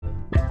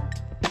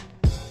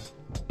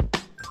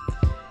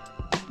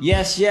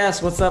Yes,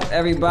 yes. What's up,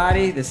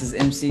 everybody? This is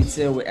MC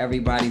Till with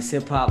Everybody's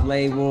Hip Hop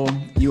Label.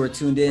 You are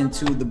tuned in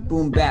to the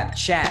Boom Bap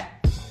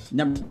Chat,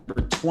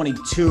 number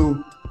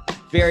 22.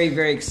 Very,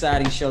 very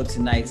exciting show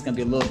tonight. It's going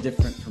to be a little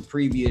different from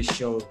previous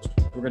shows.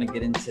 We're going to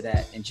get into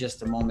that in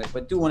just a moment.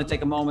 But do want to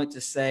take a moment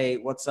to say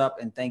what's up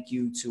and thank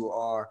you to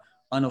our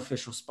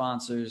unofficial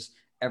sponsors,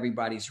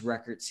 Everybody's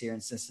Records here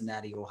in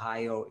Cincinnati,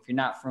 Ohio. If you're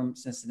not from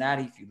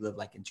Cincinnati, if you live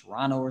like in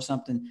Toronto or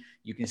something,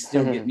 you can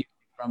still get music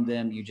from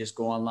them. You just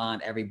go online,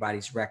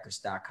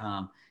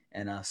 everybody'srecords.com,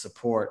 and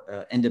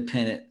support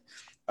independent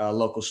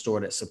local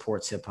store that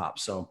supports hip hop.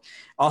 So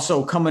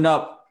also coming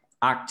up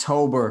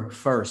October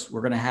 1st,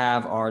 we're going to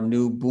have our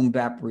new Boom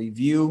Bap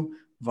Review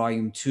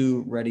Volume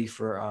 2 ready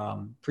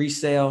for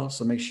pre-sale.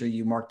 So make sure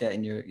you mark that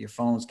in your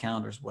phones,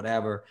 calendars,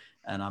 whatever.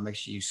 And I'll make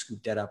sure you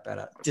scoop that up at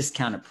a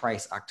discounted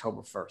price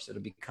October 1st.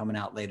 It'll be coming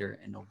out later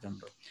in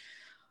November.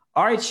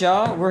 All right,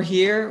 y'all, we're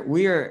here.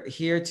 We are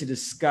here to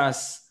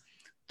discuss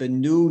the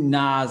new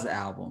Nas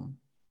album,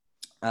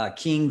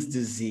 King's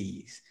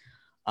Disease.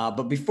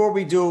 But before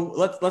we do,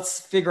 let's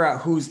figure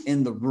out who's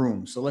in the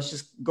room. So let's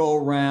just go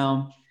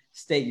around,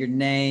 state your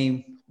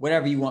name,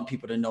 whatever you want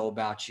people to know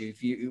about you.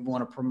 If you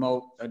want to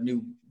promote a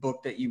new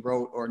book that you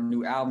wrote or a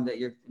new album that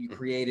you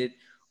created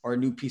or a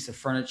new piece of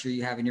furniture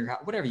you have in your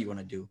house, whatever you want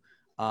to do,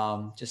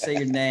 just say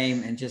your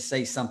name and just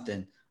say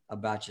something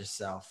about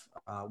yourself.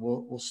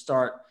 We'll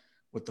start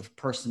with the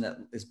person that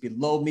is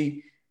below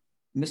me,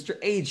 Mr.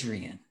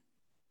 Adrian.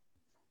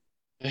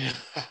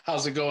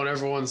 How's it going,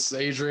 everyone? It's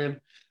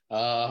Adrian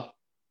from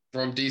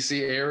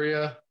DC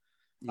area.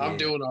 Yeah. I'm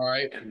doing all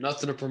right.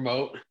 Nothing to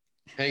promote.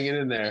 Hanging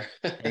in there.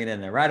 Hanging in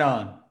there. Right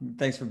on.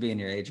 Thanks for being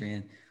here,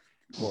 Adrian.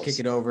 We'll kick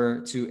it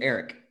over to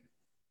Eric.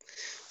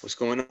 What's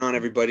going on,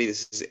 everybody?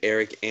 This is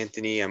Eric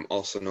Anthony. I'm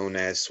also known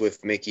as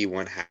Swift Mickey,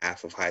 one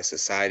half of High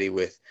Society,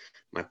 with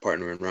my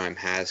partner in rhyme,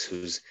 Has,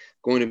 who's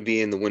going to be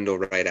in the window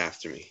right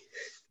after me,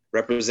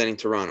 representing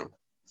Toronto.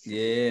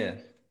 Yeah.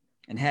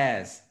 And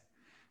Has.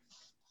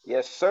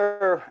 Yes,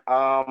 sir.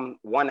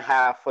 One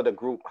half of the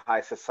group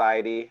High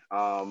Society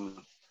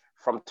from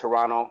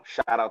Toronto.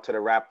 Shout out to the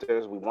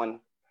Raptors. We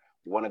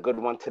won a good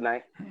one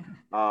tonight.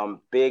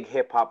 Big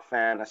hip hop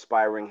fan,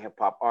 aspiring hip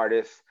hop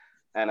artist,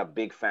 and a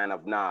big fan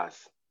of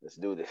Nas. Let's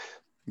do this.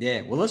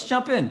 Yeah, well, let's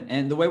jump in.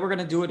 And the way we're going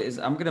to do it is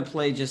I'm going to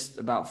play just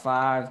about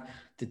 5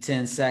 to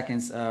 10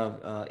 seconds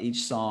of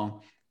each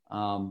song,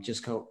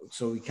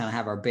 so we kind of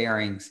have our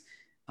bearings.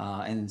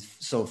 And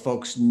so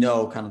folks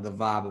know kind of the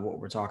vibe of what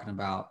we're talking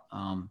about.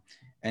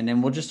 And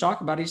then we'll just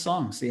talk about each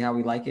song, see how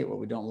we like it, what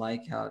we don't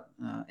like, how it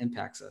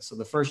impacts us. So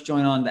the first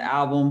joint on the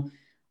album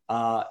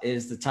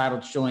is the title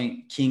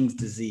joint, King's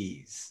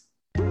Disease.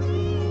 Yeah.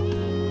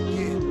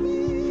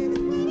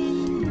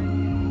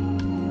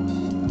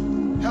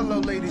 Hello,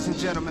 ladies and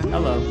gentlemen.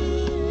 Hello.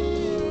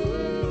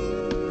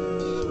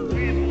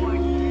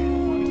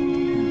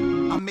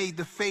 I made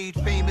the fade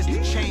famous,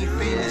 the chain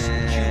famous.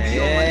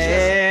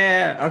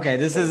 Yeah. Okay,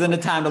 this isn't the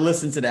time to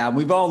listen to the album.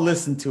 We've all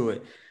listened to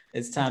it.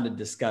 It's time to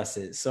discuss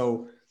it.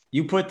 So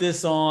you put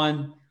this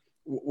on.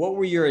 What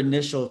were your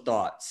initial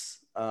thoughts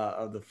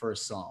of the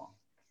first song?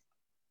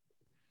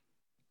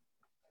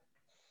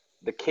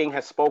 The king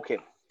has spoken.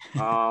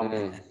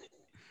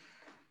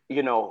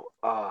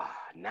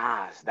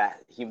 Nas, that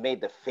he made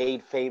the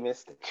fade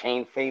famous, the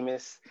chain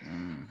famous.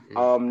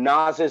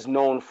 Nas is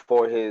known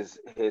for his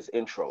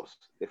intros.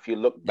 If you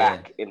look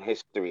back in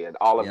history at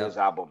all of his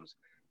albums,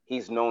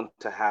 he's known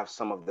to have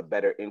some of the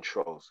better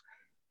intros.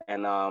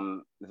 And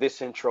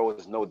this intro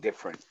is no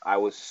different. I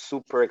was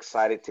super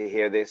excited to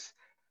hear this.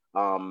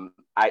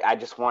 I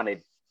just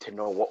wanted to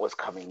know what was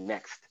coming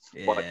next.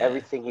 Yeah. But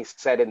everything he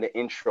said in the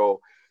intro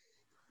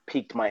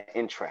piqued my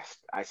interest.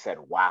 I said,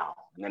 wow.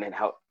 And then it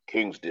helped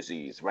King's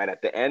Disease right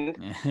at the end.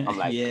 I'm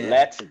like,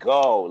 let's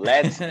go.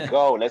 Let's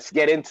go. Let's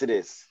get into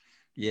this.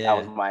 Yeah.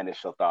 That was my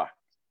initial thought.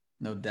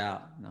 No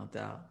doubt.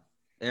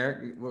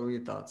 Eric, what were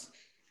your thoughts?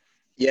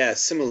 Yeah,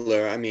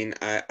 similar. I mean,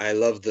 I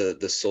love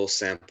the soul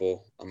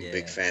sample. I'm a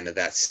big fan of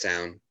that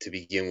sound to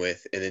begin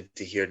with. And then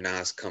to hear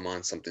Nas come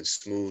on something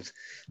smooth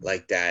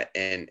like that.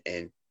 And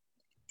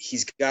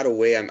he's got a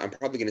way, I'm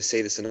probably going to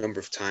say this a number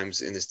of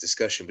times in this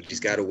discussion, but he's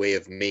got a way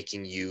of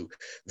making you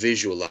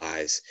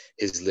visualize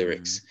his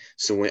lyrics.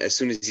 So as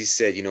soon as he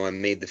said, I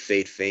made the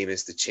fade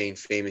famous, the chain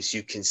famous,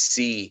 you can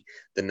see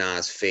the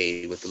Nas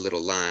fade with the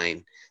little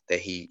line that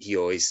he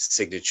always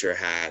signature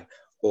had,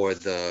 or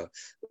the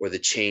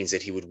chains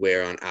that he would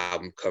wear on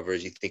album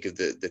covers. You think of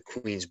the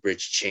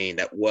Queensbridge chain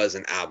that was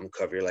an album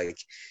cover. You're like,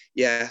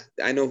 yeah,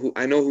 I know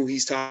who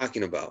he's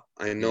talking about.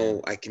 I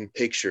know, I can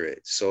picture it.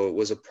 So it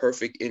was a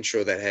perfect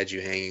intro that had you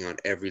hanging on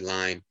every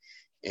line,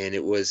 and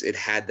it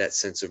had that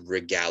sense of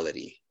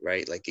regality,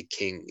 right? Like a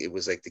king. It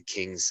was like the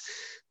king's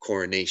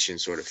coronation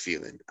sort of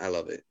feeling. I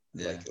love it.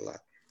 I like it a lot.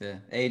 Yeah,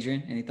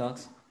 Adrian, any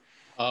thoughts?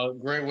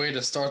 Great way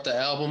to start the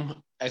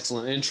album.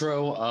 Excellent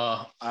intro.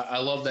 I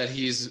love that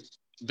he's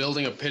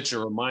building a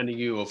picture, reminding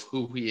you of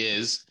who he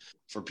is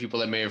for people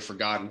that may have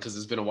forgotten, because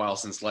it's been a while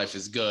since Life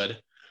is Good.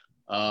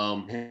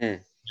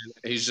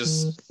 He's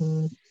just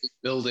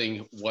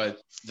building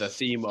what the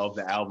theme of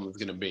the album is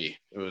going to be.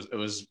 It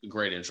was a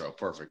great intro.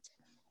 Perfect.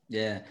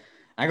 Yeah.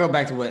 I go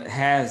back to what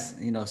Has,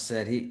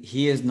 said.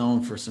 He is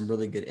known for some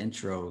really good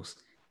intros.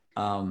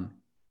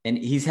 And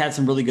he's had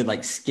some really good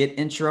like skit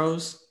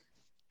intros.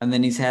 And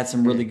then he's had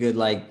some really good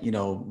like,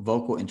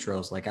 vocal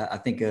intros. Like I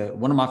think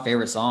one of my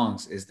favorite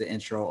songs is the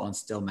intro on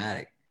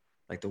Stillmatic.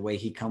 Like the way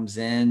he comes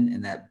in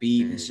and that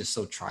beat is just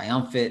so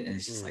triumphant. And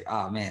it's just like,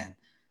 oh man,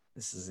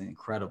 this is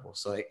incredible.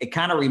 So it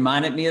kind of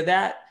reminded me of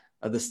the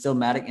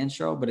Stillmatic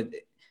intro, but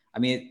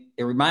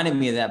it reminded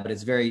me of that, but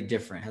it's very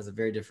different, has a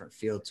very different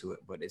feel to it,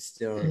 but it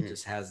still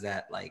just has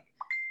that, like,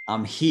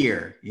 I'm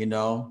here,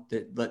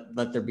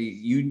 let there be,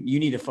 you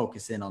need to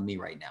focus in on me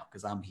right now.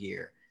 Cause I'm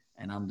here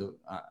and I'm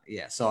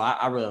so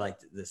I really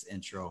liked this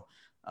intro.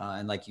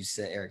 And like you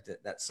said, Eric,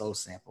 that soul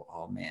sample,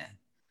 oh man,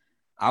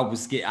 I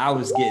was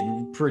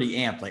getting pretty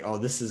amped. Like, oh,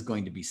 this is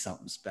going to be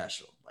something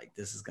special. Like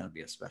this is going to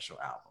be a special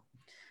album.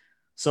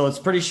 So it's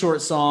a pretty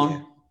short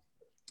song,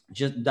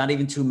 just not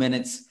even 2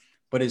 minutes.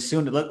 But as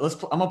soon I'm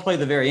gonna play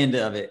the very end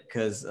of it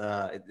because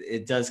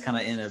it does kind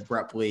of end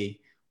abruptly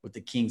with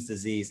the King's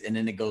Disease, and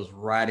then it goes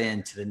right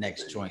into the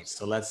next joint.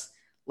 So let's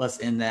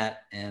end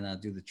that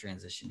and do the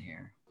transition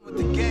here. With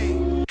the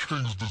game,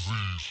 King's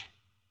Disease.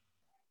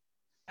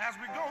 As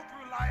we go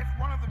through life,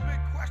 one of the big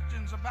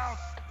questions about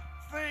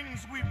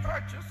things we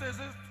purchase is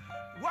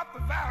what the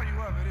value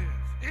of it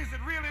is. Is it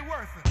really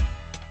worth it?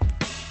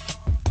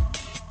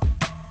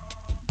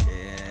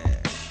 Yeah.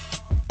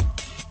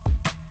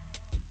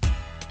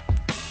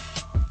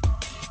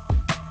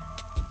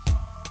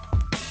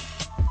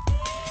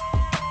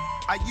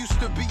 I used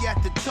to be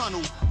at the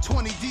tunnel,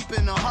 20 deep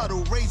in the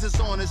huddle, razors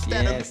on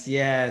instead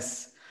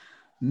Yes.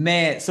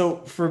 Man, so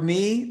for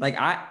me, like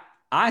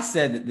I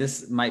said that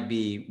this might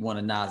be one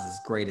of Nas's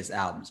greatest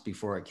albums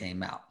before it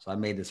came out. So I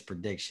made this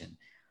prediction.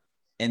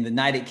 And the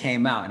night it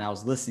came out and I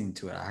was listening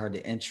to it, I heard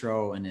the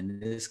intro and then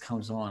this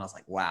comes on. I was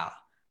like, wow,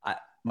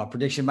 my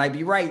prediction might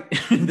be right.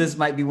 This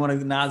might be one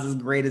of Nas's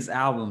greatest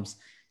albums.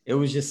 It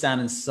was just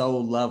sounding so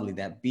lovely,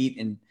 that beat.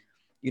 And,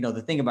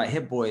 the thing about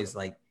Hit Boy is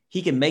like,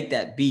 he can make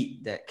that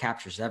beat that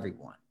captures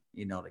everyone,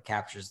 that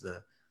captures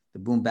the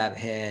boom bap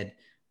head,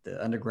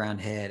 the underground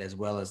head, as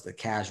well as the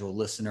casual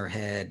listener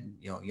head,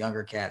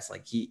 younger cats.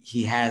 Like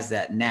he has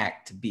that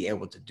knack to be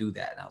able to do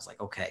that. And I was like,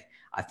 okay,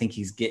 I think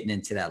he's getting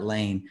into that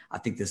lane. I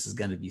think this is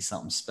going to be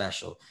something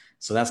special.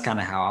 So that's kind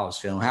of how I was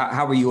feeling.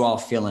 How were you all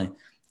feeling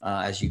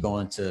as you go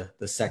into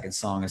the second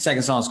song? The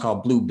second song is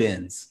called Blue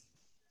Benz.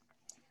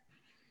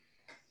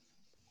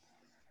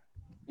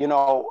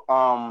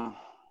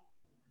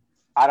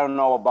 I don't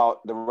know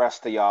about the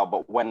rest of y'all,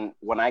 but when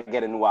I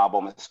get a new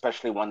album,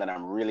 especially one that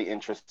I'm really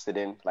interested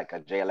in, like a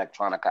Jay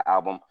Electronica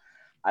album,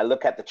 I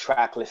look at the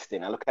track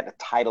listing, I look at the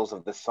titles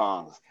of the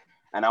songs,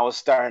 and I was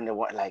starting to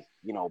want, like,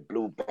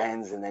 Blue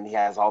Benz, and then he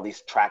has all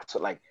these tracks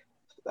with like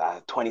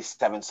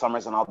 27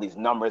 Summers and all these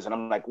numbers, and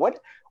I'm like, what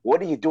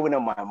are you doing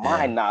in my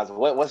mind, Nas?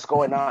 What's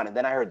going on? And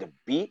then I heard the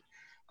beat,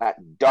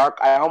 that dark,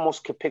 I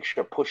almost could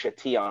picture Pusha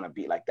T on a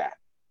beat like that.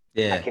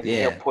 I can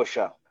hear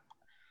Pusha.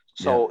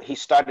 So he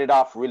started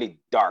off really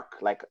dark,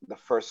 like the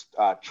first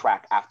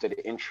track after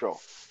the intro,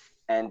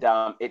 and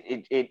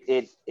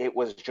it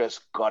was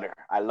just gutter.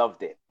 I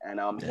loved it,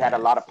 and he had a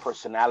lot of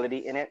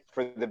personality in it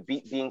for the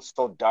beat being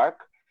so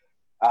dark.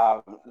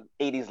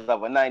 80s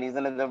level, 90s,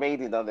 and then the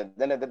 80s,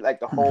 then like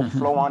the whole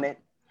flow on it.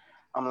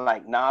 I'm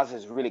like, Nas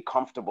is really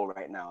comfortable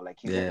right now. Like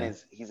he's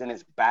in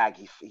his bag.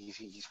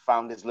 He's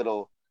found his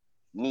little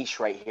niche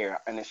right here,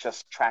 and it's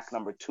just track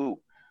number 2.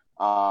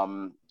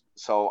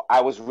 So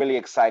I was really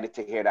excited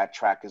to hear that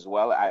track as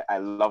well. I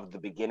loved the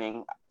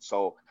beginning.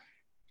 So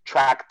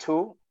track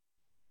 2,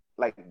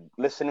 like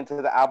listening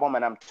to the album,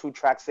 and I'm 2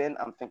 tracks in,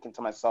 I'm thinking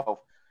to myself,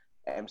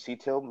 MC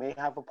Till may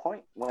have a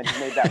point when he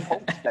made that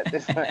post. That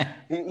this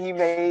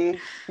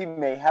he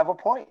may have a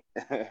point.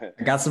 I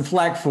got some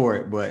flack for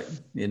it, but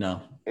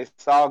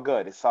it's all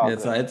good. It's all good.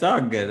 It's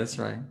all good. That's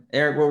right.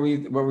 Eric,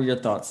 what were your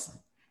thoughts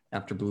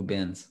after Blue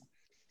Benz?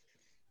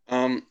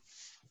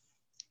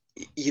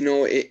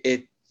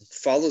 It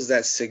follows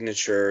that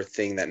signature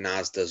thing that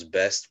Nas does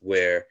best,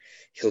 where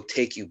he'll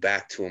take you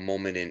back to a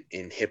moment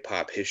in hip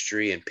hop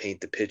history and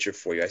paint the picture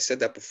for you. I said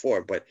that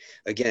before, but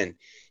again,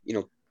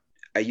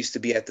 I used to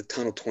be at the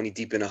tunnel 20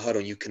 deep in a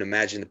huddle. You can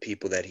imagine the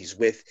people that he's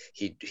with.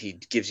 He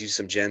gives you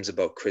some gems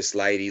about Chris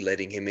Lighty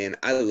letting him in.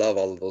 I love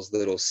all of those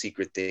little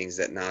secret things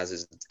that Nas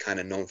is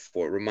kind of known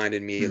for. It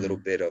reminded me a little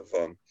bit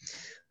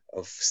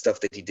of stuff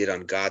that he did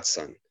on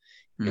Godson,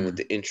 with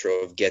the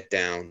intro of Get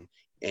Down,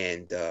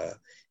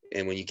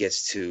 and when he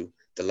gets to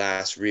the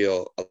last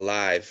reel,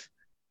 Alive,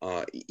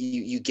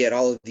 you get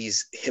all of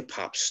these hip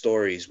hop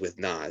stories with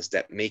Nas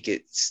that make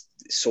it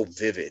so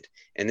vivid.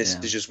 And this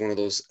is just one of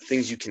those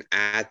things you can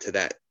add to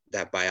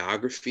that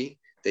biography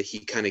that he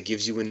kind of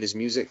gives you in his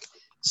music.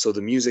 So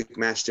the music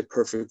matched it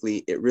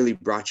perfectly. It really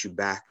brought you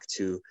back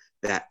to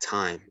that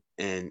time.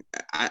 And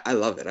I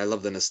love it. I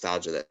love the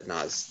nostalgia that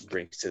Nas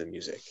brings to the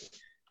music.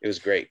 It was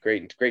great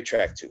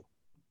track too.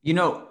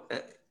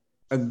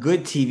 A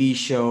good TV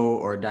show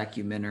or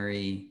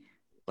documentary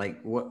like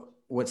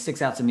what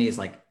sticks out to me is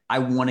like, I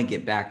want to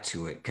get back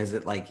to it because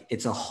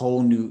it's a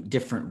whole new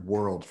different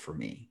world for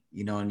me,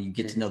 you know, and you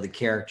get to know the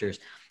characters.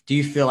 Do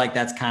you feel like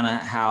that's kind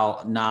of how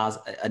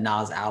a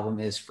Nas album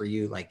is for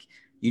you? Like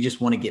you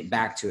just want to get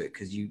back to it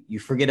because you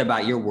forget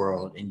about your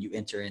world and you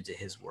enter into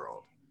his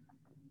world.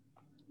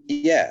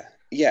 Yeah,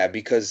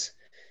 because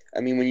I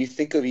mean, when you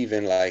think of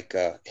even like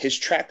his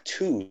track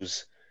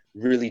twos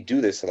really do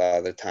this a lot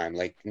of the time,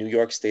 like New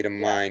York State of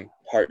Mind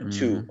Part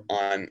 2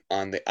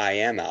 on the I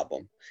Am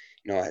album.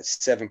 You know, I had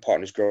 7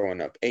 partners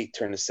growing up, 8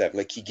 turned to 7.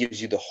 Like he gives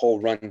you the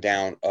whole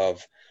rundown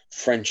of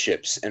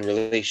friendships and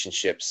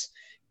relationships.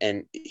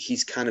 And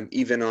he's kind of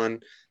even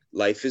on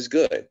Life is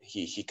Good.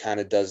 He kind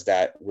of does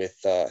that with,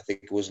 I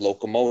think it was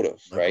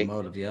Locomotive, right?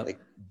 Locomotive, yeah. Like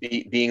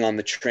being on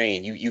the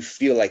train, you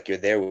feel like you're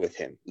there with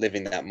him,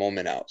 living that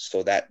moment out.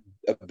 So that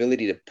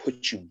ability to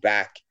put you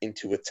back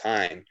into a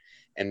time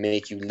and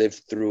make you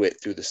live through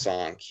it through the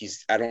song.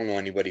 I don't know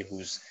anybody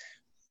who's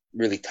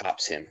really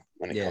tops him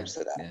when it comes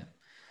to that.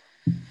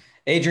 Yeah.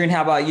 Adrian,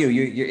 how about you?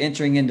 You're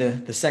entering into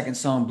the second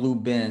song, Blue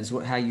Benz.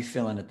 How you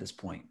feeling at this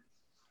point?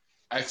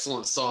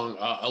 Excellent song.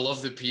 I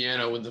love the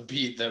piano and the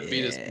beat. That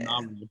beat is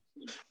phenomenal.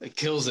 It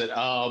kills it.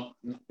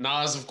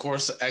 Nas, of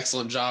course,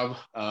 excellent job.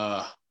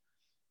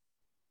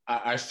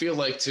 I feel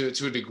like to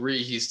a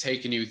degree, he's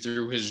taken you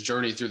through his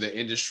journey through the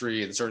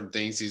industry and certain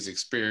things he's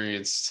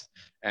experienced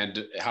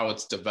and how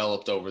it's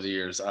developed over the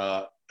years.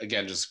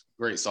 Again, just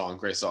great song.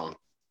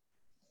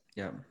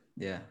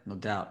 Yeah, no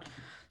doubt.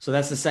 So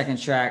that's the second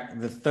track.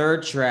 The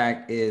third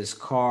track is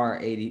Car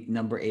 80,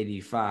 number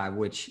 85,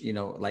 which, you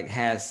know, like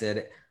Has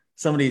said,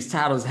 some of these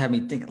titles have me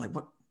thinking like,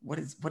 what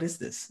is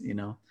this, you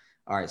know?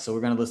 All right, so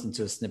we're going to listen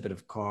to a snippet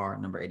of Car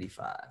number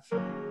 85.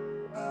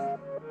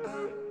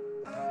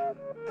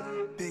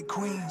 Big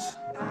Queens,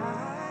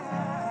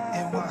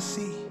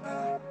 NYC.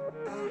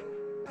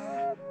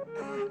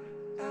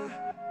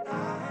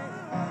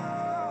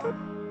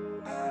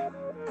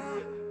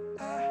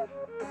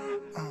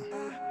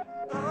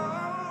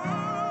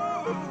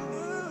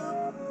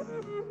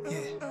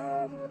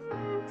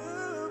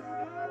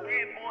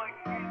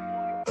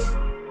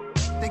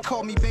 They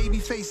called me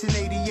Babyface in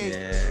 88.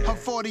 Her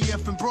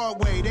 40th and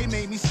Broadway, they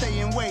made me stay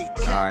and wait.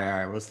 All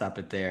right, we'll stop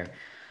it there.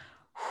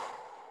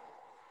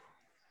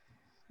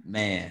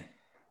 Man.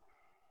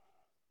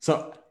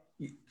 So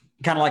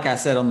kind of like I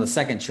said on the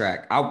second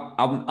track,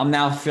 I'm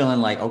now feeling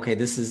like, okay,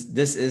 this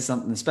is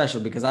something special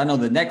because I know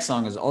the next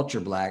song is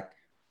Ultra Black.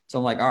 So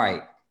I'm like, all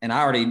right. And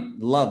I already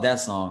love that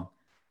song.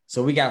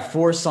 So we got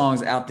 4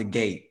 songs out the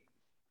gate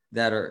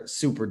that are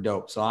super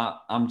dope. So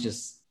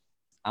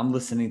I'm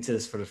listening to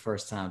this for the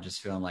first time,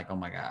 just feeling like, oh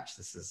my gosh,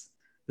 this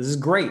is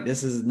great.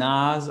 This is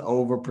Nas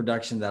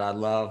overproduction that I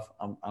love.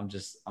 I'm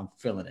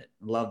feeling it.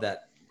 Love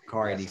that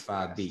Car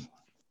 85 beat.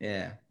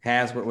 Yeah.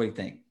 Has, what do you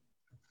think?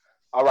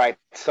 All right.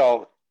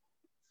 So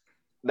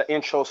the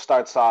intro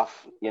starts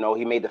off, you know,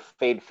 he made the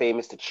fade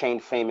famous, the chain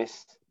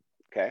famous.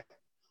 Okay.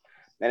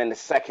 Then in the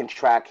second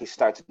track, he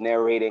starts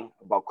narrating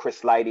about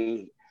Chris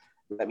Lighty.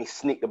 Let me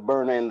sneak the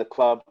burner in the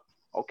club.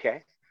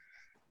 Okay.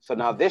 So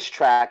now this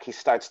track, he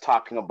starts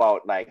talking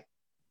about like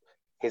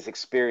his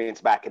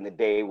experience back in the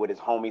day with his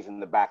homies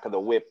in the back of the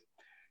whip,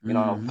 you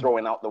know,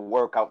 throwing out the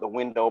work out the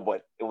window,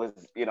 but it was,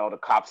 you know, the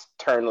cops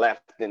turned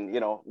left and,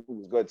 you know, it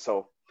was good.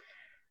 So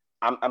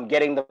I'm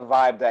getting the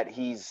vibe that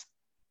he's,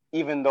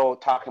 even though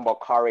talking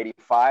about Car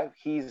 85,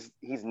 he's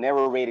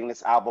narrating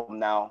this album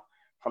now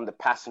from the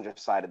passenger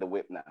side of the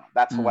whip now.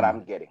 That's what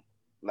I'm getting.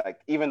 Like,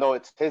 even though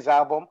it's his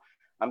album,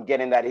 I'm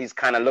getting that he's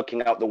kind of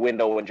looking out the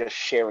window and just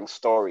sharing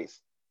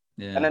stories.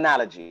 Yeah. An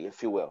analogy,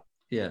 if you will.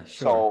 Yeah,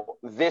 sure.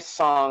 So this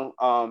song,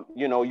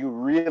 you know, you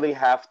really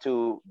have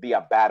to be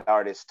a bad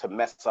artist to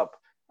mess up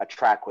a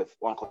track with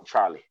Uncle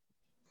Charlie.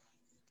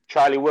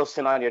 Charlie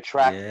Wilson on your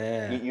track,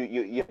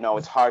 you know,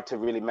 it's hard to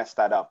really mess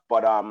that up.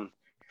 But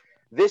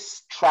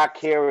this track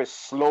here is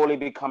slowly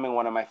becoming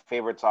one of my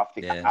favorites off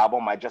the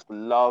album. I just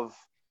love,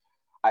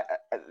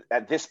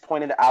 at this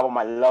point in the album,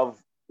 I love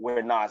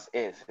where Nas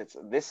is.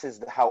 This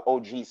is how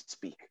OGs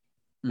speak.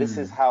 This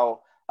is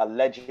how a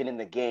legend in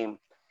the game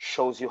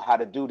shows you how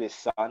to do this,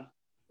 son.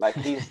 Like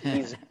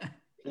he's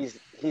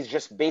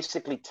just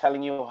basically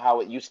telling you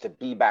how it used to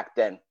be back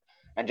then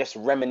and just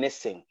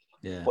reminiscing.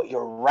 Yeah. But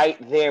you're right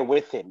there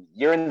with him.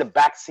 You're in the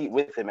back seat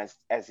with him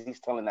as he's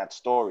telling that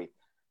story.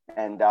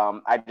 And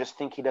I just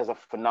think he does a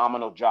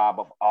phenomenal job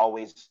of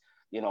always,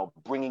 you know,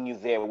 bringing you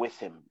there with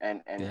him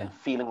and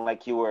feeling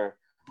like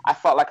I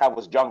felt like I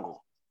was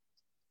Jungle.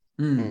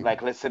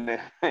 Like, listen,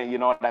 you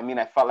know what I mean?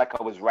 I felt like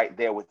I was right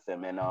there with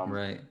him. And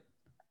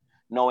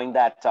knowing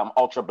that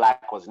Ultra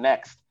Black was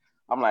next,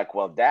 I'm like,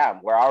 well,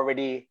 damn, we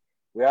already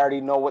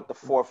know what the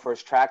 4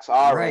 first tracks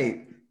are.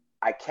 Right.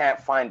 I can't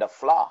find a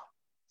flaw.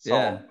 So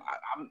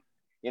I'm,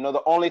 you know,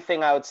 the only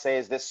thing I would say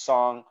is this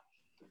song,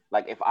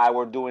 like if I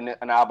were doing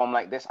an album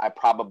like this, I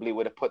probably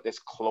would have put this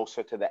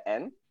closer to the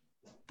end.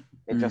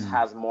 It just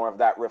has more of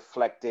that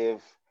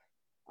reflective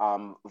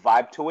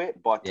vibe to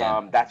it. But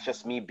that's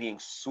just me being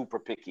super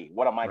picky.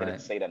 What am I going to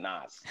say to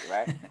Nas,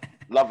 right?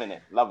 Loving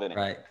it.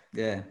 Right.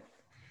 Yeah.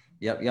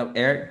 Yep.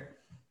 Eric?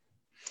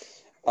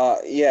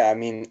 Yeah, I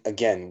mean,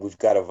 again, we've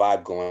got a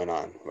vibe going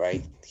on,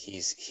 right?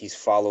 He's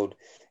followed,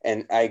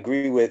 and I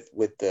agree with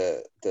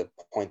the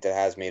point that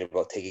has made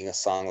about taking a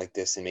song like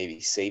this and maybe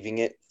saving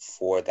it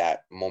for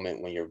that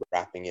moment when you're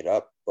wrapping it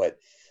up. But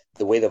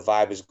the way the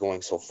vibe is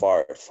going so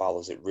far, it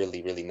follows it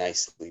really, really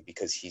nicely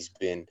because he's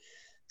been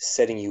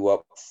setting you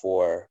up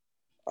for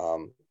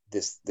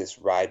this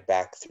ride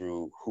back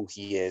through who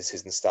he is,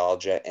 his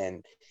nostalgia,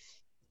 and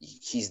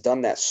he's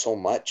done that so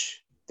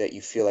much that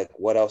you feel like,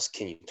 what else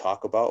can you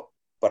talk about?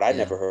 But I Yeah.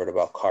 never heard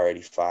about Car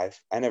 85.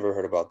 I never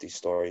heard about these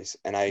stories.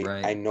 And I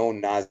Right. know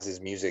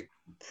Nas's music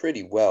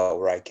pretty well,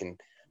 where I can,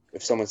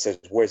 if someone says,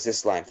 where's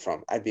this line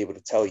from? I'd be able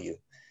to tell you.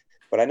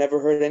 But I never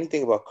heard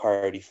anything about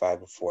Car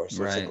 85 before.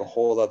 So it's like Right. a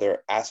whole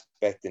other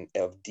aspect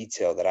of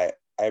detail that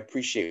I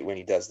appreciate when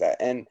he does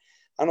that. And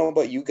I don't know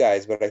about you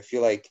guys, but I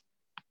feel like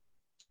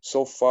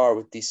so far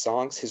with these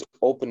songs, his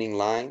opening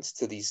lines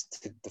to the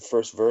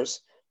first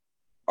verse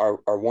are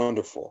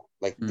wonderful.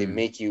 Like they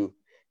make you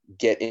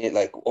get in it,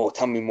 like, oh,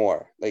 tell me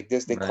more. Like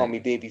this, they call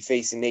Right. me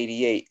Babyface in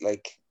 '88.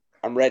 Like,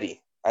 I'm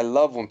ready. I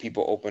love when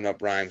people open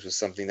up rhymes with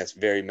something that's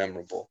very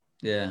memorable.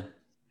 Yeah.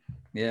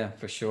 Yeah,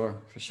 for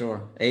sure. For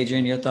sure.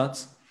 Adrian, your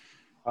thoughts?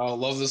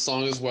 Love this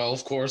song as well,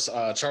 of course.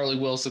 Charlie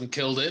Wilson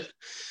killed it.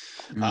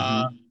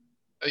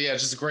 Yeah,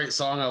 just a great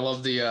song. I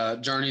love the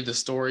journey, the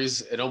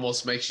stories. It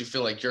almost makes you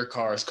feel like your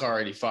car is Car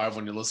 85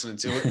 when you're listening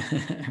to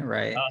it.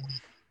 Right.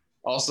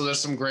 Also, there's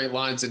some great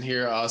lines in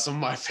here. Some of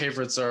my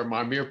favorites are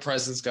 "My mere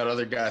presence got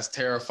other guys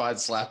terrified.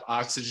 Slap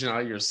oxygen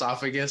out of your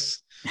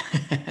esophagus."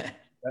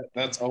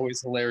 That's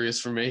always hilarious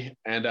for me.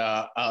 And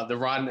the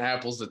Rotten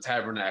Apples, the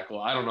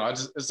Tabernacle. I don't know.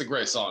 It's a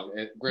great song.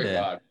 Great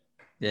vibe.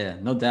 Yeah,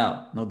 no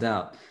doubt. No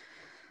doubt.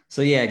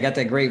 So yeah, got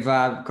that great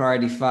vibe, Car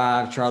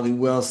 85, Charlie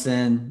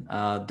Wilson,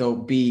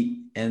 dope beat.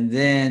 And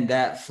then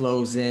that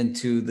flows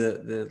into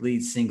the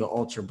lead single,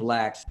 Ultra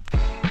Black,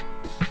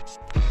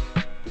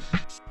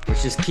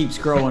 which just keeps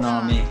growing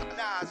on me.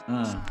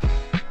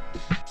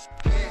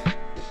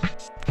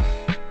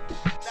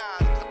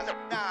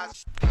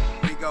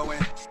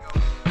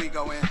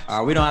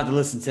 We don't have to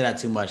listen to that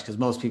too much because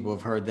most people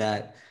have heard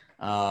that.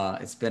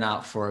 It's been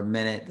out for a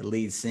minute, the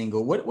lead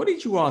single. What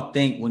did you all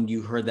think when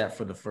you heard that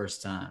for the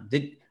first time?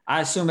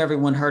 I assume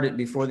everyone heard it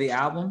before the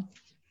album?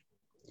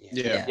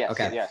 Yeah. Yes,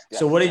 okay. Yes,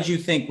 so what did you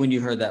think when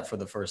you heard that for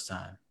the first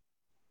time?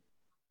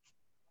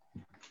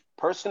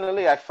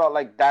 Personally, I felt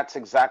like that's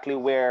exactly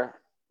where,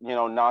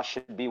 Nas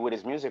should be with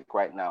his music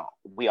right now.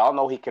 We all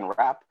know he can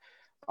rap.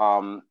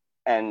 And,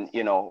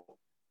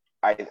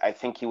 I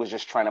think he was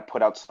just trying to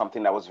put out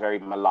something that was very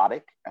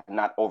melodic and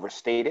not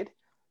overstated.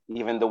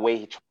 Even the way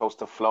he chose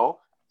to flow.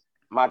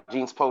 My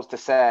jeans supposed to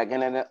sag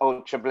and then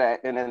ultra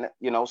black. And then,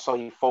 so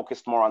he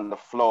focused more on the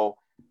flow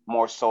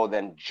more so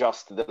than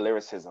just the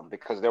lyricism,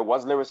 because there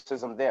was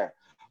lyricism there,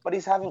 but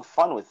he's having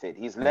fun with it.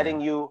 He's letting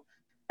you,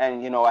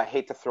 and I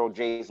hate to throw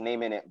Jay's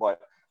name in it, but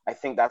I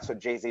think that's what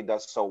Jay-Z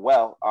does so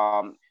well.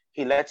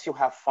 He lets you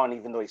have fun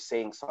even though he's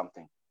saying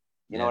something.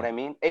 You know what I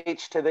mean?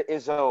 H to the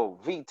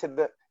Izzo, V to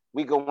the,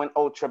 we go in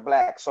ultra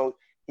black. So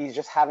he's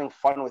just having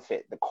fun with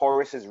it. The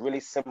chorus is really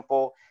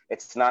simple.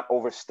 It's not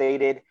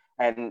overstated.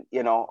 And,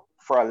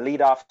 for a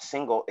lead-off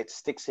single, it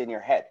sticks in your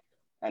head.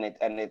 And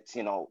it's,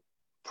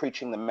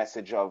 preaching the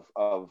message of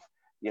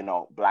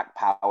Black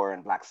power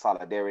and Black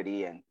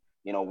solidarity and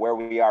where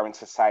we are in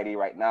society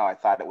right now. I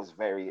thought it was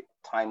very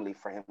timely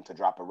for him to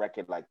drop a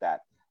record like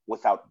that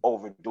without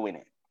overdoing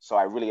it. So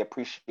I really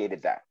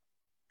appreciated that.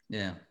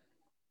 Yeah,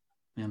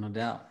 no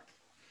doubt.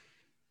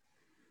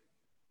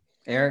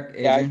 Eric,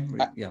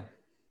 Adrian,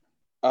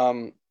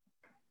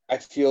 I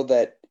feel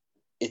that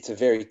it's a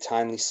very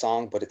timely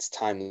song, but it's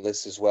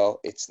timeless as well.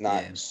 It's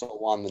not so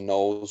on the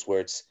nose where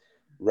it's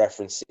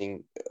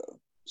referencing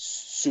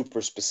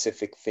super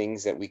specific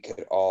things that we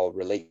could all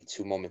relate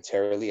to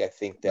momentarily. I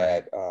think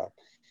that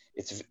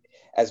it's,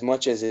 as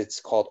much as it's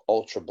called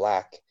Ultra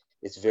Black,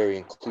 it's very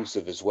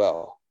inclusive as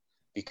well,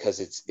 because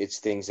it's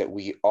things that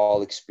we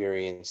all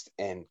experienced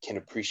and can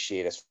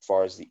appreciate as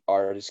far as the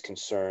art is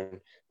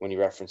concerned, when he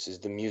references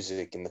the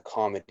music and the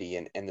comedy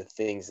and the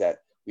things that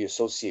we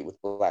associate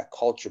with Black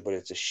culture, but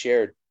it's a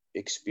shared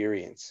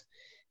experience.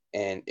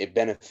 And it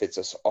benefits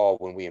us all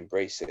when we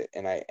embrace it.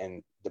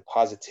 And the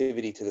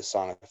positivity to the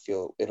song, I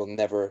feel it'll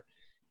never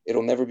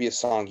be a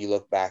song you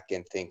look back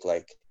and think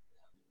like,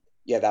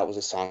 yeah, that was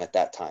a song at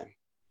that time.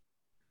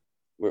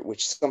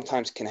 Which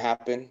sometimes can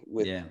happen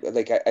with,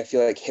 like, I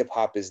feel like Hip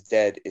Hop Is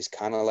Dead is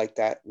kind of like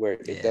that, where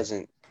it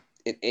doesn't,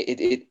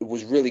 it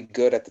was really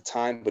good at the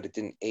time, but it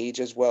didn't age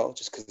as well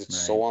just because it's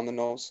so on the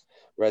nose.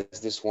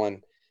 Whereas this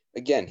one,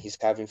 again, he's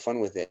having fun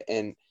with it.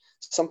 And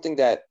something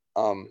that,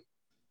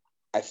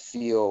 I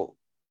feel,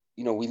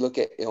 we look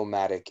at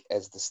Illmatic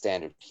as the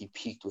standard. He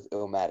peaked with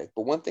Illmatic.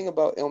 But one thing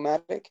about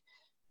Illmatic,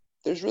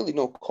 there's really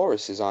no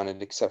choruses on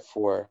it except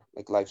for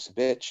like Life's a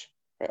Bitch.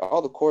 Right?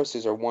 All the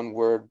choruses are one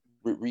word,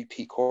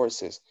 repeat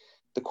choruses.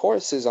 The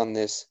choruses on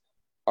this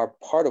are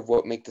part of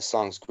what make the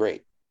songs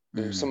great.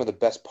 They're some of the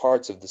best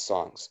parts of the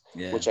songs,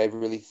 which I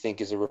really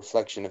think is a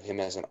reflection of him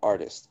as an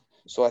artist.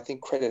 So I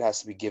think credit has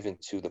to be given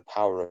to the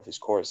power of his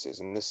choruses,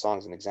 and this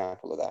song's an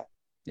example of that.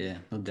 Yeah,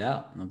 no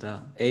doubt, no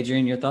doubt.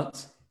 Adrian, your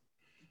thoughts?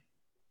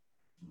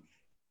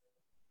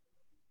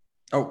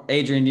 Oh,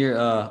 Adrian, you're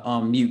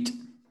on mute,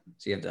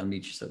 so you have to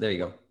unmute yourself. There you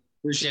go.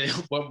 Appreciate it.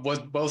 What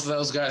both of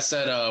those guys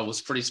said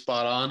was pretty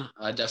spot on.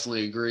 I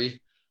definitely agree.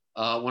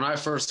 When I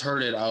first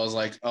heard it, I was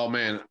like, "Oh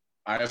man,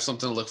 I have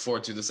something to look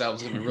forward to. This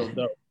album's gonna be real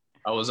dope."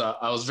 I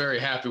was very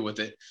happy with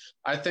it.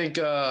 I think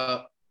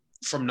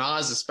from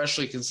Nas,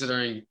 especially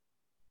considering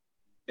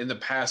in the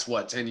past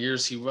 10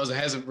 years he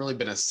hasn't really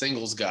been a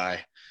singles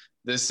guy.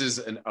 This is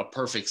a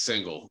perfect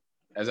single.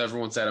 As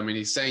everyone said, I mean,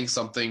 he's saying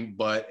something,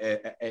 but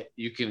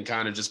you can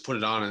kind of just put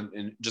it on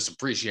and just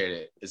appreciate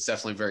it. It's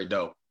definitely very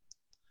dope.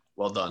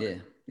 Well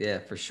done. Yeah,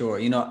 for sure.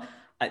 You know,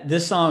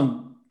 this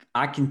song,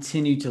 I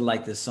continue to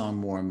like this song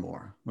more and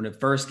more. When it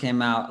first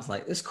came out, it's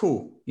like, it's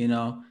cool, you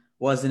know,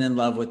 wasn't in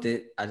love with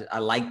it. I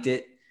liked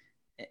it,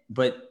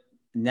 but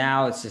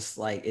now it's just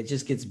like, it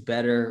just gets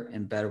better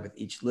and better with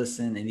each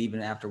listen. And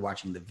even after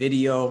watching the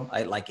video,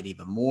 I like it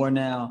even more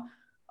now.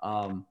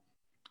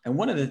 And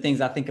one of the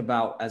things I think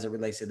about as it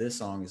relates to this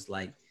song is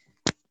like,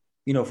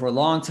 you know, for a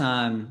long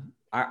time,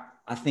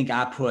 I think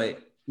I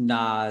put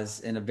Nas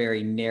in a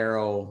very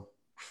narrow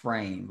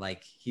frame.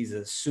 Like he's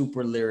a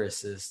super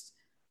lyricist,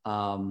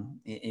 and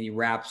he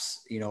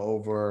raps, you know,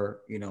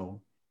 over, you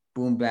know,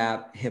 boom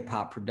bap hip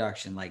hop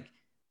production, like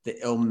the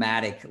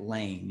Illmatic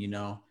lane, you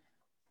know.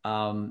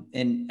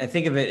 And I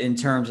think of it in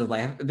terms of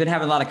like, I've been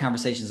having a lot of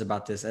conversations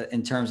about this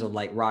in terms of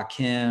like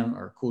Rakim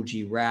or Kool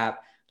G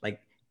Rap, like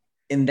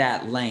in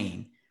that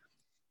lane.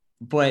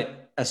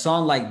 But a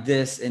song like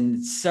this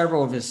and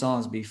several of his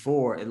songs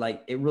before,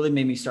 it really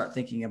made me start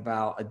thinking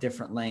about a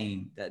different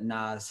lane that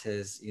Nas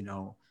has, you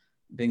know,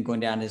 been going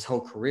down his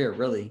whole career,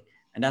 really.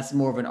 And that's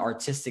more of an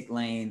artistic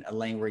lane, a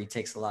lane where he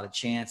takes a lot of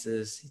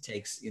chances. He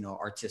takes, you know,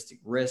 artistic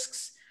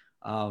risks.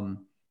 And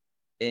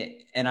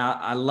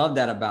I love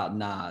that about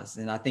Nas.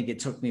 And I think it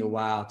took me a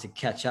while to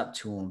catch up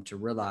to him, to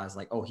realize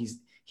like, oh,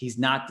 he's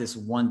not this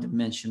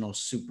one-dimensional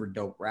super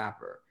dope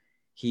rapper.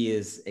 He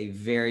is a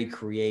very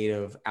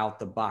creative, out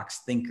the box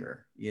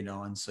thinker, you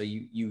know? And so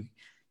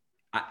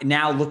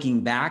now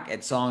looking back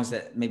at songs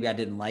that maybe I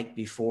didn't like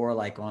before,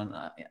 like on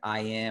I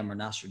Am or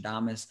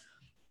Nostradamus,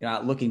 you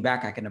know, looking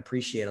back, I can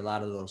appreciate a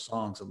lot of those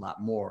songs a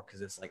lot more.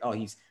 Cause it's like, oh,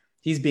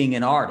 he's being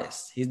an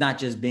artist. He's not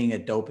just being a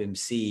dope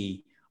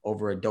MC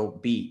over a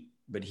dope beat,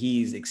 but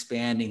he's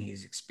expanding,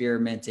 he's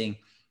experimenting.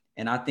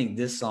 And I think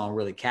this song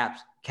really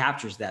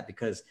captures that,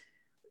 because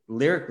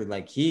lyrically,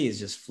 like he is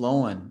just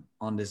flowing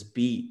on this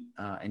beat,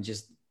 and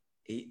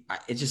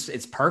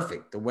it's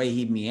perfect the way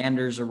he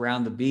meanders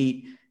around the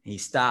beat. He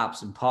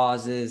stops and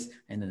pauses,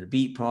 and then the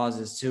beat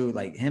pauses too.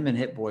 Like him and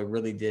Hit Boy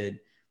really did,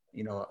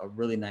 you know, a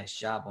really nice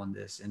job on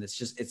this. And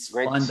it's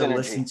great fun synergy to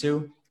listen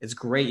to. It's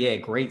great. Yeah.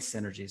 Great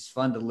synergy. It's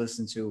fun to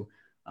listen to.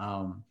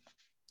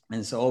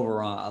 And so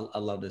overall, I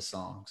love this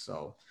song.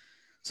 So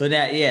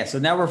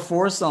now we're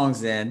 4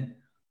 songs in.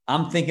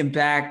 I'm thinking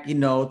back, you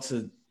know,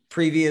 to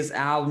previous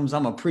albums.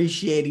 I'm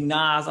appreciating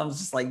Nas. I'm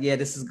just like, yeah,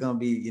 this is going to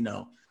be, you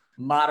know,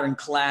 modern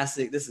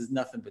classic. This is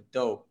nothing but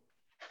dope.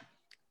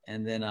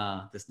 And then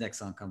this next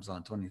song comes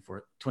on,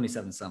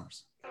 27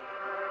 Summers.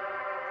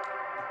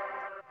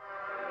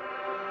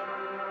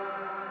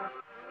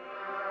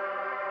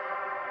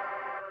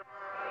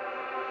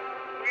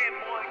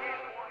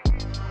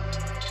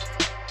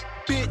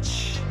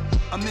 Bitch,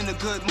 I'm in a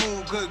good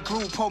mood, good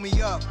groove, pull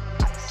me up.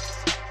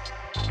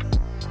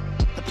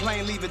 The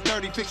plane leaving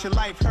 30, fix your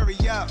life, hurry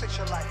up.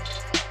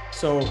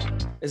 So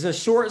it's a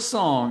short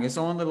song. It's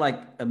only like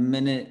a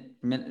minute,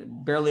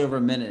 barely over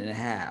a minute and a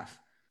half.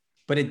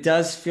 But it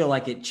does feel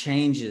like it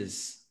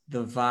changes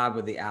the vibe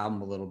of the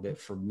album a little bit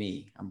for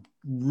me. I'm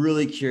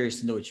really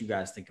curious to know what you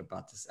guys think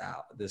about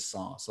this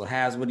song. So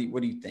Haz, what do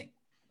you think?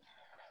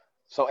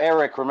 So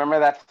Eric, remember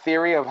that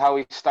theory of how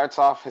he starts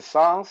off his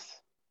songs?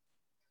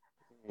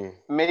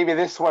 Maybe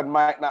this one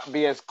might not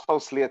be as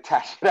closely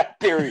attached to that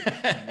theory.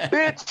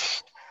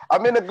 Bitch,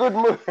 I'm in a good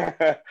mood.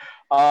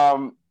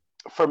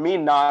 For me,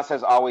 Nas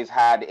has always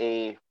had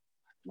a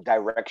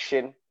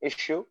direction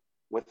issue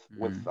with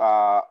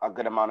a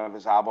good amount of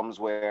his albums,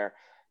 where,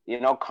 you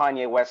know,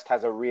 Kanye West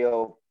has a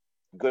real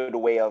good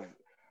way of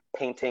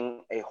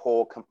painting a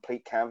whole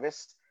complete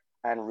canvas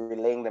and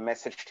relaying the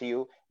message to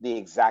you the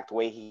exact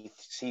way he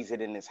sees it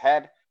in his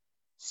head.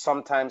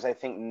 Sometimes I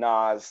think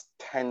Nas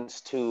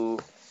tends to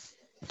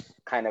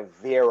kind of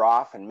veer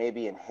off, and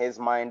maybe in his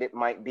mind it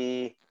might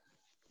be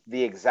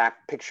the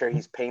exact picture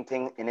he's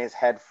painting in his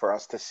head for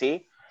us to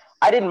see.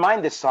 I didn't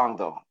mind this song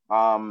though.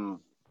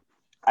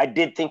 I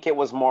did think it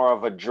was more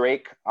of a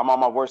Drake, I'm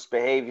on my worst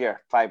behavior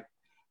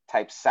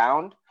type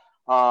sound.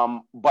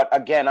 But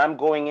again, I'm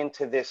going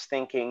into this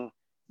thinking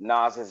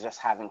Nas is just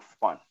having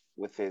fun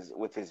with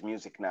his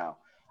music now.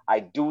 I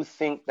do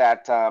think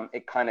that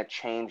it kind of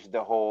changed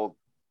the whole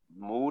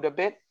mood a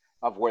bit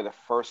of where the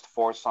first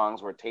 4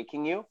 songs were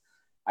taking you.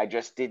 I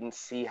just didn't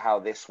see how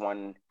this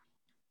one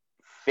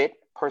fit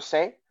per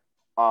se.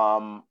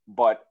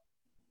 But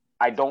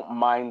I don't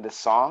mind the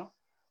song.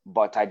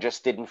 but I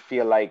just didn't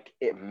feel like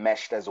it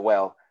meshed as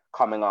well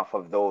coming off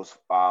of those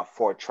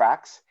 4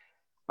 tracks.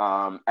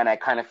 And I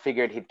kind of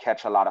figured he'd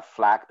catch a lot of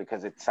flack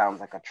because it sounds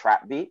like a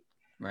trap beat.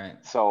 Right.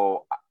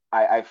 So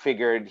I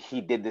figured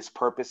he did this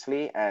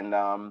purposely,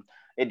 and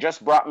it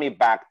just brought me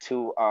back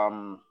to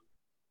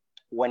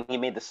when he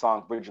made the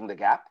song "Bridging the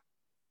Gap,"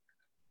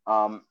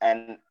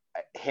 and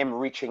him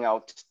reaching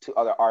out to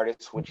other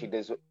artists, which he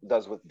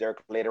does with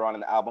Dirk later on in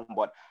the album.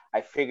 But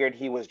I figured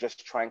he was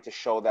just trying to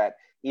show that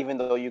even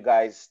though you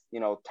guys,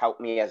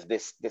 tout me as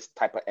this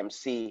type of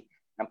MC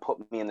and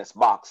put me in this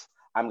box,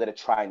 I'm gonna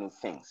try new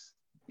things.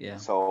 Yeah.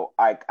 So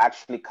I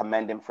actually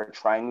commend him for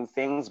trying new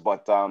things,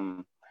 but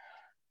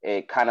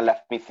it kind of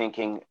left me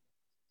thinking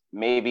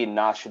maybe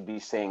Nas should be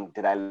saying,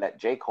 "Did I let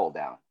J. Cole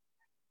down?"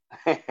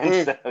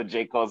 Instead of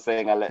J. Cole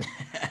saying, "I let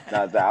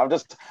Nas down."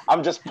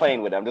 I'm just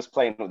playing with it. I'm just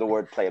playing with the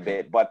wordplay a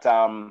bit, but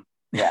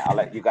yeah, I'll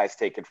let you guys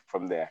take it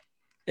from there.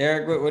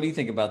 Eric, what do you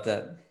think about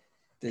that?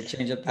 Did it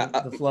change up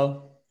the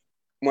flow?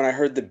 When I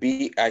heard the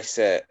beat, I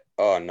said,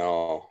 "Oh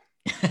no,"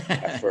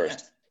 at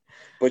first.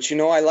 But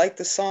I like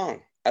the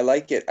song. I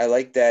like it. I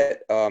like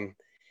that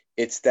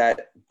it's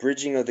that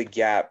bridging of the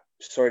gap.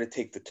 Sorry to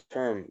take the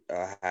term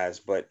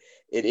but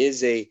it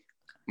is a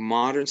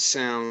modern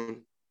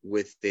sound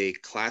with a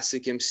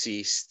classic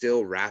MC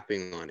still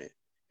rapping on it.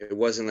 It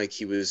wasn't like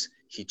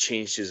he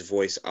changed his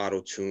voice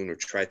auto-tune or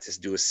tried to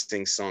do a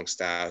sing-song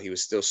style. He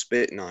was still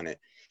spitting on it.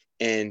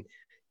 And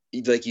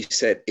like you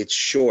said, it's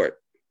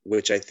short,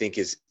 which I think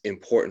is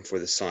important for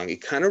the song.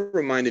 It kind of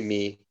reminded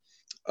me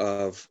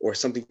of, or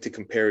something to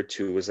compare it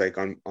to, was like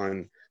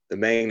on the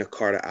Magna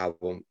Carta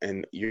album.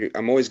 And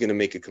I'm always going to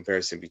make a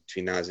comparison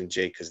between Nas and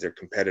Jay because they're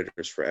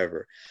competitors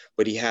forever.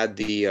 But he had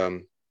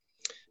the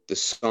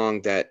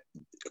song a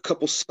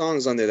couple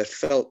songs on there that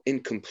felt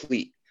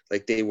incomplete.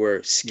 Like they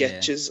were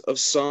sketches of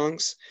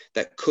songs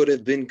that could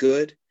have been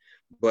good,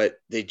 but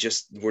they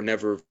just were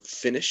never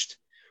finished.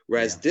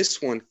 Whereas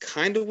this one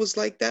kind of was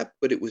like that,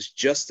 but it was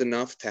just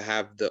enough to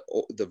have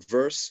the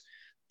verse,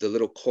 the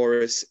little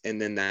chorus,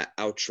 and then that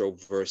outro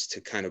verse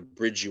to kind of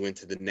bridge you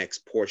into the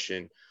next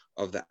portion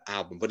of the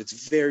album. But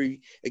it's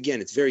very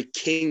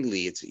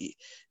kingly.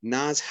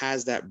 Nas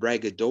has that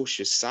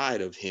braggadocious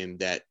side of him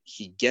that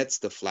he gets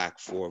the flack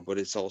for, but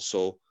it's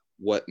also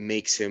what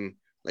makes him,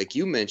 like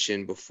you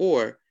mentioned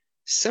before,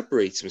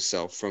 separates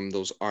himself from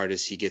those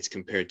artists he gets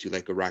compared to,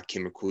 like a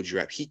Rakim or Kool G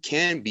Rap. He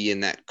can be in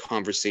that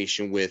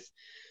conversation with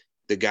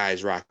the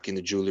guys rocking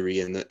the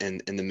jewelry and the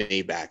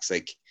Maybachs.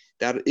 Like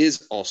that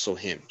is also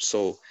him.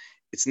 So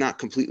it's not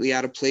completely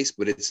out of place,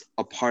 but it's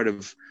a part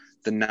of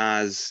the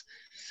Nas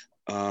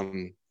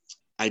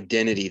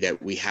identity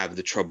that we have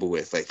the trouble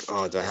with. Like,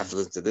 oh, do I have to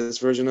listen to this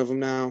version of him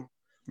now?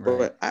 Right.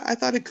 But I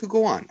thought it could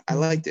go on. I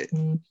liked it.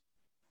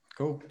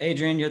 Cool.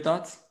 Adrian, your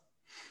thoughts?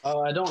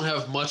 I don't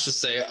have much to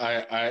say.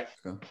 I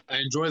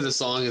enjoy the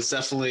song. It's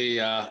definitely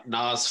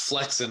Nas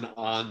flexing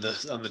on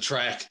the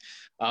track.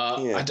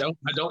 I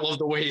don't love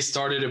the way he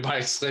started it by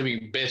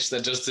exclaiming "bitch."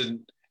 That just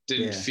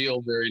didn't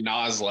feel very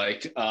Nas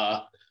like.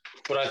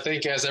 But I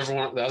think, as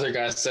the other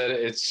guys said,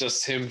 it's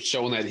just him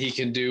showing that he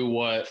can do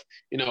what,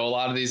 a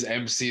lot of these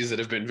MCs that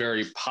have been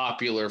very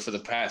popular for the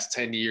past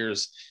 10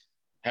 years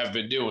have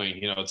been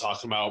doing,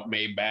 talking about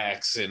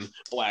Maybachs and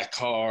black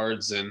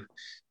cards and,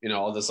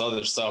 all this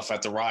other stuff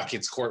at the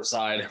Rockets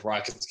courtside,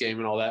 Rockets game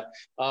and all that.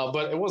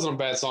 But it wasn't a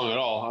bad song at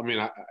all. I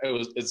mean,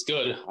 it's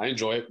good. I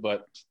enjoy it,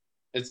 but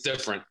it's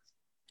different.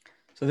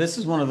 So this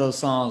is one of those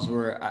songs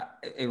where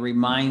it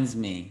reminds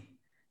me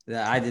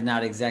that I did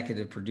not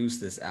executive produce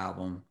this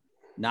album.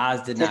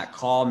 Nas did not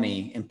call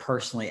me and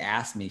personally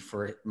ask me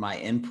for my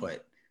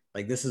input.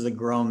 Like, this is a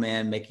grown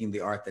man making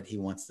the art that he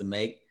wants to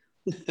make.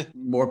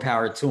 More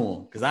power to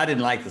him, because I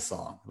didn't like the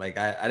song. Like,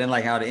 I didn't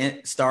like how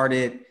it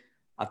started.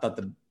 I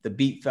thought the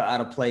beat fell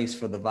out of place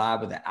for the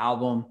vibe of the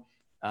album.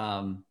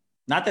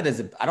 Not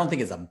that I don't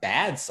think it's a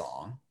bad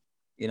song,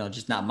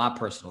 just not my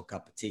personal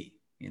cup of tea,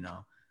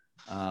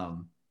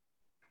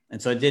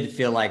 And so it did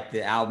feel like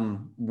the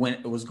album, when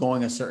it was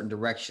going a certain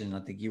direction, I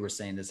think you were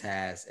saying this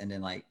has, and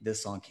then like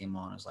this song came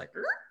on, it was like,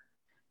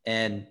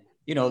 and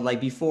like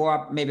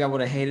before, maybe I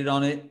would have hated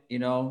on it,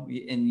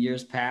 in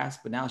years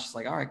past, but now it's just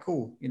like, all right,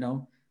 cool.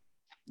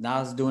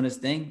 Nas doing his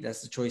thing.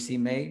 That's the choice he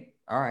made.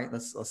 All right,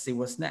 let's see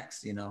what's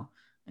next,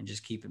 and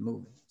just keep it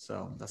moving.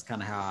 So that's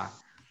kind of how I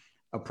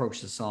approach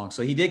the song.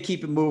 So he did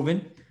keep it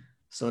moving.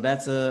 So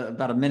that's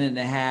about a minute and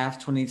a half,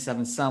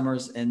 27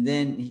 Summers. And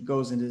then he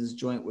goes into this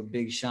joint with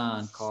Big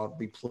Sean called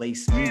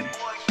Replace Me.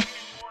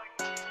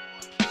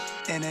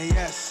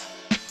 NAS.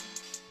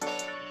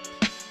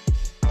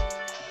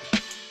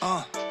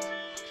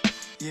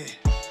 Yeah.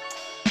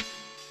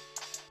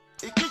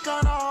 It get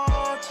kinda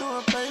hard to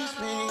replace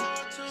me.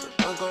 So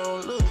don't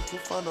go looking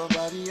for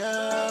nobody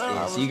else.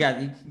 Yeah, so you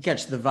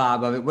catch the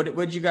vibe of it. What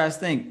did you guys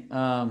think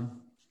of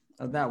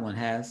that one,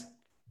 Has?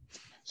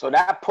 So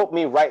that put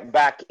me right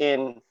back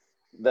in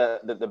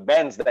the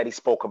Benz that he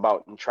spoke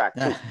about in track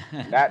 2.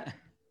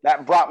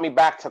 that brought me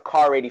back to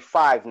Car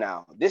 85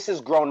 now. This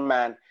is grown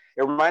man.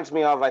 It reminds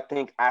me of, I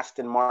think,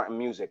 Aston Martin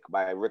Music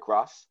by Rick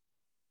Ross.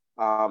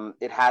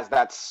 It has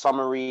that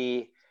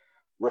summary,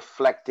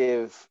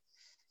 reflective,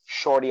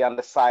 shorty on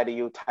the side of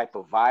you type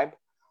of vibe,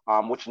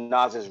 which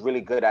Nas is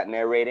really good at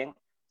narrating.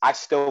 I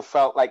still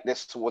felt like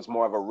this was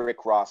more of a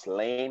Rick Ross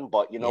lane,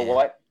 but you know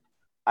what?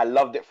 I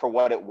loved it for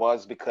what it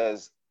was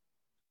because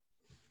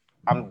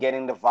I'm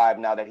getting the vibe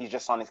now that he's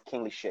just on his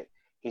kingly shit.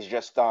 He's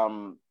just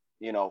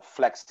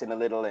flexing a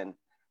little and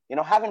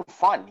having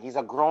fun. He's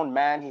a grown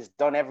man. He's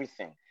done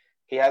everything.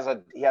 He has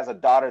a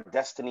daughter,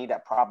 Destiny,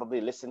 that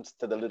probably listens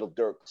to the Little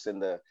Durks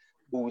and the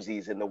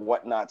Uzis and the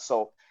whatnot.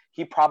 So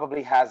he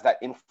probably has that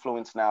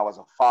influence now as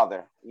a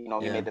father. He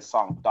made the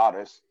song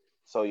Daughters.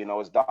 So,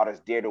 his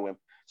daughter's dear to him.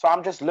 So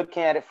I'm just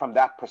looking at it from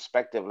that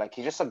perspective. Like,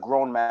 he's just a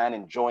grown man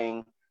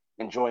enjoying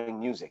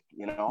music,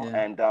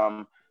 and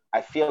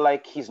I feel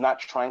like he's not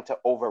trying to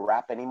over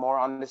rap anymore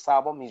on this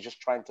album. He's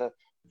just trying to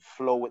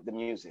flow with the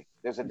music.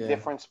 There's a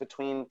difference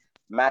between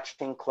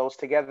matching clothes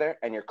together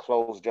and your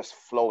clothes just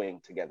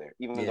flowing together,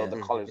 even though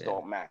the colors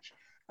don't match.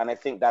 And I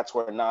think that's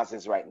where Nas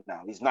is right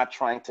now. He's not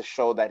trying to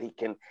show that he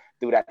can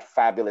do that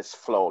fabulous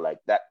flow like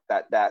that.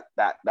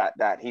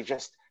 He's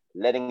just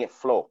letting it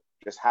flow,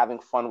 just having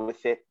fun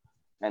with it.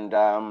 And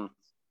I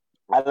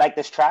like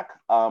this track.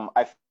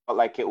 I felt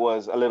like it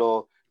was a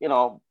little,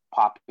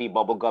 poppy,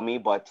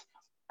 bubblegummy, but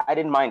I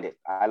didn't mind it.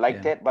 I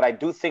liked it, but I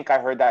do think I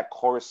heard that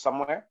chorus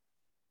somewhere.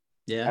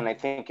 Yeah. And I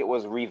think it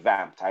was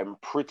revamped. I'm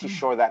pretty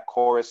sure that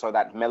chorus or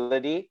that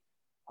melody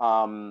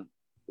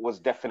was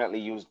definitely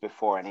used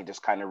before, and he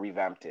just kind of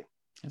revamped it.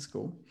 That's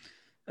cool.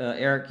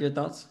 Eric, your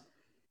thoughts?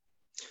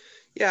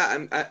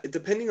 Yeah,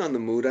 depending on the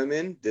mood I'm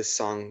in, this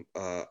song,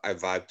 I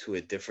vibe to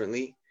it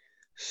differently.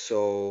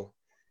 So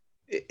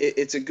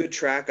it's a good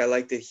track. I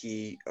like that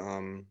he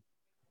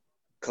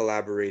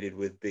collaborated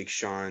with Big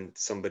Sean,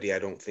 somebody I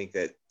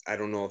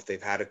don't know if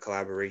they've had a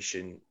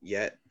collaboration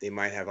yet. They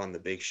might have on the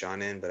Big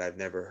Sean end, but I've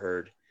never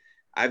heard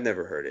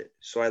it.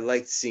 So I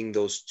liked seeing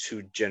those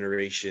two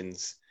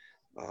generations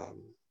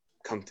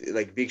come to,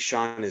 like, Big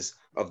Sean is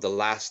of the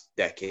last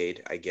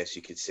decade, I guess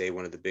you could say,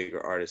 one of the bigger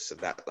artists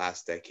of that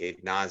last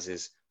decade. Nas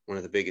is one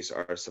of the biggest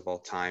artists of all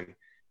time.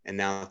 And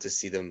now to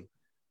see them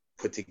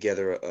put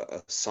together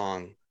a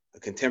song, a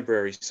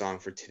contemporary song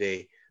for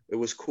today, it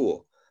was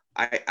cool.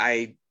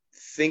 I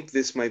think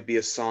this might be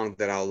a song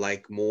that I'll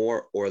like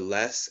more or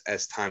less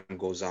as time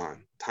goes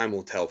on. Time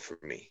will tell for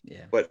me.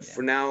 But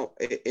for now,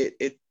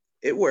 it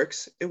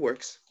works. It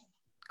works.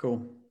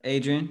 Cool.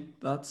 Adrian,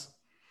 thoughts?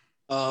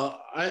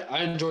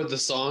 I enjoyed the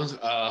song.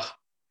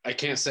 I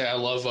can't say I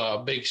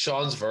love Big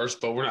Sean's verse,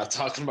 but we're not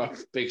talking about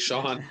Big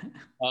Sean.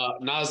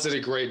 Nas did a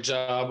great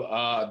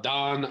job.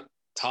 Don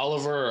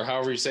Toliver, or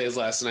however you say his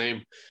last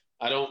name,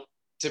 I don't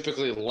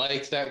typically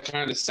like that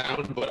kind of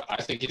sound, but I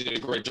think he did a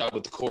great job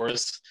with the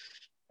chorus.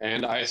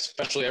 And I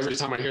especially, every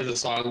time I hear the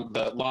song,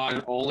 the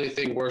line, only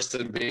thing worse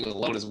than being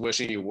alone is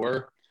wishing you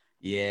were.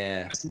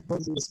 Yeah. It's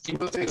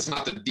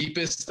not the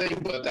deepest thing,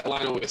 but that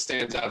line always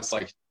stands out. It's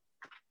like,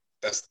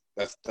 that's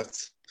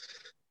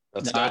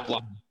dope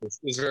line.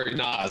 It's very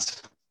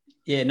Nas.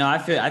 Yeah, no, I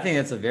think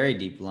that's a very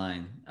deep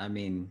line. I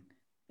mean,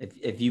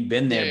 if you've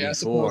been there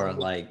before,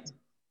 like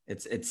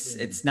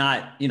it's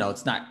not,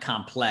 it's not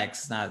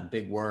complex, it's not a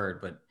big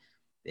word, but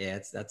yeah,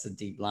 that's a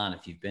deep line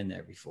if you've been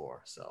there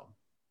before. So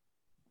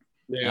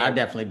yeah, I've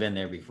definitely been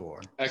there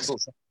before.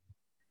 Excellent.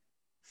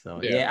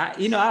 So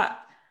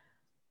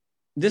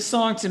this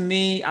song to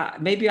me,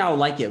 maybe I'll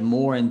like it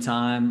more in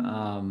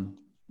time.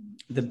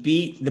 The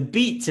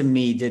beat to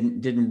me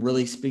didn't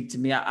really speak to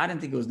me. I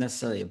didn't think it was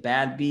necessarily a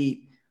bad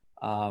beat.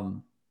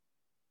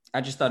 I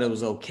just thought it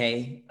was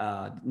okay.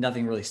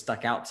 Nothing really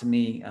stuck out to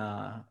me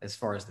as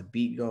far as the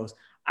beat goes.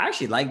 I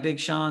actually like Big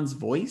Sean's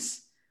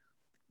voice.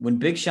 When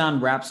Big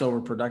Sean raps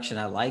over production,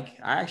 I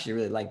actually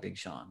really like Big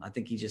Sean. I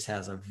think he just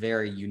has a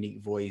very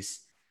unique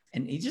voice,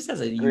 and he just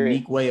has a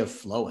unique way of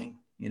flowing,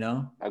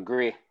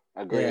 Agree.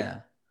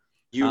 Yeah.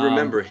 You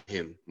remember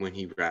him when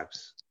he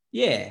raps.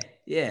 Yeah.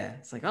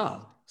 It's like,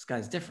 oh, this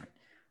guy's different.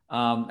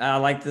 I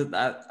like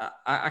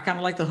I kind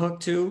of like the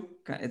hook too.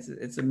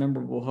 It's a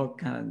memorable hook,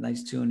 kind of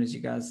nice tune, as you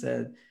guys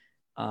said.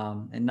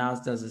 And Nas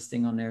does this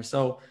thing on there.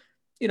 So,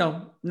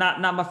 not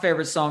my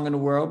favorite song in the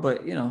world,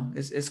 but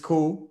it's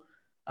cool.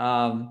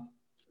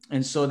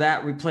 And so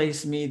that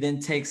Replace Me then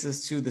takes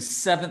us to the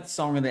 7th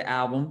song of the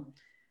album.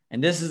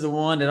 And this is the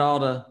one that all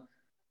the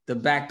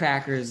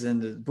backpackers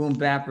and the boom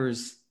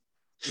bappers,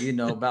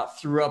 about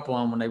threw up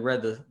on when they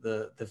read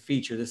the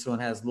feature. This one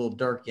has Lil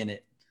Durk in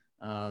it,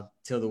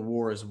 Till the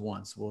War Is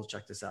Won. So we'll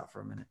check this out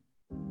for a minute.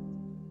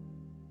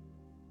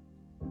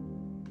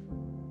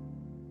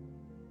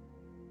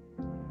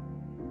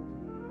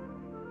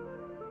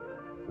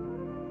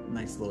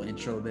 Nice little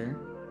intro there.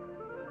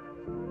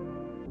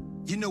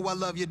 You know I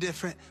love you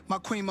different. My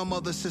queen, my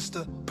mother,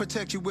 sister.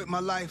 Protect you with my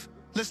life.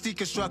 Let's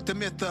deconstruct the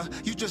myth.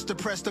 You just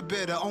depressed a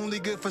bitter. Only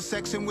good for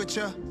sexing with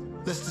ya.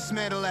 Let's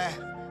dismantle that.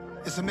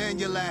 It's a man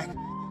you lack.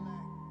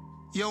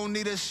 You don't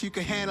need us, you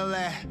can handle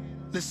that.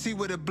 Let's see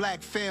where the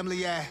black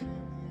family at.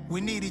 We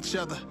need each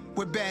other.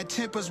 With bad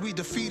tempers, we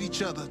defeat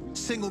each other.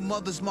 Single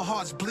mothers, my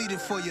heart's bleeding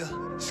for you.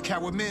 It's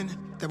coward men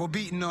that were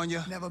beating on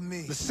you. Never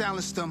me. Let's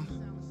silence them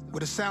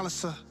with a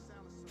silencer.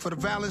 For the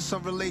violence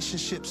of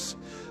relationships.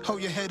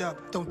 Hold your head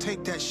up, don't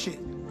take that shit.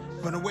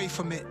 Run away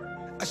from it.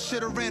 I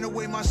should've ran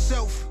away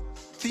myself.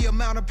 The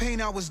amount of pain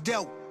I was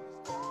dealt.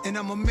 And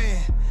I'm a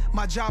man,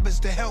 my job is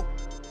to help.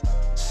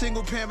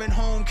 Single parent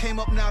home, came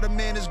up, now the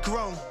man is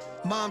grown.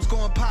 Mom's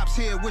going pops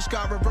here, wish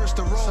God reversed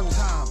the roles.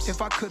 Sometimes,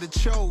 if I could've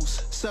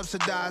chose,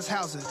 subsidized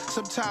housing.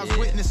 Sometimes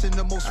witnessing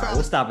the most.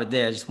 We'll stop it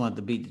there. I just wanted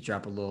the beat to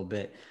drop a little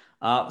bit.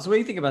 So what do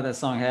you think about that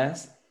song,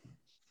 Has?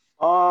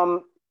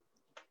 You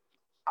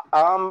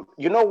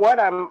know what?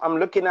 I'm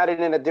looking at it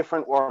in a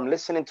different, or I'm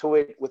listening to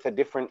it with a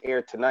different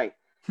ear tonight.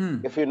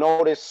 If you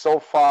notice, so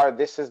far,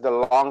 this is the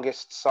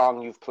longest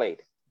song you've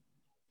played.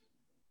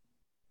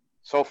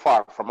 So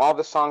far, from all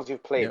the songs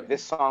you've played,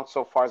 this song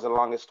so far is the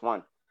longest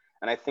one.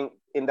 And I think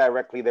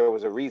indirectly there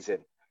was a reason.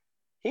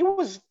 He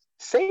was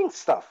saying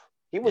stuff.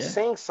 He was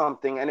saying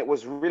something, and it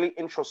was really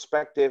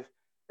introspective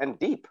and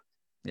deep.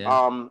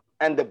 And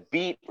the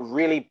beat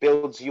really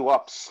builds you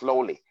up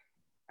slowly.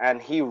 And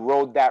he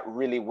rode that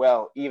really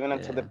well, even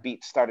until the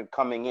beat started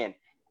coming in.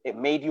 It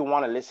made you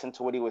want to listen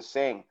to what he was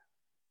saying.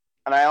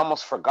 And I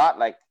almost forgot,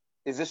 like,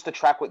 is this the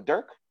track with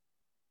Durk?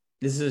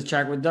 This is a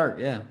track with Durk,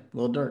 yeah,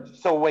 Lil Durk.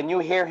 So when you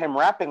hear him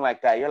rapping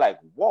like that, you're like,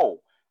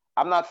 whoa,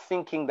 I'm not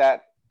thinking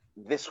that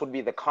this would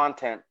be the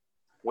content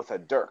with a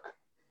Durk.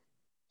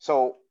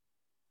 So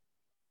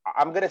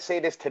I'm going to say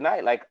this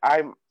tonight, like,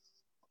 I'm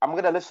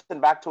going to listen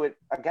back to it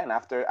again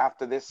after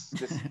this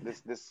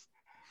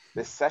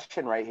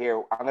session right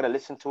here. I'm going to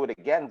listen to it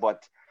again,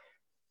 but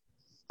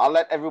I'll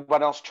let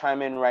everyone else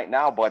chime in right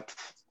now, but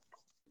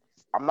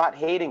I'm not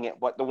hating it.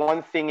 But the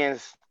one thing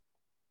is,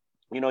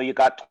 you know, you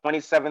got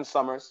 27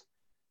 Summers,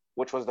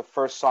 which was the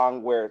first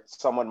song where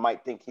someone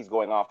might think he's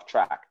going off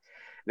track.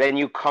 Then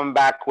you come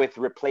back with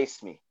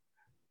Replace Me,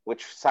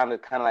 which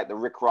sounded kind of like the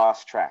Rick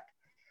Ross track.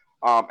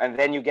 And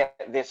then you get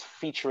this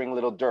featuring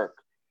Lil Durk.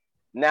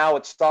 Now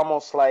it's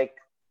almost like,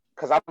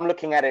 because I'm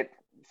looking at it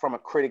from a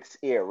critic's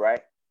ear,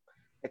 right?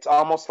 It's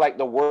almost like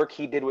the work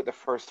he did with the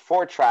first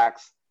 4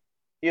 tracks,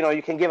 you know,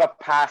 you can give a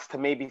pass to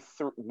maybe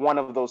one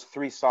of those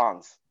 3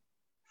 songs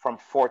from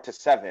 4 to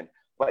 7.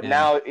 But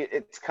now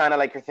it's kind of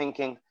like you're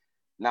thinking,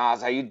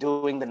 Nas, are you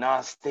doing the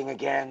Nas thing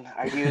again?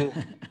 Are you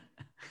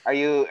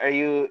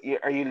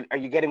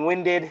getting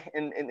winded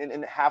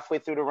in halfway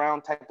through the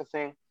round type of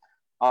thing?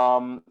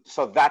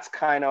 So that's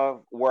kind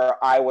of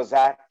where I was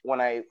at when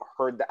I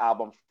heard the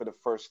album for the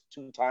first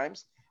 2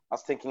 times. I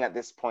was thinking at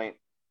this point,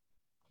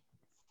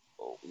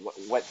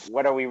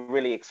 what are we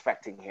really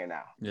expecting here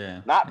now?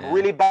 Not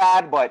really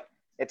bad, but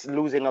it's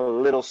losing a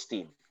little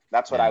steam.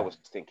 That's what I was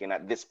thinking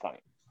at this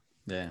point.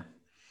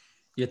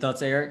 Your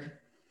thoughts, Eric?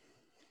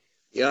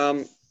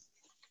 I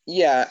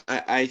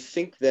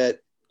think that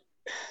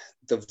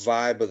the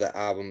vibe of the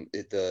album,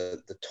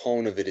 the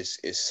tone of it is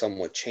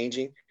somewhat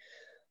changing.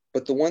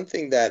 But the one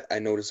thing that I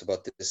notice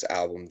about this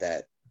album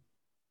that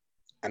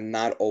I'm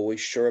not always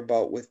sure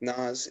about with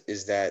Nas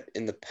is that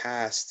in the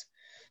past,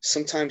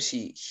 sometimes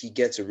he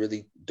gets a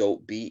really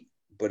dope beat,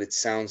 but it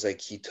sounds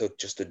like he took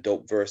just a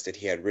dope verse that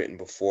he had written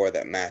before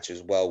that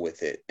matches well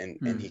with it, and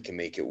he can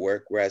make it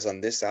work. Whereas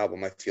on this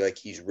album, I feel like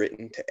he's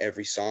written to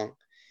every song.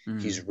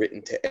 He's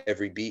written to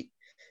every beat.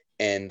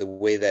 And the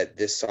way that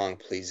this song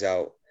plays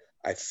out,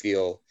 I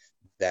feel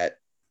that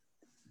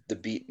the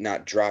beat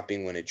not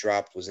dropping when it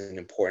dropped was an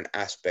important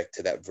aspect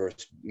to that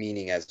verse,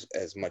 meaning as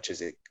much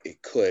as it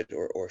could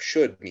or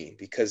should mean,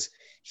 because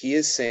he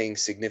is saying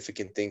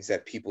significant things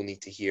that people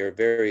need to hear,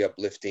 very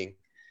uplifting.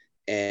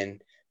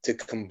 And to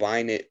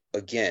combine it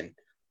again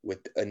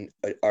with an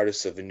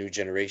artist of a new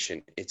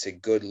generation, it's a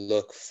good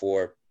look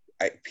for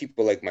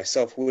people like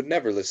myself who would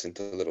never listen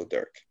to Lil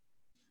Durk.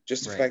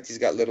 Just the fact he's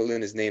got Little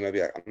in his name, I'd be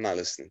like, I'm not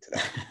listening to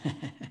that.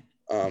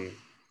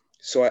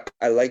 So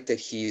I like that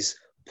he's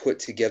put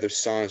together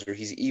songs where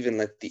he's even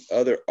let the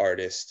other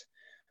artists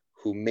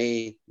who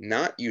may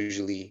not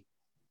usually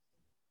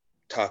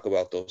talk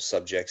about those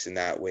subjects in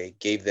that way,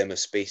 gave them a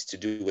space to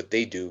do what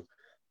they do,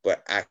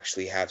 but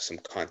actually have some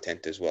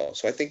content as well.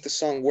 So I think the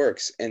song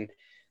works. And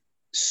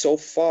so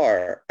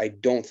far, I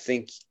don't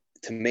think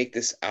to make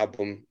this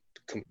album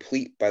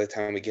complete by the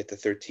time we get to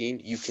 13,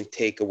 you can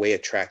take away a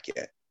track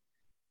yet.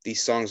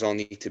 These songs all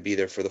need to be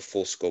there for the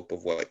full scope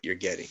of what you're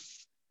getting.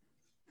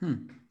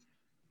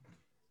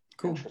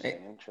 Cool.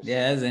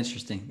 Yeah, that's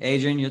interesting.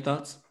 Adrian, your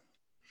thoughts?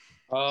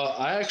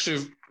 I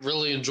actually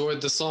really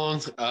enjoyed the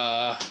song.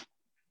 I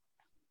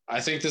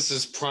think this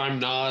is prime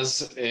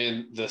Nas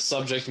in the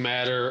subject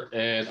matter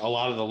and a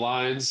lot of the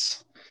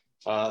lines,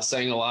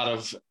 saying a lot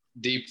of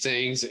deep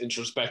things,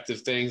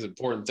 introspective things,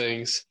 important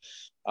things.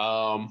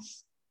 I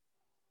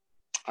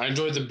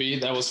enjoyed the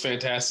beat. That was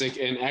fantastic.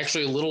 And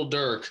actually, Lil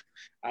Durk,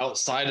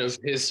 outside of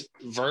his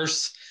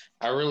verse,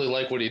 I really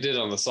like what he did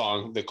on the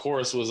song. The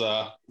chorus was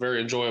very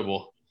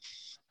enjoyable.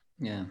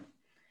 Yeah.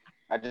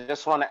 I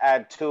just want to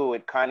add too,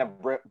 it kind of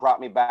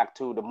brought me back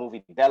to the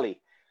movie Belly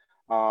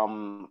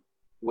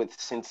with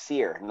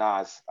Sincere,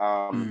 Nas.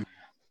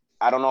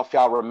 I don't know if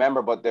y'all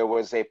remember, but there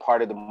was a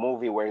part of the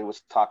movie where he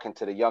was talking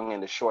to the young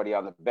and the shorty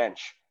on the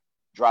bench,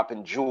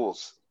 dropping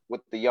jewels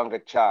with the younger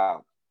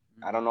child.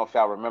 I don't know if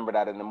y'all remember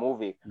that in the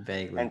movie.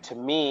 Vaguely. And to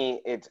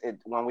me, it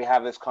when we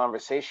have this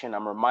conversation,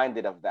 I'm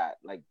reminded of that,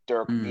 like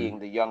Dirk being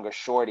the younger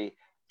shorty,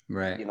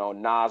 right? You know,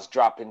 Nas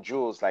dropping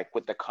jewels, like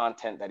with the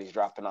content that he's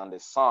dropping on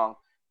this song,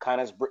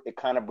 it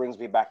kind of brings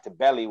me back to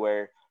Belly,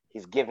 where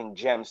he's giving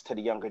gems to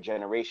the younger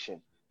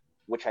generation,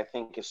 which I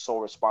think is so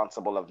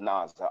responsible of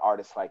Nas, an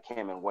artist like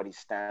him, and what he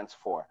stands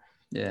for.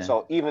 Yeah.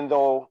 So even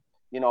though,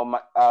 you know,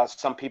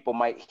 some people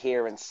might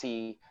hear and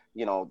see,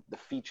 you know, the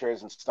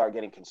features and start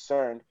getting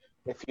concerned,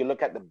 if you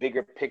look at the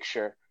bigger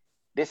picture,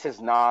 this is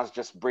Nas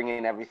just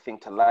bringing everything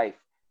to life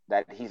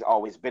that he's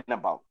always been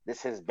about.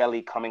 This is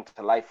Belly coming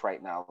to life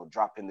right now,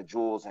 dropping the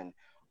jewels and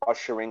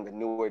ushering the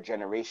newer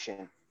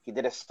generation. He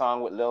did a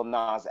song with Lil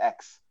Nas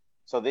X.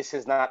 So this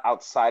is not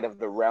outside of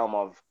the realm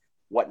of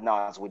what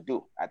Nas would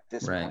do at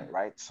this point,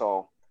 right?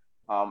 So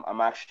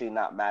I'm actually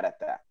not mad at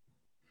that.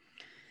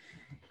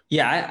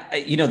 Yeah,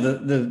 you know,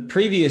 the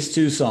previous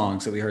two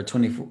songs that we heard,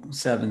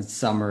 27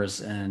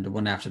 Summers and the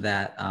one after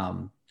that,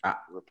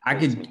 I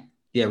could,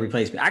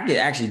 Replace Me. I could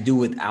actually do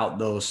without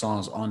those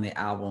songs on the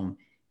album.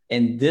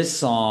 And this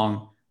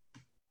song,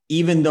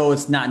 even though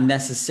it's not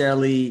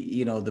necessarily,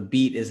 you know, the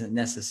beat isn't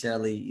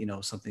necessarily, you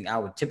know, something I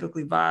would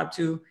typically vibe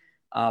to,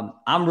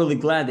 I'm really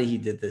glad that he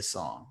did this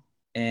song.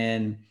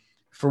 And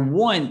for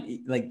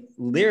one, like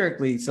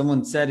lyrically,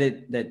 someone said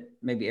it, that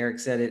maybe Eric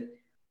said it,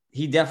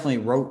 he definitely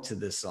wrote to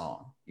this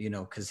song, you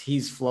know, because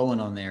he's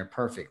flowing on there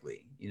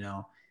perfectly, you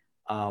know.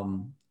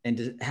 And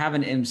to have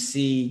an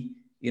MC,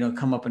 you know,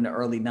 come up in the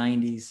early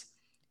 90s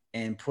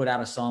and put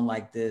out a song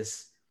like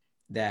this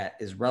that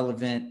is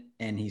relevant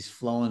and he's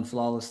flowing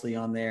flawlessly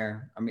on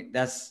there. I mean,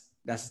 that's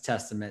a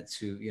testament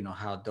to, you know,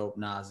 how dope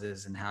Nas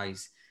is and how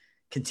he's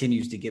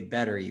continues to get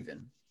better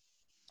even,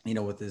 you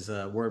know, with his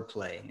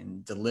wordplay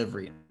and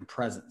delivery and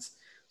presence.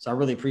 So I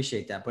really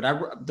appreciate that. But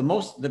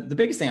the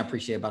biggest thing I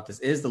appreciate about this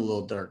is the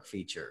Lil Durk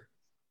feature.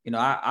 You know,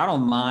 I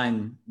don't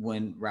mind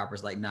when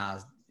rappers like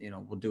Nas, you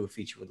know, will do a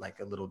feature with like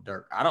a Lil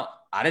Durk.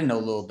 I didn't know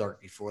Lil Durk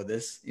before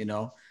this, you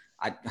know.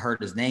 I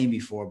heard his name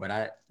before, but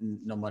I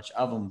didn't know much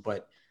of him.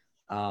 But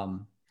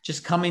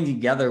just coming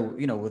together,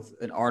 you know, with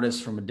an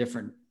artist from a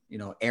different, you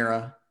know,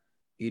 era,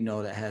 you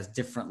know, that has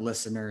different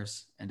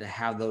listeners, and to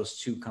have those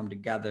two come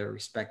together,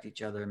 respect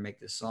each other, and make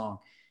this song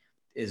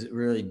is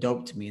really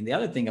dope to me. And the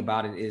other thing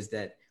about it is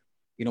that,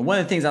 you know, one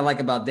of the things I like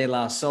about De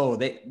La Soul,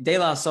 De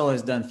La Soul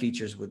has done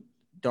features with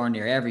darn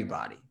near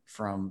everybody,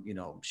 from, you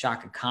know,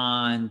 Shaka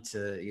Khan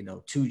to, you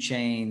know, 2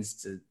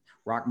 Chainz to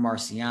Rock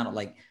Marciano.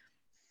 Like,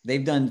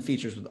 they've done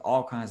features with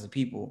all kinds of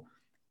people.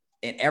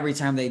 And every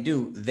time they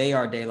do, they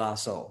are De La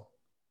Soul.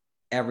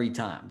 Every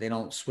time. They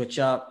don't switch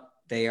up.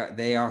 They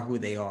are who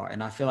they are.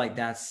 And I feel like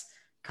that's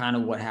kind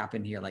of what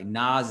happened here. Like,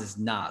 Nas is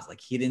Nas. Like,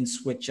 he didn't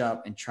switch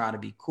up and try to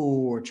be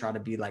cool or try to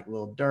be like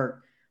Lil Durk.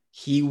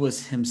 He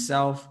was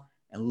himself,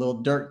 and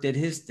Lil Durk did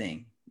his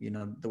thing, you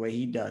know, the way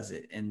he does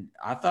it. And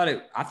I thought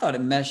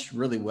it meshed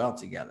really well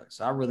together.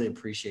 So I really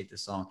appreciate the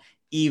song,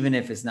 even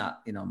if it's not,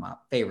 you know, my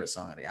favorite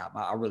song of the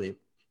album. I really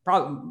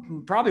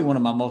probably one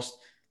of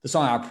the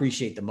song I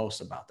appreciate the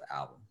most about the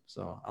album.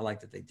 So I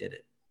like that they did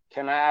it.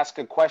 Can I ask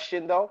a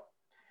question though?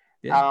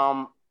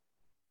 Yeah.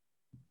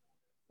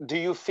 Do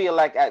you feel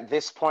like at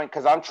this point,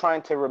 because I'm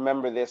trying to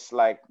remember this,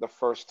 like the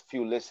first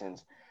few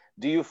listens,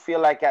 do you feel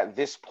like at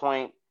this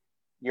point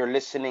you're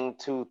listening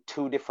to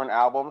 2 different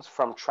albums,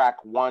 from track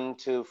 1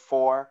 to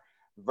 4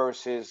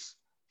 versus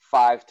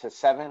 5 to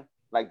 7?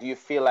 Like, do you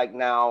feel like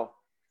now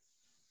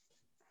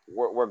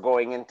we're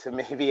going into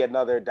maybe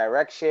another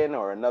direction,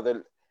 or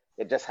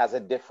it just has a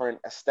different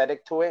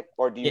aesthetic to it?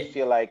 Or do you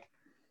feel like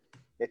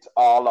it's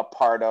all a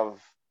part of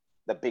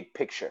the big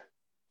picture?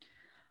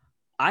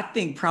 I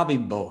think probably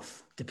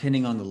both,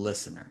 depending on the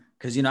listener.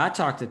 Because, you know, I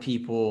talked to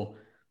people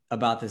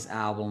about this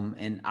album,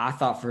 and I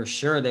thought for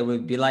sure they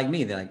would be like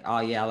me. They're like, oh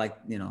yeah, I like,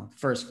 you know,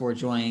 first 4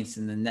 joints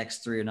and the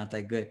next 3 are not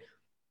that good.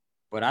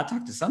 But I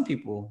talked to some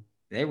people,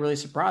 they really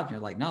surprised me.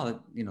 Like, no,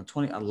 you know,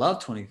 I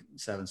love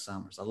 27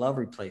 Summers. I love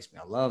Replace Me.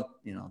 I love,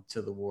 you know,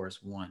 Till the War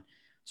Is Won.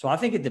 So I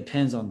think it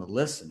depends on the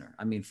listener.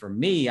 I mean, for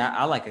me,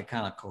 I like a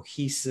kind of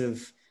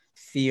cohesive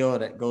feel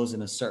that goes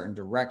in a certain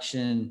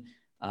direction.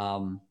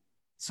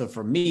 So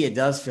for me, it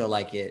does feel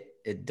like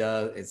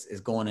it's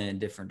going in a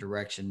different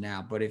direction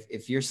now. But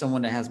if you're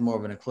someone that has more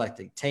of an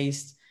eclectic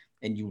taste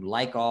and you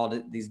like all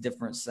these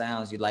different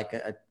sounds, you like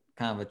a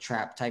kind of a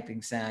trap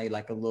typing sound, you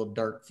like a Lil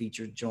Durk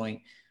featured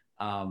joint,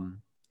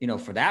 you know,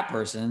 for that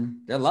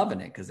person, they're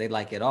loving it because they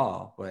like it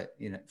all. But,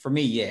 you know, for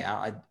me,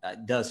 yeah,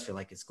 it does feel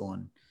like it's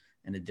going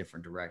in a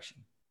different direction.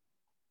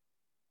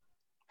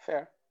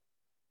 Fair.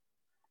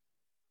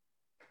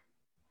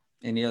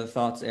 Any other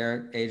thoughts,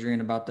 Eric,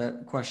 Adrian, about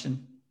that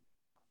question?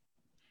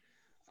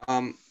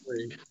 I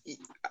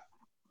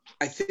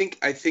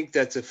think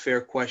that's a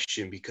fair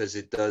question, because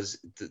it does.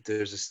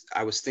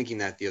 I was thinking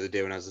that the other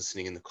day when I was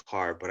listening in the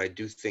car, but I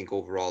do think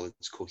overall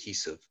it's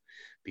cohesive,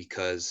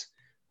 because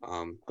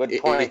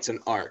it's an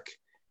arc.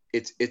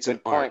 It's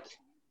an arc.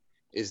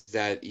 is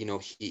that, you know,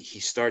 he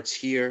starts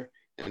here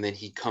and then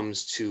he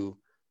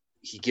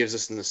gives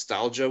us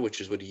nostalgia,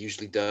 which is what he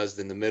usually does.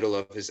 Then the middle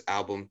of his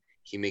album,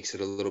 he makes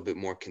it a little bit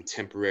more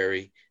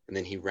contemporary, and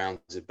then he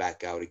rounds it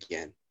back out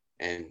again.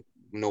 And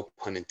no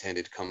pun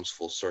intended, comes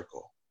full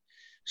circle.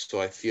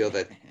 So I feel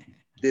that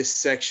this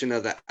section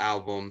of the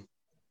album,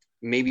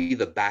 maybe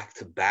the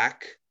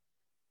back-to-back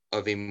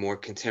of a more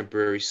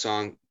contemporary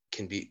song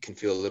can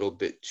feel a little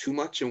bit too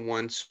much in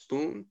one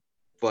spoon,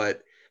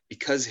 but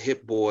because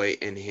Hit Boy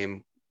and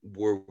him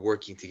were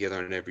working together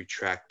on every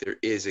track, there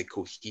is a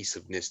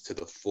cohesiveness to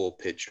the full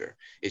picture.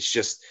 It's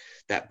just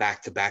that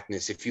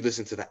back-to-backness. If you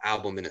listen to the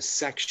album in a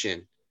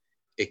section,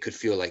 it could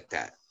feel like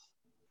that.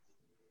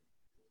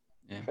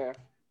 Yeah. Fair.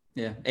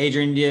 Yeah.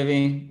 Adrian, do you have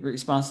any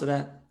response to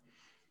that?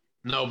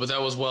 No, but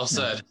that was well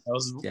said. That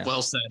was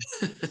well said.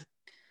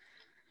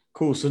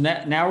 Cool. So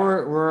now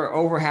we're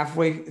over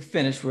halfway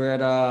finished. We're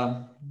at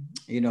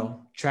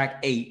track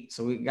 8.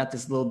 So we got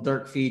this little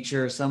Durk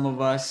feature. Some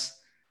of us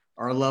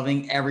are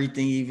loving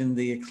everything, even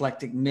the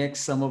eclectic mix.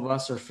 Some of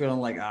us are feeling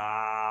like,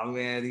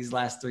 man, these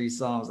last 3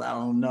 songs, I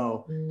don't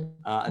know.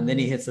 And then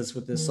he hits us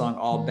with this song,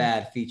 All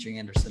Bad, featuring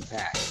Anderson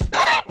 .Paak.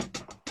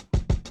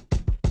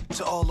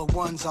 To all the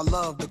ones I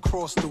loved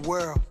across the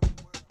world.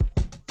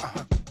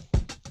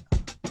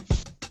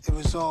 It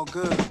was all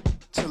good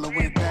till it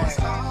went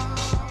bad.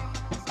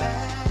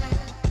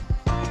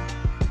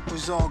 It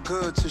was all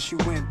good till she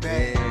went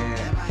bad.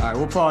 Yeah. All right,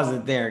 we'll pause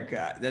it there,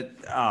 God.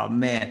 Oh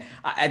man,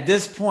 at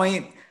this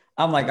point,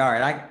 I'm like, all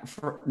right,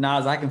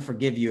 Nas, I can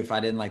forgive you if I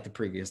didn't like the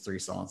previous 3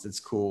 songs. It's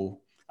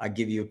cool. I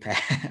give you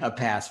a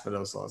pass for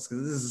those songs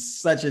because this is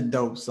such a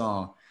dope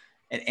song.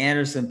 And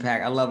Anderson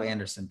 .Paak, I love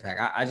Anderson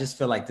 .Paak. I just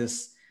feel like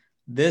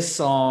this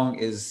song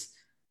is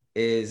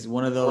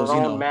one of those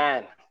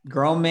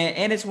grown man,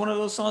 and it's one of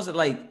those songs that,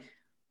 like,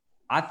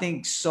 I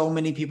think so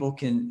many people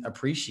can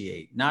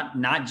appreciate,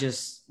 not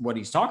just what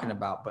he's talking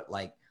about, but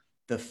like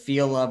the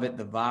feel of it,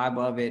 the vibe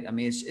of it. I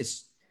mean,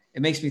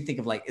 it makes me think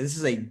of, like, this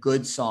is a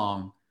good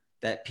song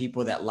that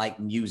people that like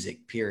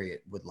music, period,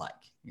 would like.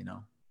 You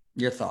know,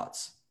 your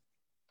thoughts?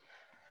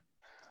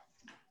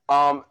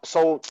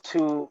 So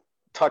to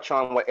touch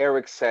on what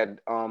Eric said,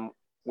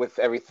 with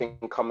everything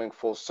coming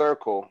full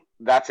circle,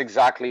 that's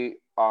exactly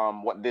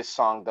what this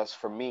song does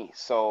for me.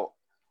 So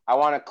I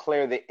want to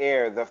clear the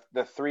air.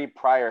 The 3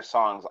 prior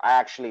songs, I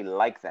actually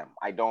like them.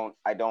 I don't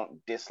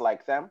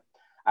dislike them.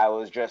 I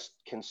was just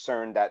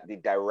concerned that the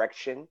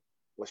direction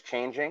was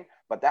changing,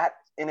 but that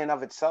in and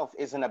of itself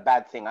isn't a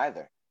bad thing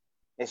either.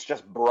 It's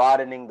just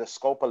broadening the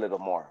scope a little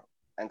more.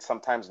 And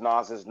sometimes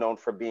Nas is known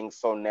for being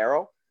so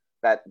narrow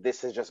that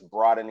this is just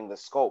broadening the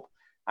scope.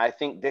 I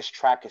think this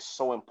track is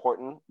so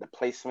important, the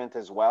placement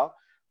as well,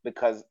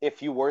 because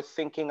if you were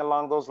thinking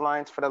along those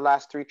lines for the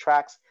last 3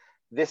 tracks,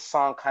 this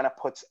song kind of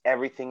puts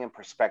everything in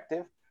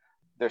perspective.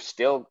 There's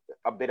still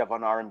a bit of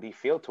an R&B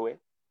feel to it.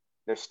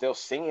 They're still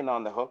singing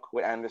on the hook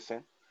with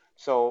Anderson.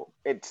 So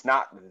it's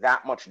not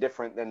that much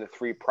different than the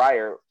 3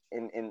 prior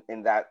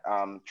in that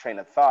train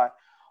of thought.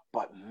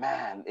 But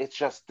man, it's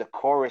just the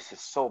chorus is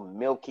so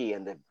milky,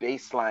 and the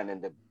bass line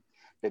and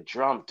the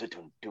drum,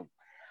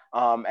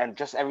 and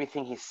just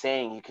everything he's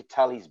saying, you could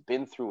tell he's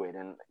been through it.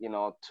 And, you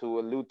know, to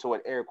allude to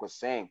what Eric was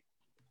saying,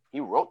 he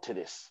wrote to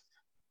this.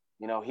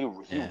 You know, he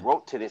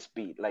wrote to this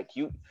beat. Like,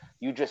 you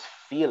just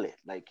feel it.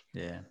 Like,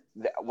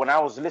 when I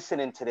was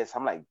listening to this,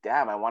 I'm like,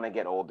 damn, I want to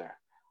get older.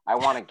 I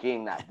want to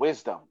gain that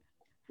wisdom.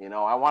 You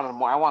know, I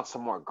want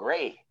some more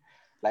gray.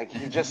 Like,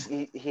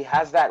 he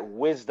has that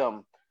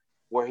wisdom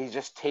where he's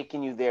just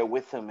taking you there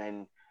with him,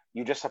 and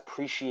you just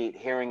appreciate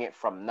hearing it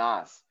from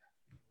Nas.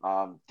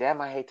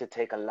 Damn, I hate to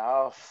take a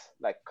loss.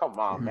 Like, come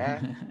on,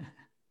 man.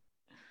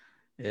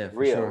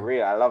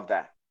 Real. I love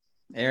that.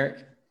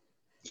 Eric?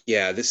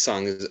 Yeah, this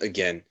song is,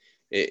 again,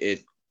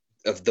 it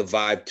of the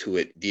vibe to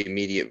it, the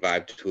immediate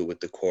vibe to it with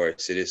the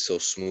chorus. It is so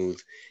smooth.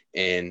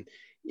 And,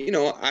 you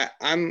know,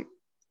 I'm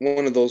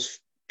one of those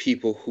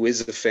people who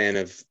is a fan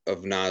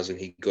of Nas when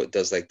he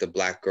does like the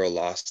Black Girl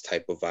Lost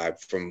type of vibe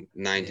from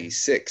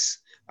 96.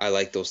 I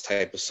like those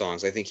type of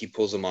songs. I think he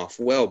pulls them off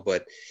well,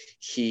 but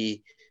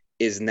he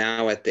is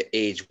now at the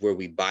age where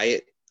we buy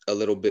it a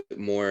little bit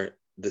more,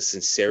 the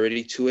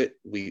sincerity to it.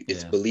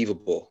 It's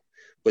believable.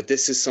 But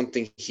this is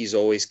something he's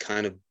always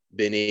kind of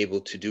been able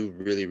to do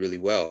really, really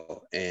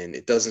well. And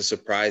it doesn't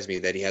surprise me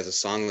that he has a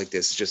song like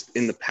this. Just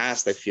in the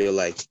past, I feel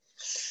like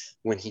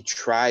when he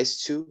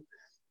tries to,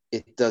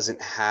 it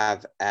doesn't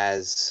have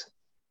as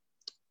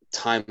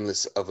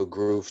timeless of a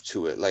groove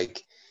to it.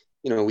 Like,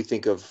 you know, we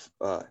think of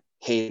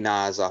Hey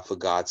Nas off of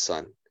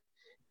Godson,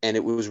 and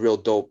it was real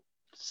dope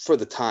for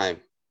the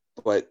time.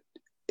 But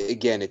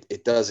again,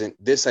 it doesn't,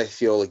 this I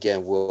feel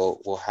again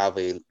will have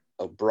a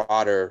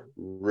broader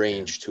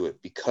range to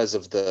it because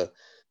of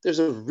there's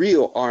a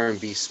real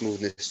R&B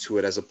smoothness to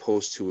it as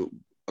opposed to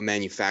a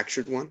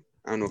manufactured one.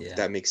 I don't know if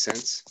that makes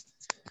sense.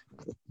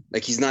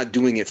 Like, he's not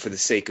doing it for the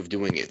sake of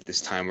doing it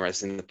this time,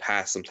 whereas in the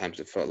past, sometimes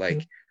it felt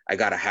like, I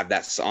got to have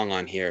that song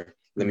on here.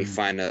 Let me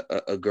find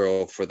a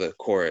girl for the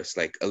chorus,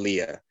 like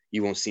Aaliyah,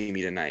 You Won't See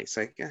Me Tonight. It's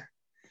like, yeah,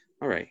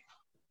 all right.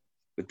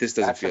 but this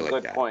doesn't feel like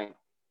that. That's a good point.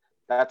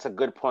 That's a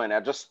good point. I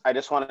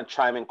just want to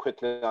chime in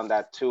quickly on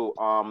that too.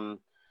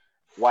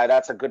 Why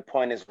that's a good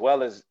point as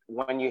well is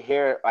when you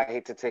hear "I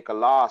Hate to Take a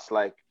Loss,"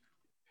 like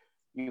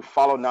you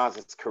follow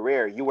Nas's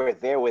career. You were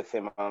there with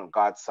him on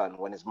God's Son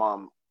when his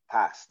mom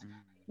passed.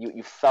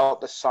 You felt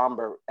the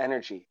somber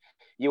energy.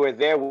 You were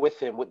there with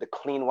him with the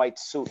clean white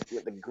suit,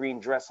 with the green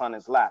dress on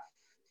his lap,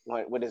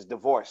 with his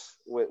divorce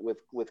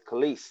with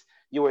Khalees.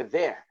 You were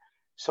there.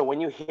 So when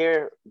you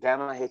hear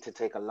 "Damn, I Hate to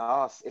Take a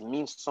Loss," it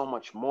means so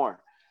much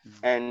more.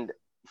 And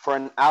for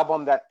an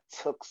album that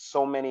took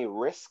so many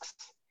risks,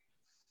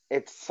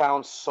 it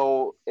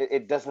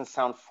doesn't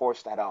sound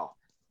forced at all.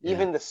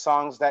 Even the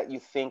songs that you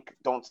think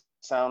don't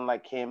sound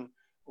like him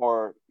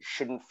or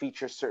shouldn't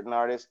feature certain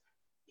artists,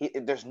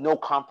 there's no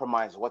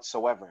compromise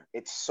whatsoever.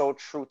 It's so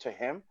true to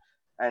him.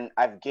 And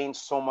I've gained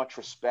so much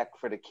respect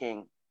for the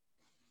King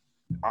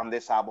on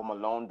this album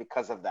alone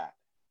because of that.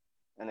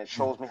 And it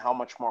shows me how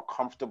much more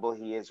comfortable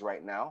he is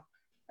right now.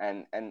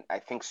 And I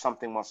think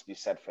something must be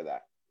said for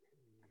that.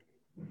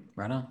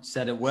 Right on.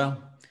 Said it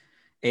well.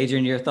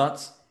 Adrian, your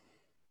thoughts?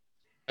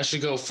 I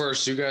should go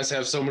first. You guys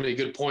have so many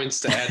good points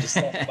to add to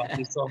stuff about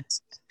these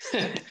songs.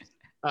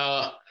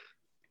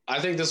 I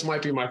think this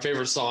might be my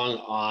favorite song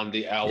on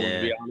the album,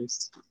 to be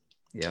honest.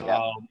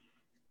 Yeah.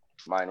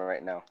 Mine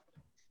right now.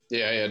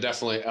 Yeah,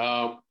 definitely.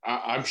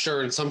 I'm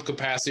sure in some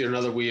capacity or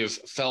another we have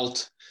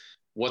felt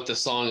what the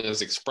song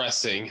is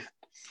expressing,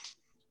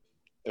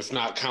 if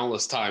not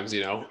countless times,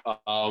 you know.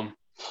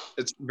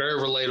 It's very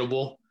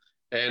relatable.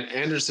 And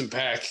Anderson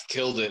 .Paak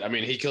killed it. I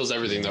mean, he kills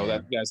everything, though.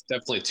 That guy's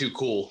definitely too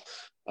cool.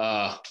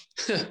 And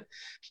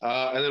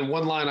then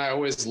one line I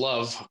always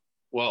love,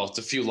 well, it's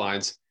a few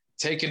lines.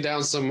 Taking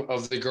down some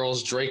of the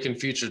girls Drake and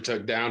Future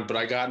took down, but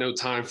I got no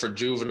time for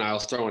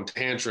juveniles throwing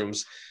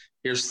tantrums.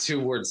 Here's 2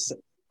 words,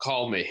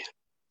 call me.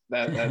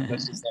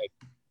 That's just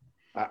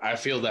like, I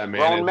feel that, man.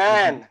 Grown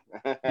man.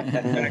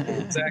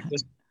 Exactly.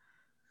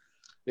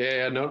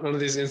 Yeah, none of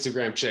these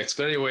Instagram chicks.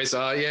 But anyways,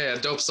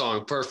 dope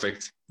song.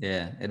 Perfect.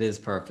 Yeah, it is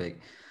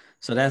perfect.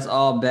 So that's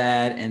All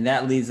Bad. And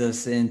that leads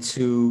us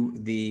into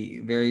the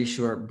very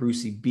short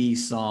Brucey B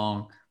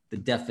song, The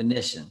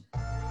Definition.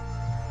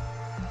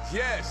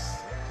 Yes.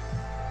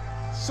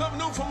 Something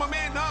new from my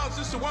man Nas.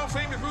 This is the world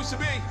famous Brucey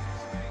B.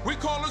 We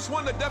call this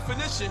one The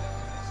Definition.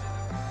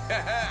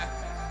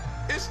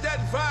 It's that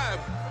vibe.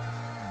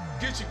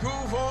 Get your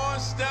groove on,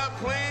 stop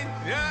playing,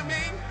 you know what I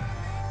mean?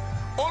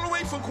 All the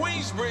way from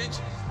Queensbridge,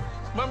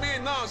 my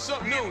man Nas,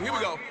 something new. Here we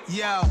go.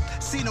 Yeah,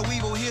 see no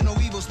evil, hear no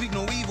evil, speak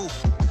no evil.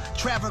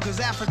 Traffickers,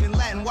 African,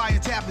 Latin,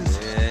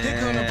 wiretappers.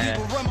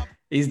 Yeah.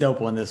 He's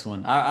dope on this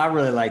one. I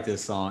really like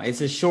this song. It's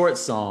a short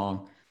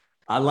song.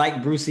 I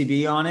like Brucey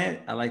B on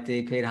it. I like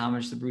they paid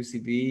homage to Brucey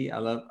B. I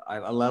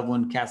love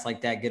when cats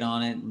like that get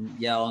on it and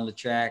yell on the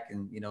track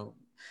and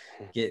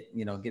get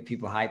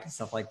people hyped and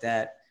stuff like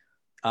that.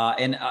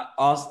 And I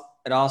also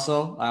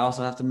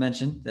have to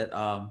mention that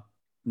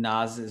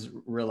Nas is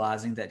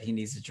realizing that he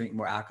needs to drink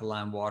more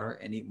alkaline water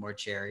and eat more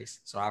cherries.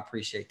 So I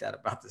appreciate that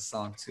about this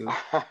song too.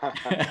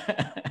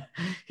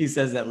 He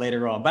says that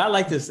later on, but I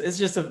like this. It's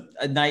just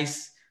a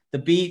nice, the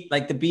beat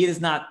is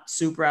not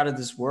super out of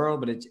this world,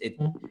 but it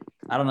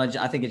I don't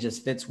know. I think it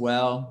just fits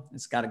well.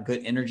 It's got a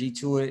good energy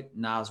to it.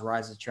 Nas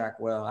rides the track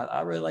well.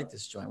 I really like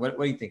this joint. What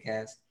do you think,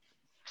 Haz?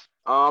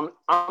 I'm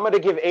going to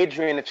give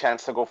Adrian a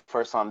chance to go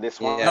first on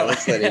this one. Yeah,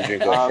 let's let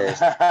Adrian go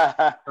first.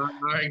 All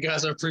right,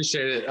 guys, I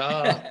appreciate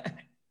it.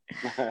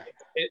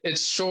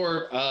 It's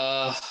short.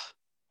 I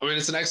mean,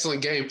 it's an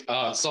excellent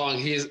song.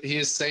 He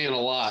is saying a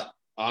lot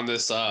on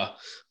this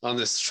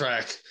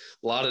track.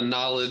 A lot of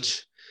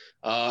knowledge,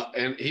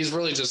 and he's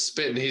really just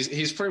spitting.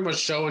 He's pretty much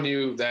showing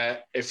you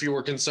that if you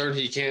were concerned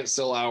he can't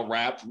still out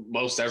rap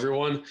most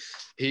everyone,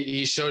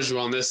 he shows you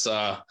on this.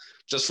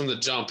 Just from the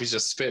jump, he's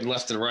just spitting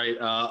left and right.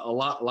 A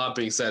lot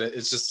being said.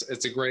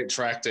 It's a great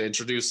track to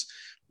introduce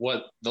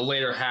what the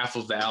later half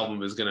of the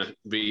album is going to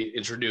be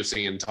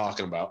introducing and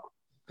talking about.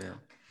 Yeah.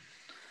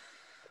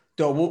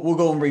 So we'll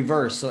go in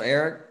reverse. So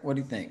Eric, what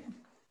do you think?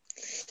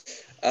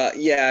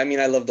 Yeah, I mean,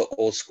 I love the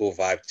old school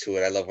vibe to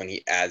it. I love when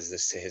he adds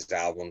this to his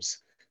albums.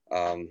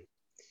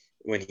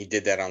 When he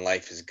did that on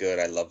Life is Good,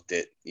 I loved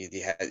it.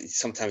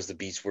 Sometimes the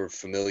beats were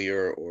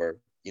familiar or,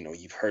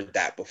 you've heard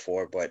that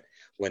before, but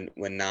when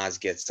Nas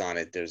gets on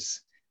it,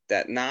 there's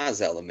that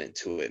Nas element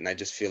to it. And I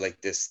just feel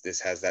like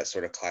this has that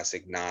sort of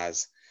classic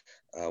Nas,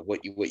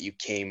 what you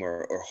came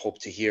or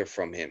hope to hear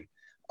from him.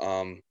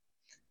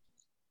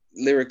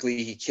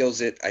 Lyrically, he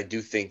kills it. I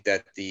do think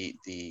that the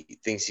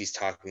things he's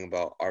talking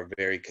about are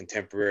very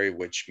contemporary,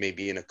 which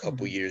maybe in a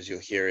couple years you'll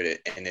hear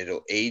it and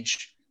it'll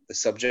age the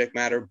subject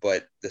matter,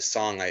 but the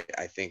song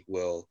I think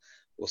will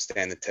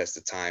stand the test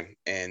of time.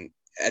 And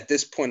at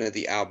this point of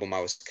the album, I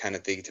was kind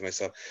of thinking to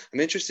myself, I'm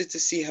interested to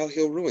see how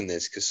he'll ruin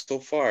this, because so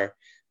far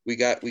we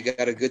got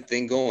a good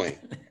thing going.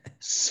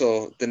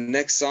 So the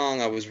next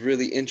song, I was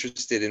really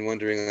interested in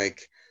wondering,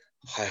 like,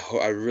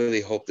 I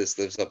really hope this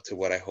lives up to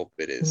what I hope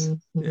it is.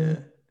 Yeah.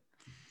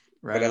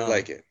 Right. But I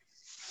like it.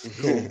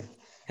 Cool.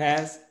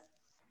 Haz?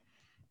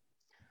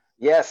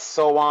 Yes,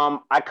 so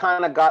I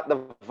kind of got the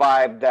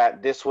vibe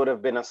that this would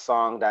have been a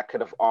song that could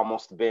have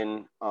almost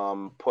been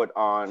put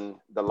on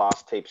the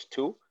Lost Tapes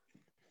too.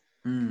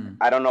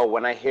 I don't know.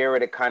 When I hear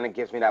it, it kind of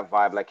gives me that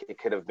vibe, like it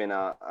could have been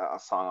a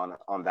song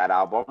on that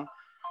album.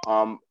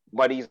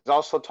 But he's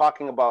also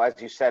talking about, as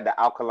you said, the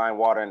alkaline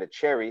water and the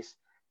cherries,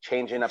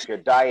 changing up your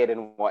diet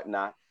and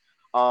whatnot.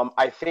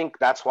 I think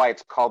that's why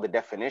it's called The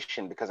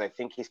Definition, because I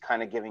think he's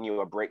kind of giving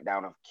you a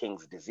breakdown of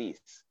King's disease.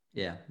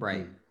 Yeah,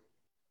 right.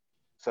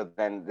 So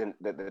then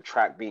the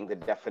track being The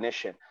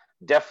Definition.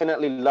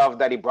 Definitely love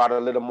that he brought a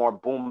little more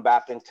boom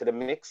bap into the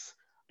mix.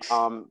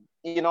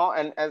 You know,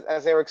 and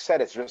as Eric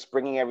said, it's just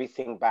bringing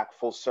everything back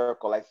full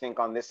circle. I think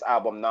on this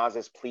album, Nas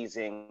is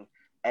pleasing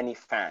any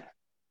fan.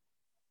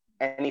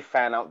 Any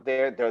fan out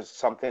there, there's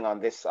something on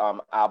this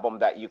album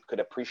that you could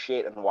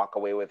appreciate and walk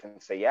away with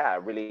and say, yeah, I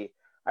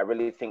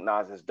really think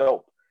Nas is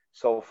dope.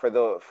 So for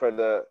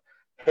the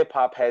hip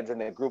hop heads in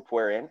the group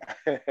we're in,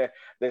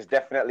 there's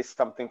definitely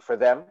something for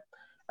them.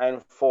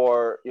 And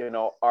for, you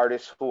know,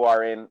 artists who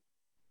are in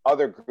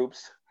other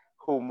groups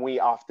whom we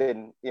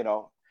often, you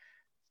know,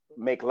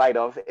 make light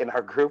of in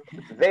our group,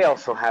 they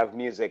also have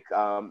music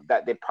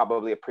that they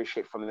probably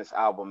appreciate from this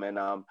album. And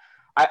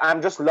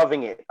I'm just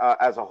loving it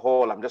as a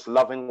whole. I'm just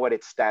loving what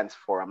it stands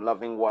for. I'm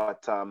loving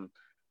what I'm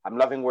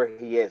loving where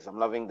he is. I'm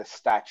loving the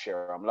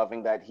stature. I'm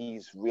loving that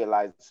he's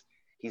realized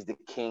he's the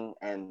king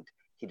and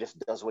he just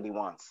does what he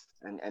wants.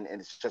 And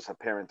it's just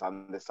apparent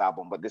on this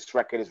album. But this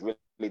record is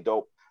really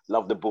dope.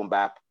 Love the boom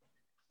bap.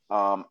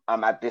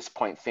 I'm at this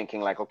point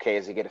thinking like, okay,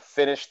 is he going to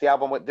finish the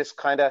album with this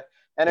kind of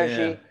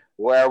energy? Yeah.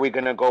 Where are we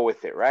going to go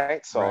with it,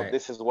 right? So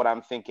This is what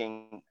I'm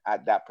thinking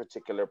at that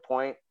particular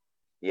point.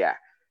 Yeah.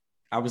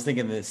 I was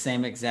thinking the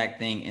same exact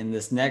thing in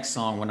this next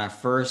song. When I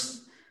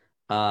first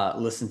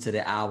listened to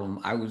the album,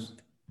 I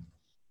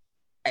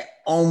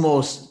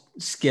almost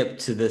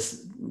skipped to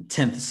this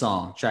 10th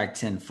song, track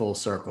 10, Full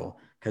Circle,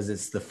 because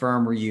it's the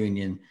Firm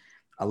Reunion.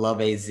 I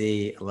love AZ.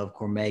 I love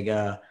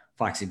Cormega.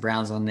 Foxy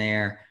Brown's on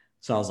there.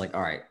 So I was like,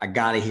 all right, I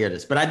got to hear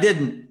this. But I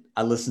didn't.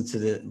 I listened to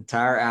the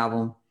entire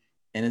album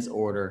in its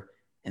order.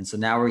 And so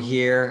now we're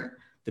here,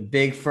 the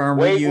big Firm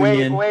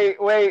Reunion. Wait.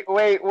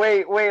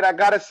 I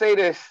got to say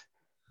this.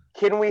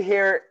 Can we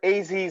hear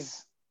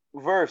AZ's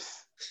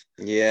verse?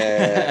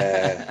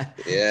 Yeah.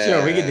 Yeah.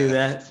 Sure, we can do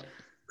that.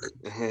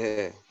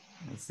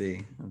 Let's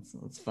see.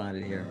 Let's find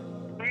it here.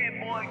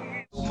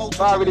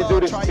 Sorry to do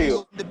this to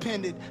you.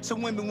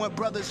 Some women want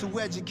brothers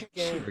who educate.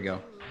 Here we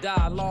go.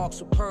 Dialogue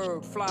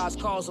superb, flies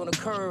cars on the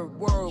curb.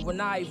 Word,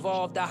 when I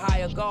evolved, the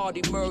higher guard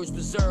emerged,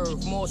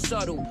 reserved, more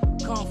subtle.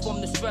 Come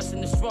from the stress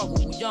and the struggle.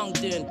 Young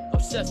then,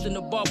 obsessed in the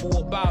bubble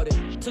about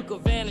it. Took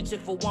advantage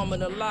if a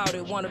woman allowed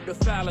it. Wanted to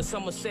foul,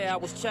 some would say I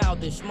was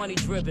childish, money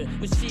driven.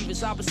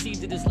 Mischievous, I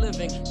perceived it as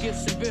living.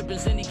 Gifts and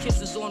ribbons, any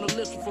kisses on the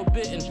lips were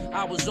forbidden.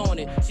 I was on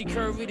it. She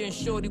curried and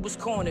shorty was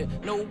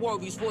cornered. No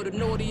worries for the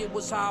naughty, it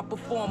was high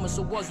performance,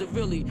 or was it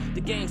really?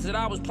 The games that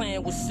I was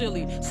playing was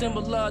silly.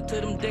 Similar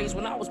to them days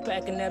when I was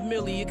packing that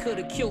millie, it could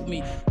have killed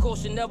me.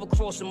 Caution never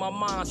crossing my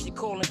mind, she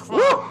calling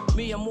crime.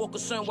 Me, I'm more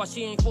concerned why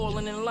she ain't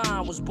falling in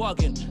line, was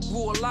bugging.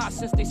 Grew a lot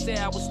since they say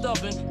I was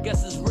stubborn.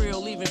 Guess it's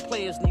real, even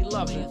players need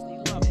loving.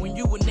 When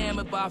you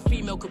enamored by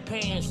female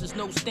companions, there's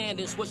no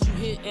standards. What you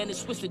hit and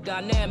it's twisted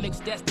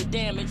dynamics, that's the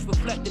damage.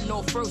 Reflecting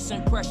no first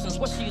impressions.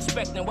 What she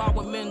expecting? Why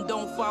when men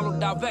don't follow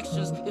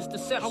directions? It's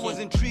deception. I was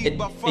intrigued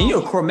by and you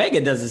know,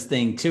 Cormega does this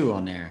thing too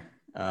on there.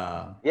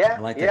 I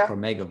like that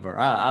Cormega verse.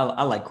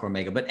 I like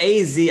Cormega, but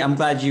AZ, I'm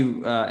glad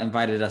you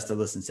invited us to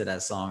listen to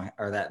that song,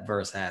 or that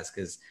verse has,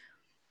 because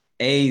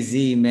AZ,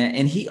 man,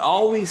 and he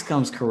always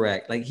comes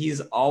correct. Like,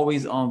 he's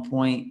always on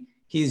point.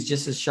 He's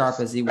just as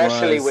sharp as he was.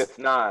 Especially with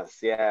Nas,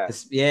 yeah.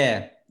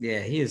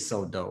 He is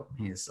so dope.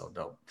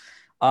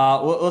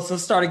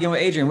 Let's start again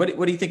with Adrian.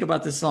 What do you think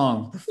about this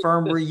song, The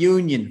Firm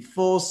Reunion,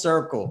 Full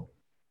Circle?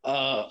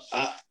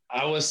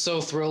 I was so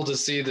thrilled to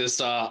see this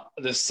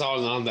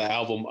song on the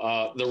album,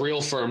 The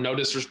Real Firm, no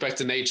disrespect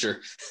to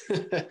nature.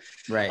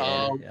 Right.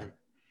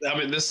 I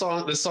mean, this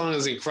song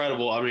is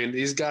incredible. I mean,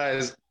 these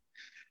guys,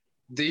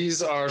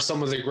 these are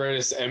some of the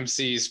greatest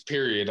MCs,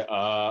 period.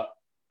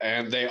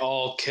 And they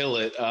all kill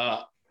it.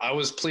 I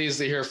was pleased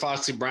to hear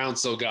Foxy Brown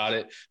still got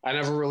it. I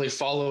never really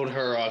followed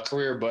her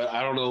career, but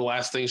I don't know the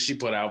last thing she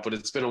put out, but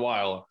it's been a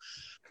while.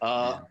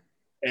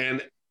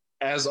 And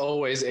as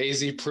always,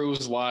 AZ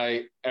proves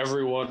why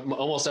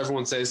almost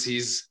everyone says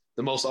he's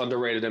the most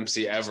underrated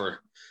MC ever.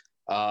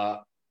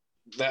 That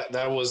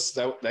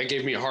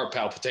gave me heart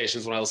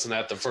palpitations when I listened to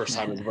that the first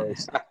time in the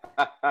verse.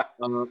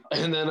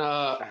 And then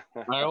I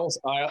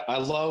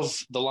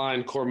love the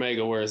line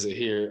Cormega. Where is it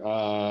here?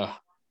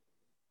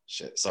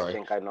 Sorry. I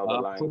think I know the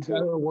line for too.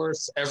 better or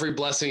worse, every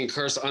blessing and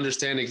curse,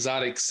 understand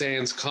exotic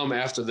sands come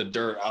after the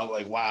dirt. I was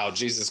like, wow,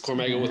 Jesus,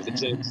 Cormega with the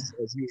jigs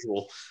as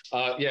usual.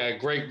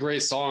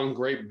 Great song,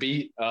 great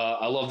beat.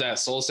 I love that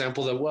soul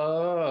sample. That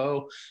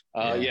whoa,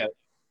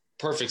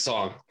 perfect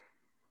song.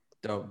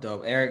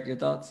 Dope. Eric, your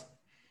thoughts?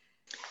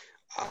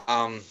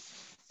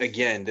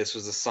 Again, this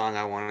was a song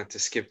I wanted to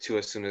skip to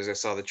as soon as I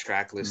saw the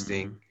track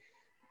listing.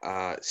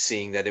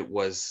 Seeing that it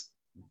was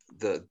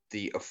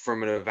the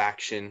Affirmative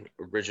Action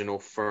original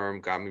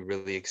Firm got me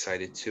really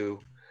excited too.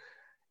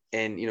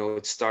 And you know,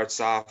 it starts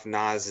off,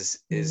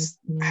 Nas is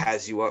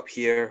has you up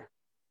here,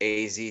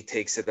 AZ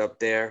takes it up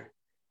there,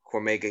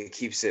 Cormega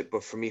keeps it,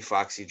 but for me,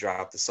 Foxy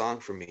dropped the song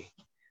for me.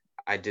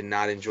 I did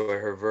not enjoy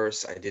her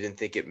verse. I didn't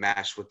think it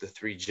matched what the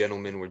three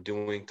gentlemen were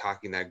doing,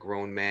 talking that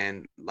grown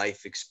man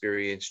life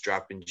experience,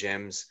 dropping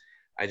gems.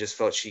 I just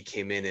felt she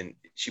came in and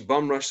she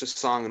bum rushed the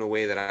song in a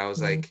way that I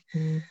was like,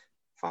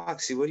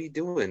 Foxy, what are you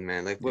doing,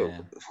 man? Like, what?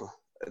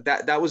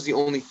 That was the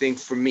only thing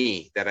for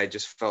me that I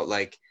just felt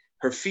like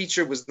her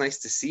feature was nice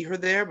to see her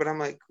there, but I'm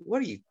like,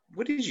 what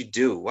did you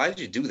do? Why did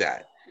you do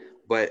that?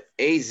 But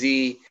AZ,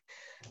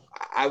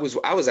 I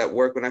was at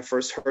work when I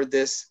first heard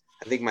this.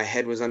 I think my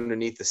head was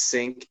underneath the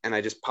sink and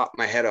I just popped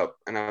my head up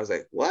and I was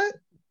like, what?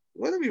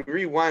 Let me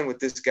rewind what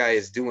this guy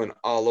is doing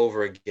all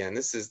over again.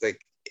 This is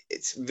like,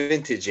 it's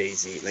vintage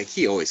AZ. Like,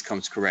 he always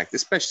comes correct,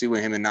 especially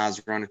when him and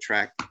Nas are on a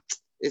track.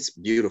 It's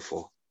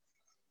beautiful.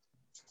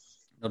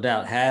 No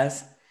doubt.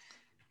 Has?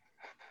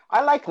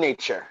 I like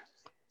Nature.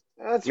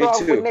 What's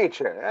wrong with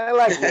Nature? I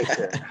like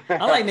Nature.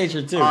 I like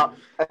Nature too.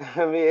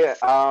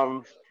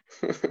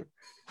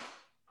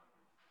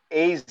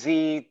 AZ,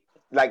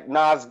 like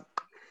Nas,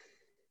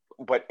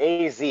 but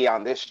AZ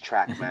on this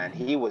track, man,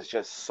 he was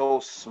just so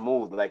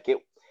smooth, like it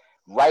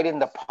right in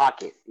the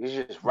pocket. He was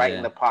just right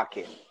in the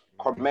pocket.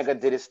 Cormega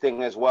did his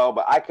thing as well,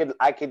 but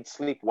I could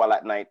sleep well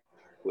at night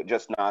with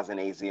just Nas and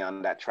AZ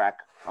on that track.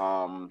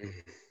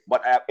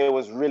 But it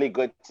was really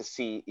good to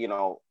see, you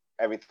know,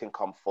 everything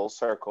come full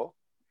circle,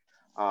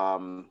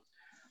 and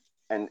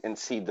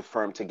see the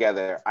Firm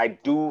together. I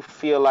do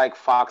feel like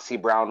Foxy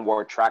Brown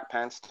wore track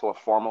pants to a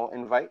formal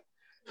invite.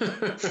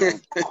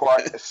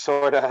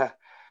 Sort of,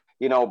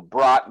 you know,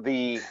 brought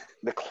the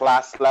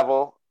class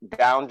level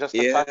down just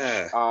a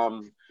touch.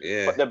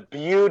 But the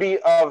beauty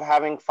of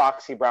having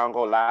Foxy Brown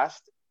go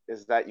last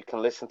is that you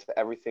can listen to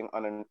everything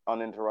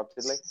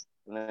uninterruptedly,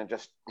 and then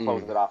just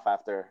close it off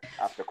after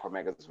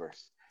Cormega's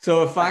verse.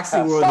 So if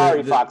Foxy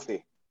wore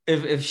Foxy.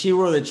 If she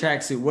wore the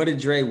tracksuit, what did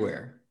Dre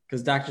wear?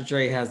 Because Dr.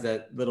 Dre has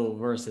that little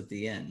verse at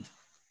the end.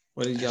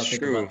 What did y'all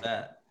think about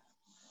that?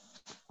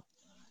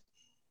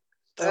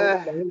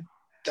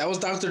 That was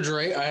Dr.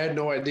 Dre. I had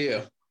no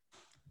idea.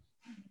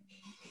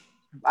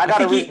 I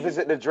gotta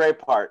revisit the Dre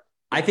part.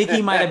 I think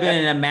he might have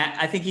been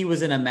I think he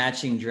was in a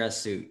matching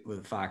dress suit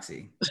with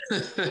Foxy.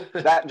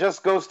 That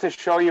just goes to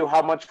show you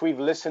how much we've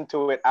listened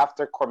to it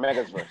after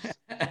Cormega's verse.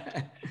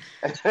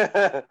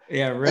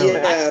 Yeah, really.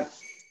 Yeah.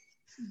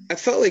 I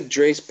felt like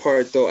Dre's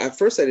part, though, at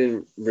first I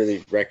didn't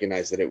really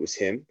recognize that it was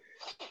him,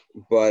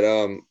 but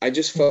I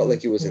just felt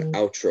like it was an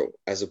outro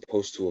as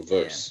opposed to a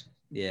verse.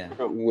 Yeah.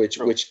 Which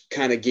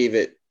kind of gave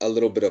it a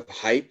little bit of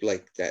hype,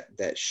 like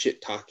that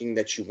shit talking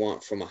that you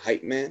want from a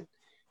hype man.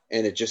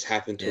 And it just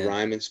happened to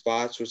rhyme in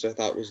spots, which I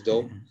thought was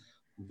dope.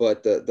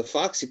 But the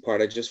Foxy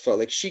part, I just felt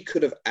like she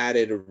could have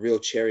added a real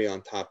cherry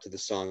on top to the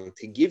song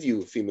to give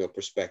you a female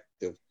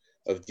perspective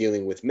of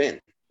dealing with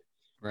men.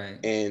 Right.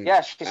 And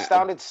she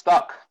sounded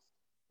stuck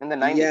in the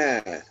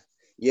 90s.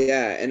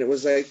 Yeah. And it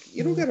was like,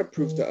 you don't got to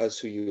prove to us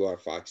who you are,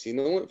 Foxy.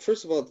 No,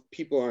 first of all,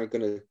 people aren't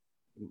going to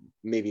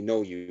maybe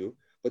know you,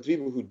 but the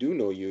people who do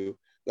know you,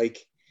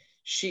 like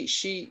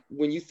she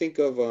when you think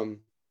of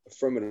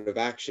Affirmative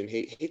Action,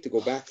 hate to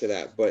go back to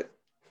that, but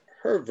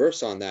her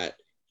verse on that,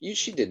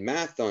 she did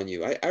math on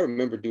you. I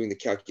remember doing the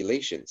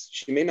calculations.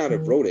 She may not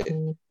have wrote it,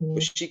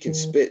 but she can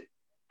spit.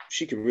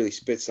 She can really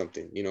spit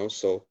something, you know?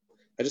 So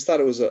I just thought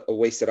it was a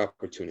wasted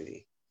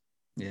opportunity.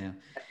 Yeah.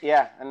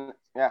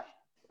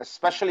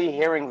 Especially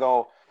hearing,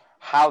 though,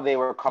 how they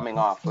were coming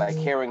off, like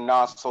hearing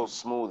Nas so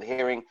smooth,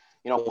 hearing,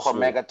 you know,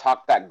 Cormega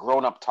talk that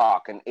grown-up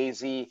talk, and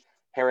AZ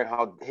hearing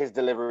how his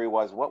delivery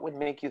was. What would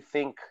make you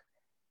think,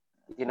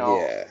 you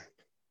know,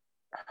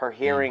 her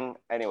hearing?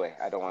 Anyway,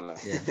 I don't want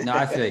to. No,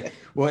 I feel like,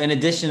 well, in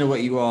addition to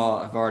what you all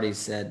have already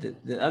said,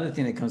 the other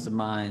thing that comes to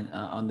mind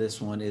on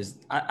this one is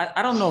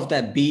I don't know if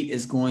that beat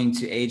is going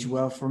to age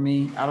well for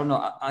me. I don't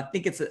know. I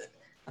think it's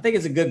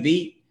a good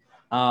beat,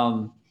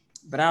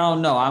 but I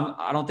don't know.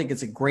 I don't think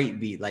it's a great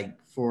beat.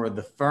 Like for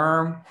the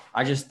Firm,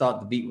 I just thought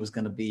the beat was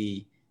going to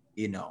be,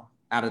 you know,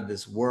 out of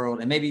this world.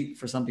 And maybe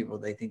for some people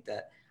they think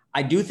that.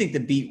 I do think the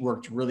beat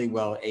worked really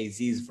well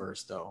AZ's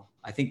verse, though.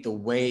 I think the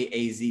way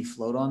AZ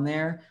flowed on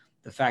there,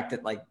 the fact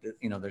that, like,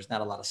 you know, there's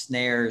not a lot of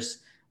snares,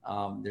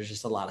 there's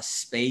just a lot of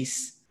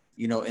space,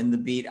 you know, in the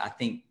beat. I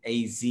think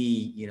AZ,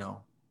 you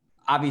know,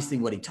 obviously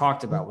what he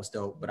talked about was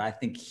dope, but I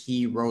think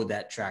he rode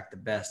that track the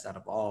best out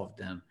of all of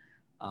them.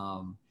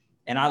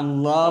 And I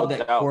love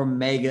that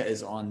Cormega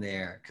is on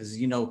there because,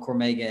 you know,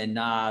 Cormega and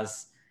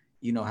Nas,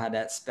 you know, had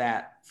that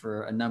spat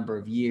for a number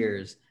of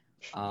years.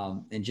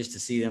 And just to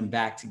see them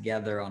back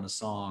together on a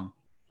song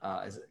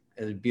is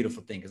a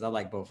beautiful thing because I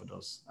like both of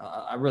those.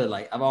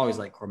 I've always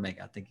liked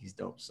Cormega. I think he's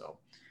dope. So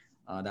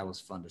that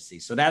was fun to see.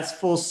 So that's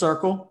full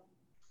circle.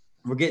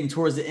 We're getting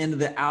towards the end of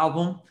the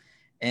album.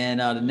 And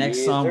the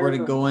next song we're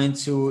going to go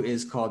into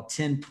is called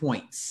 10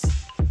 Points.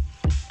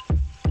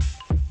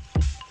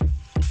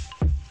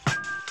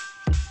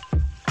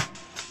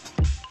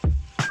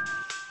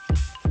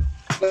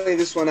 play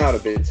this one out a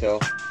bit, Till.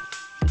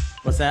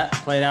 What's that?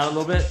 Play it out a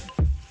little bit?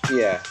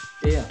 Yeah.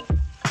 Yeah.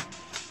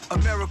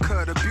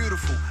 America, the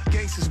beautiful,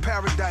 gangsters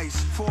paradise.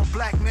 For a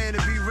black man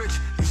to be rich,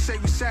 you say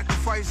we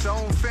sacrifice our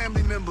own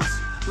family members.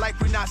 Like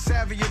we not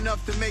savvy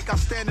enough to make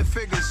outstanding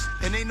figures.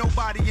 And ain't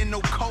nobody in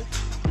no cult.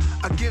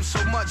 I give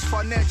so much,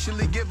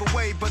 financially give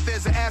away, but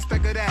there's an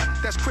aspect of that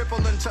that's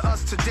crippling to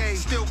us today.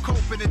 Still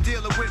coping and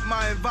dealing with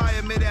my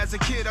environment as a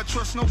kid. I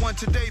trust no one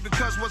today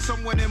because what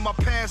someone in my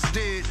past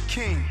did.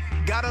 King,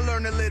 gotta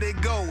learn to let it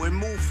go and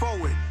move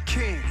forward.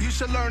 King, you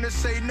should learn to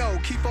say no,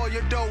 keep all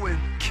your dough in.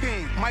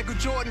 King, Michael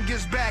Jordan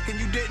gives back and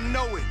you didn't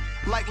know it.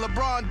 Like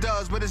LeBron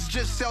does, but it's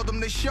just seldom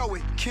they show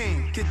it.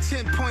 King, get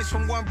 10 points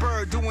from one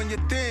bird doing your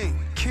thing.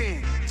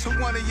 King, so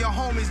one of your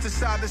homies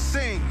decide to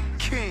sing.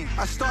 King,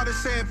 I started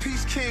saying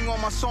peace king on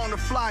my song The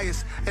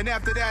Flyers, and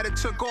after that it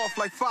took off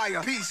like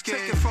fire. Peace king,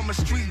 take it from a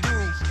street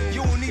dude.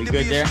 You don't need to be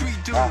a street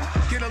dude.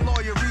 Get a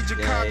lawyer, read your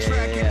contract,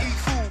 and eat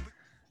food.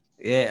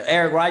 Yeah,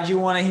 Eric, why'd you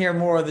want to hear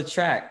more of the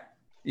track?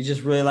 You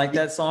just really like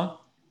that song?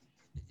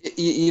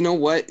 You know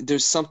what?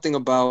 There's something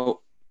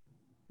about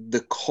the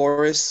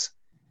chorus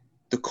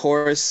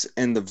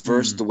and the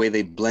verse, the way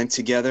they blend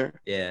together.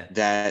 Yeah.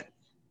 That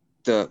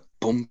the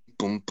boom,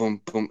 boom,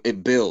 boom, boom,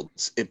 it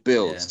builds.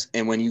 Yeah.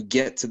 And when you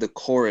get to the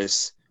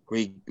chorus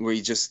where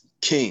you just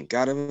king,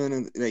 got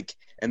him like,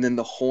 and then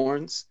the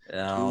horns.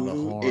 Oh, the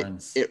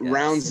horns. It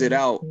rounds it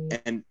out.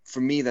 And for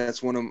me,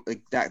 that's one of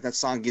like that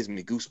song gives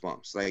me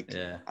goosebumps. Like,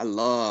 I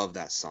love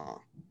that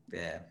song.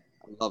 Yeah.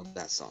 I love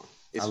that song.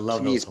 I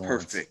love those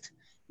horns. Perfect.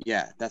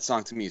 Yeah, that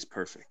song to me is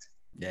perfect.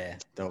 Yeah.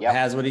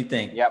 Has what do you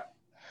think? Yep.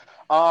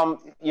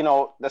 You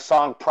know, the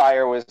song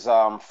prior was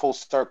Full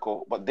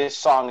Circle, but this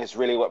song is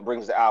really what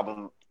brings the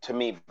album to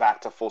me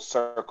back to full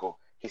circle.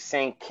 He's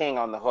saying king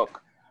on the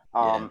hook.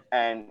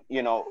 And,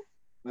 you know,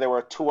 there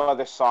were two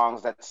other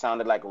songs that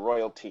sounded like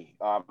royalty.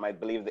 I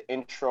believe the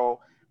intro,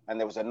 and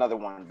there was another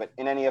one. But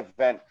in any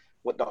event,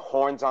 with the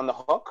horns on the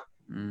hook,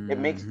 it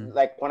makes,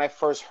 like, when I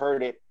first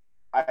heard it,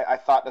 I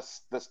thought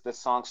this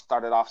song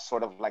started off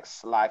sort of like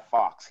Sly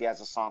Fox. He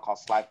has a song called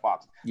Sly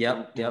Fox.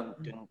 Yep.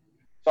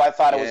 So I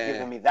thought it was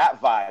giving me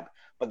that vibe.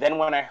 But then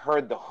when I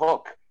heard the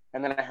hook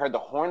and then I heard the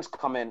horns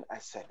come in, I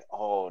said,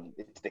 oh,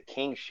 it's the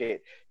king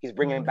shit. He's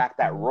bringing back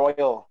that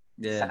royal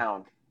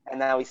sound. And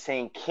now he's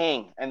saying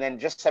king. And then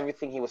just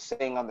everything he was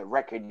saying on the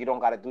record, you don't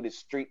got to do this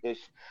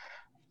street-ish.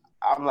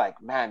 I'm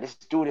like, man, this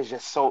dude is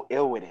just so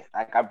ill with it.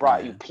 Like, I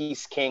brought you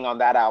Peace King on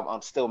that album, I'm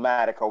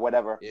Stillmatic or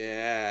whatever.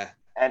 Yeah.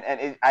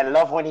 And I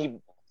love when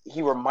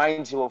he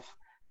reminds you of,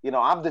 you know,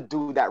 I'm the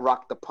dude that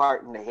rocked the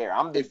part in the hair.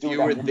 I'm the dude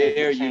that were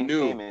there, you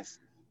knew. Famous.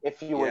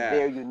 If you were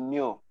there, you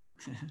knew.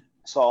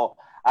 So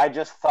I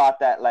just thought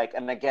that, like,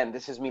 and again,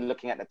 this is me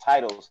looking at the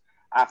titles.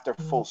 After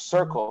Full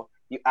Circle,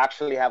 you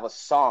actually have a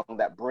song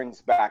that brings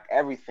back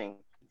everything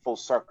full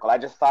circle. I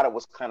just thought it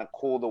was kind of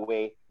cool the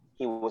way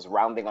he was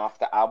rounding off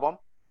the album.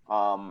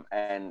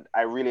 And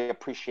I really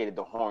appreciated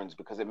the horns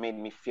because it made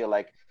me feel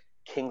like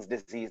King's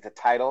Disease, the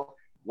title,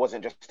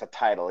 wasn't just a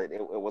title.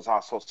 It was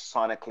also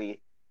sonically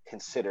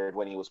considered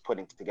when he was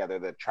putting together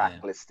the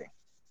track listing.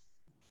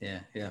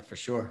 Yeah, for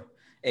sure.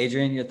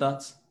 Adrian, your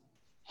thoughts?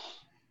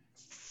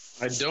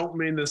 I don't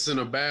mean this in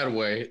a bad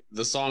way.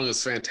 The song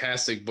is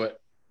fantastic,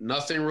 but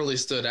nothing really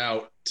stood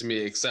out to me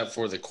except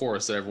for the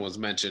chorus that everyone's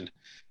mentioned,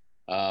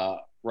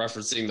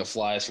 referencing the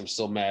flies from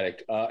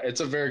Stillmatic.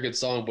 It's a very good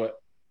song,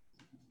 but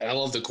I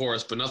love the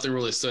chorus, but nothing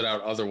really stood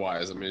out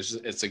otherwise. I mean,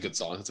 it's a good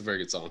song. It's a very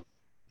good song.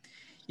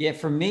 Yeah,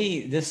 for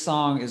me, this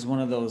song is one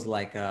of those,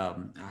 like,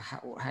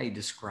 how you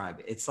describe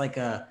it? It's like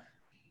the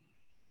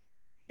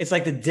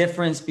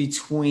difference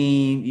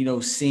between, you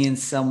know, seeing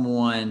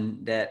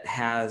someone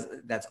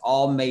that's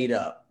all made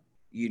up,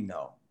 you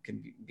know,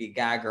 can be a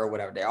guy, girl,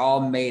 whatever. They're all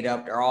made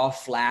up. They're all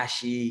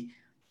flashy.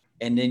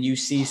 And then you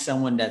see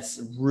someone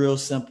that's real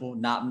simple,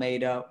 not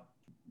made up,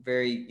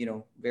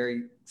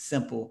 very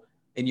simple.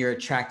 And you're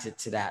attracted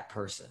to that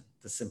person,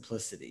 the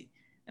simplicity.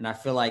 And I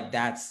feel like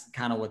that's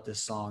kind of what this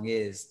song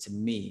is to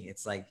me.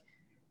 It's like,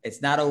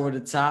 it's not over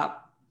the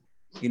top.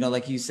 You know,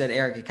 like you said,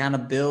 Eric, it kind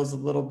of builds a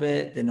little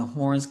bit. Then the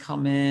horns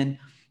come in.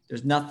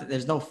 There's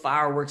no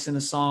fireworks in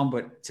the song,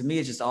 but to me,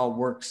 it just all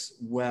works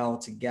well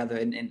together.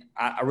 And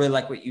I really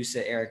like what you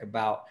said, Eric,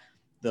 about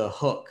the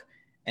hook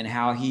and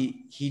how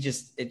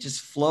it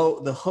just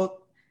flow the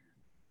hook,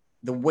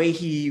 the way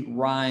he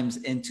rhymes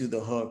into the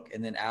hook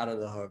and then out of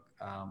the hook.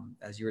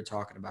 As you were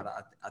talking about,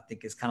 I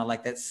think it's kind of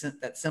like that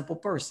simple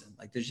person.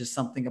 Like, there's just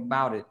something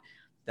about it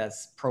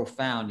that's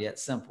profound yet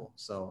simple.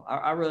 So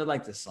I really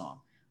like this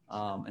song.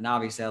 And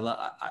obviously,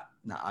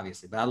 not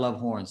obviously, but I love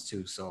horns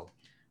too. So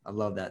I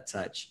love that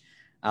touch.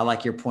 I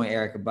like your point,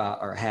 Eric,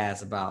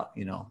 about,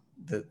 you know,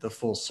 the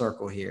full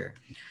circle here.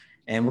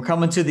 And we're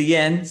coming to the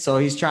end. So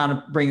he's trying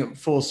to bring it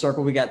full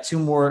circle. We got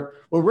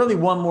really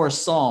one more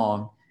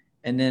song.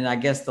 And then I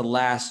guess the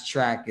last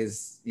track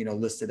is, you know,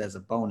 listed as a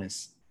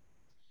bonus.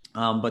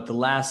 But the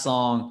last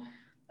song,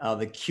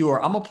 The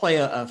Cure, I'm going to play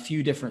a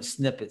few different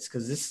snippets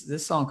because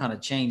this song kind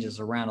of changes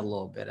around a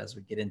little bit as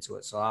we get into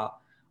it. So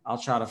I'll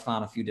try to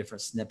find a few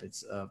different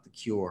snippets of The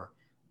Cure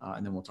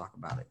and then we'll talk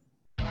about it.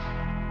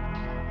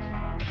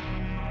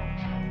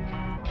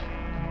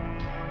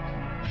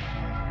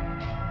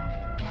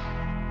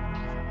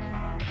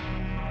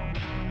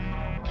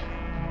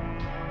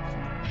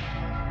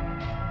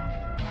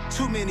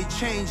 Too many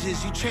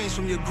changes, you change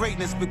from your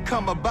greatness,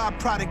 become a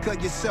byproduct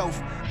of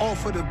yourself, all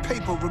for the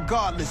paper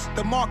regardless.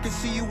 The market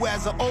see you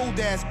as an old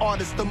ass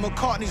artist, the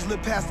McCartneys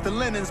live past the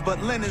Lennons,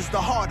 but Lennon's the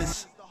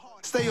hardest.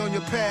 Stay on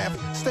your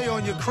path, stay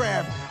on your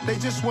craft. They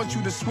just want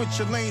you to switch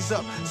your lanes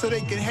up so they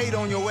can hate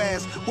on your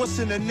ass. What's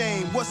in the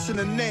name? What's in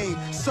the name?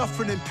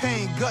 Suffering and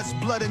pain, guts,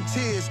 blood and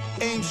tears.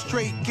 Aim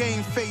straight,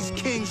 game face,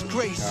 king's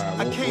grace.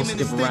 I came in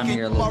this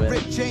thinking my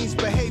Rick James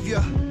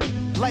behavior.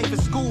 Life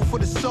is school for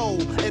the soul,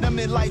 and I'm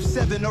in life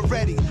 7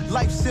 already.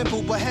 Life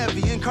simple but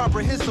heavy,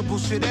 incomprehensible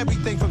shit.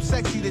 Everything from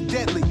sexy to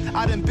deadly.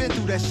 I done been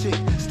through that shit.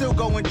 Still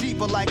going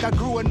deeper like I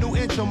grew a new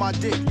inch on my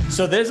dick.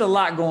 So there's a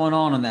lot going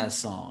on in that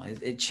song.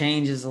 It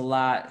changes a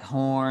lot.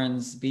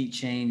 Horns, beat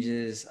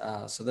changes.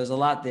 So there's a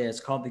lot there. It's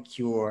called The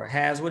Cure.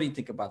 Haz, what do you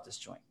think about this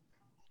joint?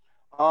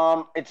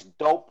 It's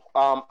dope.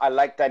 I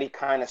like that he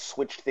kind of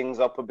switched things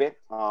up a bit.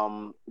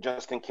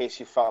 Just in case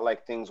you felt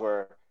like things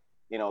were,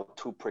 you know,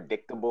 too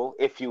predictable.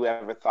 If you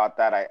ever thought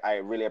that, I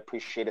really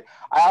appreciate it.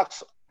 I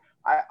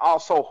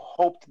also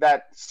hoped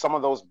that some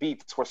of those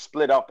beats were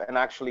split up and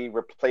actually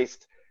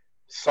replaced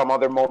some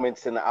other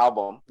moments in the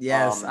album.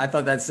 Yes, I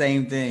thought that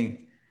same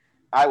thing.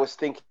 I was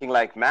thinking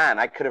like, man,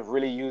 I could have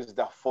really used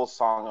the full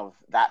song of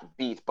that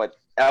beat, but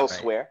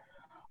elsewhere.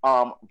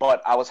 Right.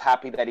 But I was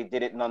happy that he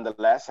did it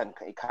nonetheless, and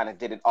he kind of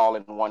did it all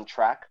in one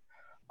track.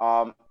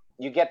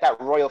 You get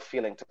that royal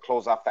feeling to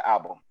close off the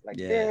album. Like,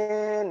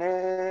 yeah. Nah,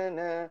 nah,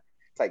 nah.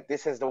 It's like,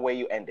 this is the way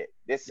you end it.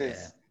 This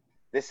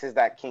is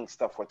that king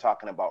stuff we're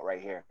talking about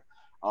right here.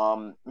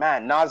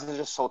 Man, Nas is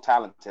just so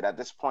talented. At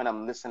this point,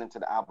 I'm listening to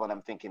the album and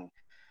I'm thinking,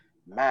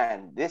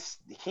 man,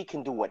 he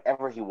can do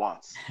whatever he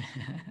wants.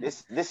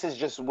 This is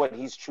just what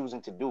he's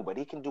choosing to do, but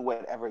he can do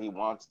whatever he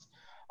wants.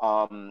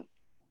 I'm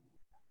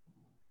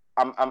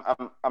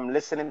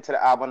listening to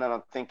the album and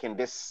I'm thinking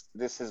this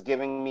is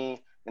giving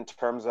me, in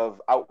terms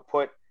of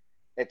output,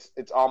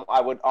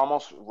 I would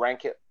almost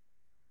rank it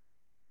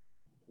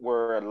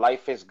where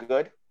Life is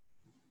Good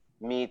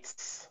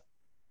meets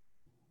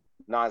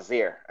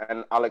Nasir.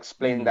 And I'll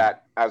explain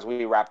that as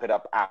we wrap it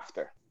up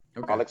after.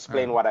 Okay. I'll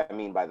explain what I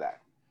mean by that.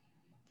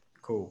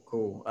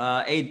 Cool.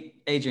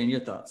 Adrian,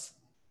 your thoughts?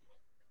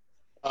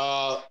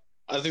 I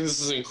think this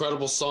is an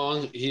incredible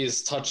song. He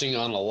is touching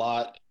on a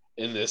lot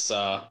in this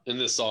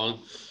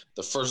song.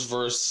 The first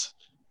verse,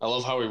 I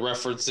love how he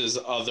references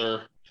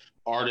other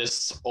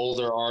artists,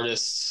 older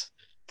artists,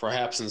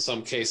 perhaps in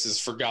some cases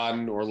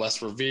forgotten or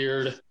less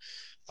revered.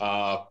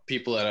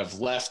 People that have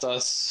left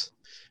us,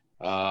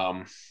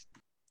 and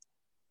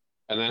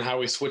then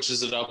how he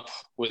switches it up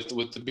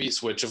with the beat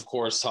switch, of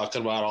course,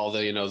 talking about all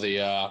the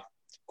the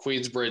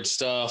Queensbridge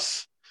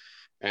stuff,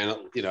 and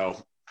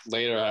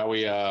later how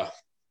we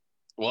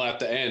at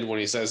the end when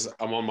he says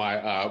I'm on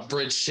my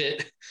bridge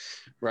shit,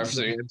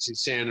 referencing MC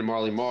Shan and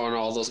Marley Marl and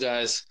all those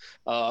guys.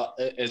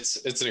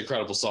 It's an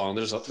incredible song.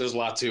 There's a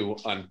lot to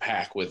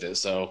unpack with it.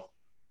 So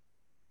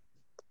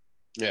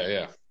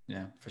yeah,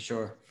 for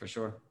sure.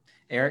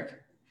 Eric?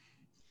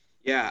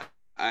 Yeah,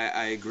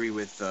 I agree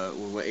with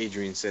what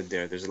Adrian said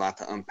there. There's a lot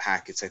to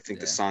unpack. It's, I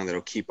think, the song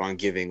that'll keep on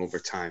giving over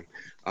time.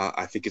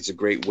 I think it's a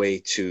great way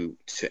to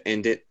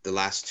end it. The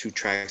last 2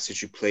 tracks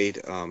that you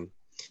played,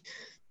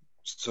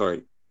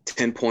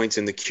 10 Points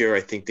and The Cure,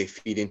 I think they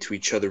feed into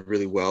each other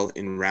really well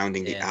in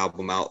rounding the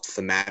album out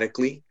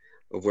thematically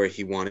of where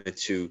he wanted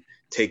to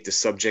take the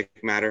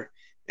subject matter.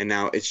 And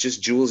now it's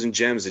just jewels and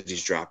gems that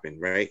he's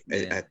dropping, right?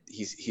 Yeah.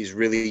 He's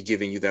really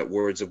giving you that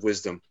words of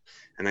wisdom.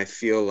 And I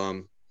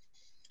feel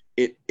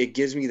it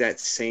gives me that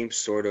same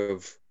sort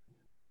of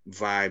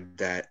vibe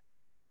that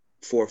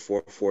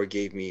 444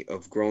 gave me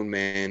of grown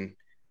men,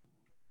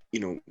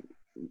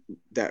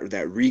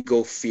 that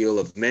regal feel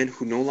of men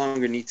who no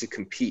longer need to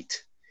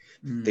compete.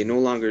 They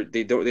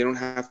don't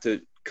have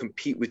to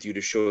compete with you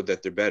to show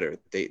that they're better.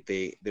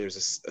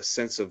 There's a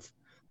sense of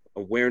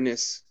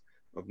awareness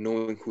of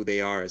knowing who they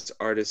are as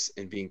artists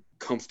and being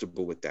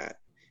comfortable with that,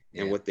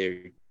 and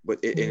and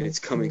it's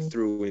coming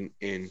through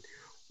in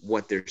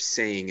what they're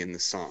saying in the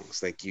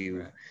songs. Like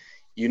you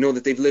know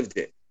that they've lived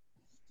it.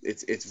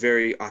 It's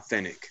very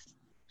authentic.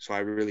 So I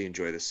really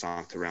enjoy this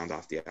song to round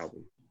off the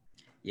album.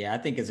 Yeah, I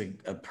think it's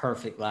a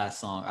perfect last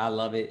song. I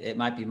love it. It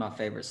might be my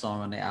favorite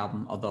song on the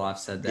album, although I've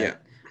said that. Yeah.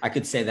 I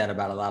could say that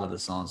about a lot of the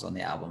songs on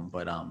the album,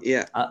 but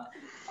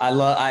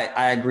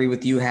I agree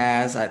with you,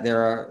 Haz.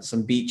 There are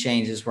some beat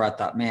changes where I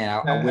thought, man,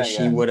 I wish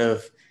he would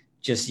have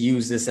just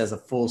used this as a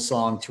full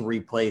song to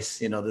replace,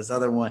 this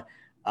other one.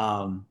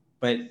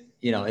 But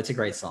it's a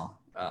great song.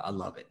 I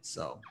love it.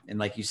 So, and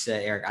like you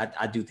said, Eric,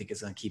 I do think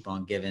it's going to keep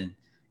on giving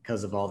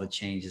because of all the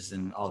changes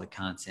and all the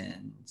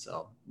content.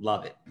 So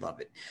love it.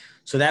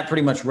 So that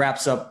pretty much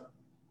wraps up,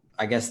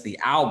 I guess, the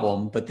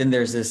album. But then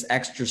there's this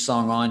extra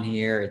song on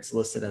here. It's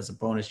listed as a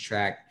bonus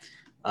track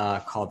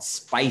called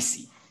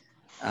Spicy.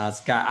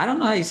 It's got, I don't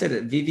know how you said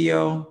it,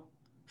 Vivio,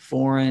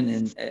 Foreign,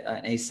 and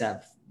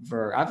ASAP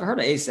I've heard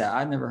of ASAP.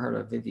 I've never heard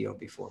of Vivio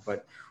before,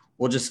 but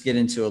we'll just get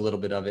into a little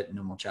bit of it and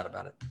then we'll chat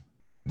about it.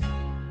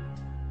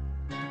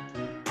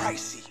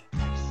 Pricey.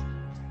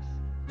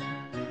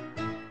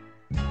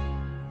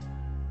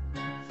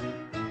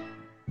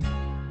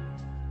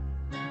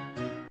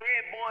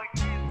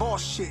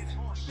 Boss shit.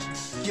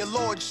 Your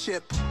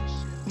lordship.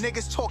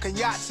 Niggas talking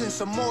yachts and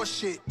some more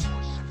shit.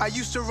 I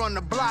used to run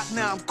the block,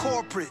 now I'm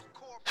corporate.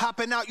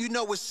 Hopping out, you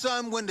know it's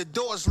sun when the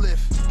doors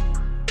lift.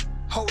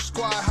 Whole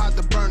squad hide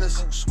the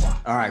burners.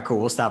 All right, cool.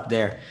 We'll stop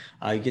there.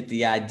 You get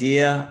the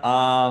idea.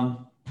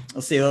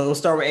 Let's see. We'll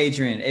start with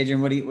Adrian.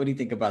 Adrian, what do you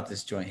think about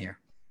this joint here?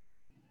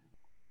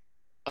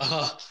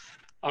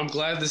 I'm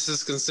glad this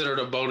is considered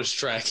a bonus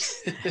track.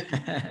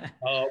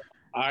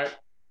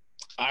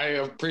 I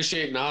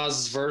appreciate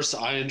Nas' verse.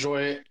 I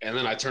enjoy it, and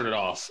then I turn it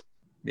off.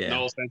 Yeah.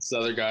 No offense to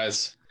other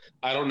guys.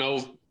 I don't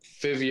know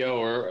Vivio,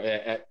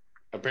 or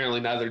apparently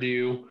neither do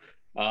you.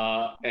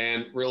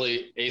 And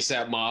really,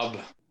 ASAP Mob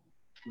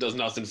does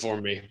nothing for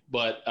me.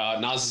 But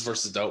Nas'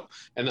 verse is dope,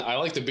 and I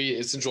like the beat.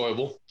 It's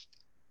enjoyable.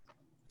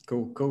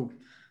 Cool.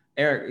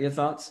 Eric, your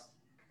thoughts?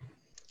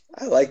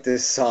 I like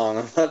this song.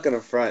 I'm not gonna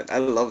front. I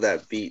love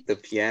that beat. The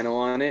piano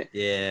on it,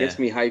 gets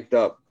me hyped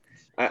up.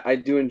 I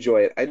do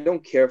enjoy it. I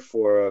don't care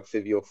for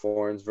Vivio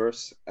Foreign's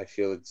verse. I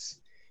feel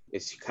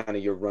it's kind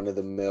of your run of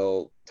the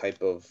mill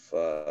type of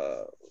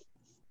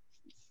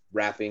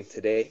rapping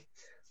today.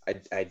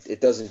 It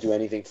doesn't do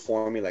anything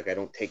for me. Like, I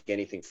don't take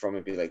anything from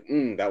it. Be like,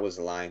 that was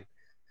a line.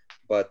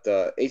 But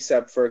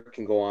ASAP Ferg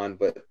can go on.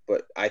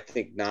 But I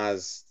think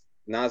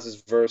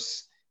Nas's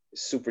verse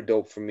is super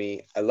dope for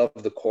me. I love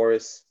the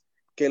chorus.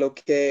 Que lo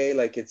que,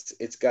 like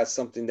it's got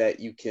something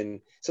that you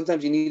can.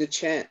 Sometimes you need a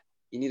chant.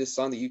 You need a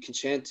song that you can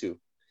chant to,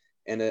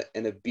 and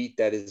a beat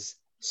that is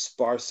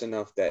sparse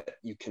enough that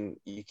you can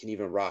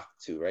even rock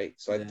to, right?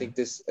 So I think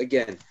this,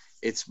 again,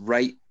 it's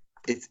right.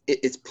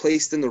 It's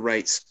placed in the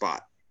right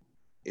spot.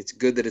 It's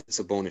good that it's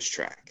a bonus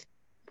track.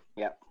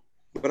 Yeah.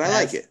 But I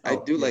like it. I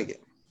do like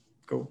it.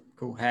 Cool.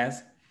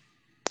 Has?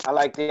 I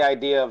like the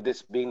idea of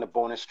this being the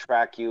bonus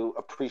track. You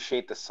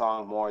appreciate the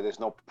song more. There's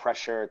no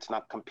pressure. It's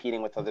not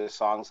competing with other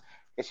songs.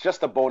 It's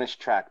just a bonus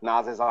track.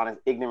 Nas is on his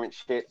ignorant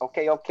shit.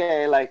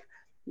 Okay. Like,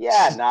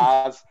 yeah,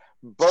 Nas,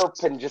 burp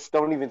and just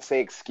don't even say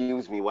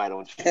excuse me. Why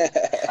don't you?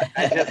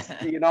 I just,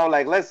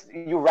 like,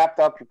 you wrapped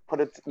up.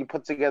 You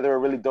put together a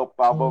really dope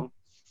album.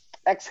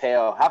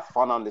 Exhale. Have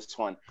fun on this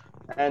one.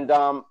 And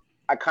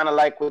I kind of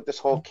like with this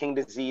whole king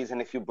disease.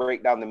 And if you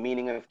break down the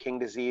meaning of king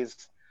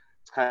disease,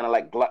 it's kind of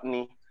like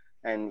gluttony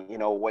and,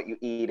 what you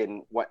eat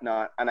and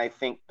whatnot. And I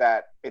think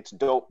that it's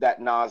dope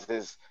that Nas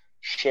is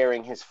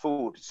sharing his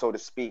food, so to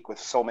speak, with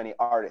so many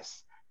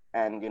artists.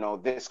 And,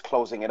 this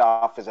closing it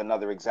off is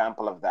another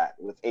example of that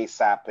with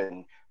ASAP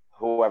and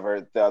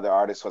whoever the other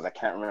artist was. I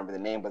can't remember the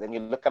name, but then you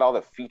look at all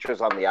the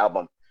features on the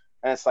album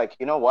and it's like,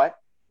 you know what?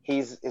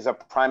 He's a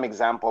prime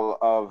example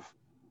of,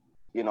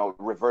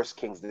 reverse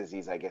king's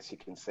disease, I guess you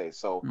can say.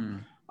 So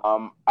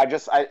I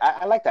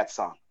like that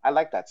song. I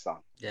like that song.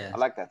 Yeah. I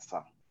like that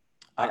song.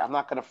 I'm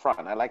not going to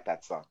front. I like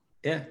that song.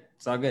 Yeah,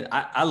 it's all good.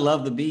 I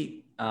love the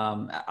beat.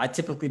 I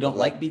typically don't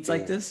like beats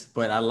like this,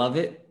 but I love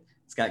it.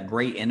 It's got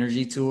great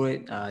energy to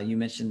it. You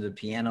mentioned the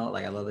piano.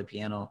 Like, I love the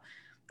piano.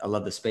 I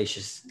love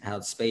how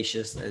it's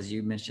spacious, as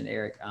you mentioned,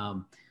 Eric.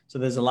 So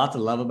there's a lot to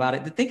love about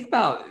it. The thing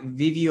about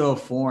Vivio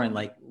Foreign,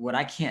 like, what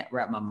I can't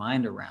wrap my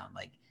mind around,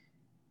 like,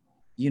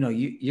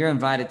 you're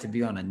invited to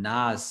be on a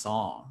Nas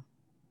song.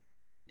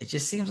 It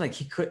just seems like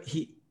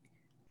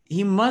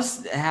he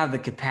must have the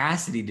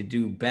capacity to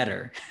do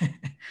better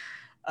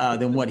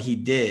than what he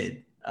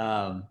did.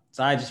 So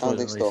I just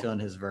wasn't really feeling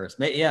his verse.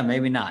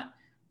 Maybe not.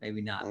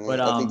 But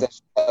I think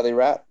that's how they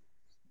rap.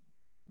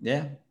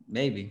 Yeah,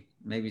 maybe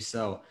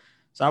so.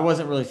 So I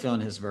wasn't really feeling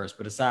his verse,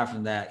 but aside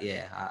from that,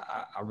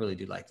 I really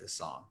do like this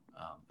song.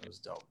 It was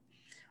dope.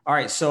 All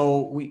right,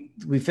 so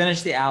we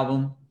finished the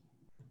album.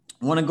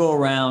 I want to go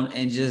around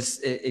and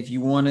just, if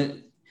you want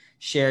to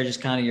share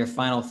just kind of your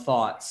final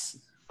thoughts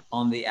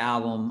on the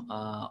album,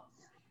 all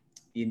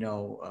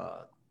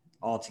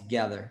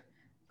together.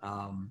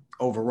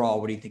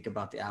 Overall, what do you think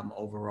about the album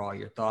overall,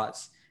 your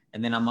thoughts?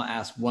 And then I'm going to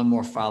ask one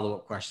more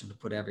follow-up question to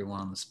put everyone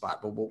on the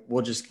spot, but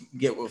we'll just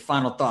get with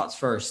final thoughts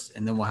first,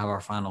 and then we'll have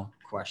our final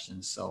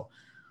questions. So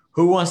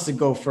who wants to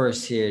go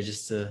first here,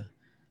 just to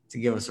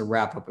give us a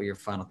wrap up of your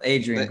final?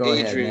 Adrian, go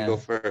ahead, man. Adrian, go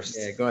first.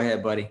 Yeah, go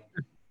ahead, buddy.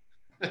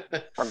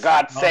 For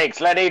God's sakes,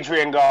 let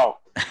Adrian go.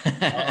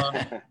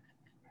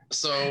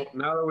 So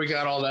now that we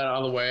got all that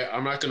out of the way,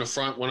 I'm not going to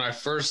front. When I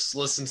first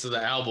listened to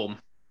the album,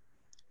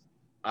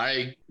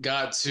 I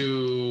got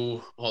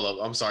to – hold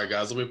up. I'm sorry,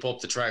 guys. Let me pull up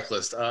the track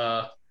list.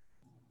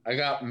 I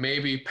got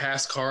maybe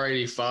past Car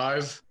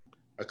 85,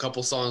 a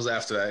couple songs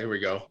after that. Here we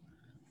go.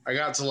 I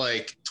got to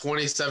like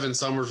 27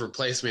 Summers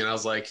Replace Me, and I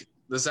was like,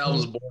 this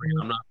album's boring.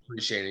 I'm not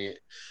appreciating it.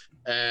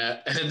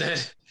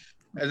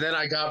 And then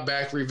I got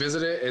back,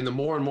 revisited it, and the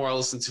more and more I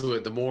listen to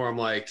it, the more I'm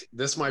like,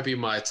 this might be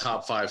my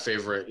top 5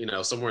 favorite,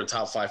 somewhere in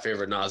top 5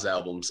 favorite Nas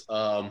albums.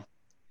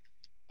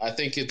 I I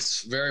think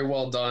it's very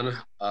well done.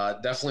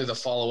 Definitely the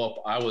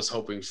follow-up I was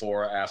hoping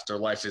for after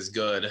Life is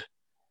Good.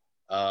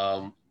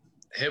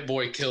 Hit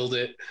Boy killed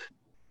it.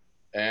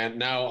 And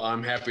now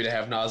I'm happy to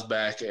have Nas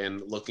back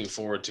and looking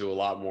forward to a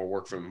lot more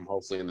work from him,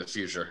 hopefully in the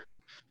future.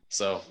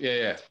 So,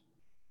 yeah.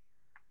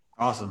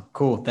 Awesome.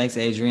 Cool. Thanks,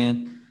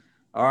 Adrian.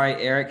 All right,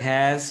 Eric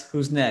has.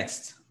 Who's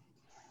next?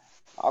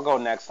 I'll go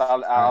next.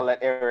 I'll let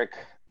Eric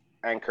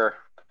anchor.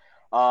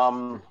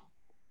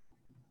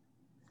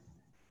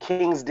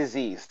 King's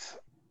Disease.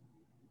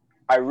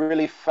 I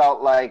really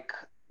felt like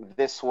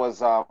this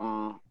is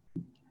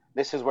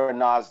where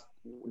Nas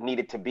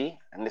needed to be,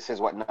 and this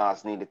is what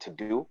Nas needed to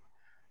do.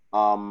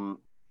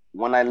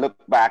 When I look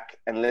back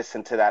and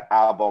listen to that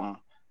album,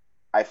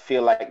 I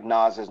feel like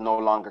Nas is no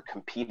longer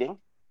competing.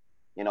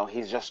 You know,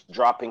 he's just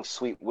dropping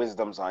sweet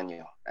wisdoms on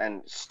you.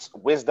 And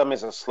wisdom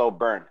is a slow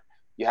burn.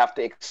 You have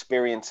to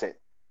experience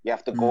it. You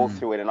have to go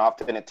through it, and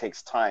often it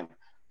takes time.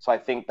 So I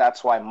think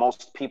that's why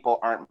most people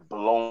aren't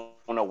blown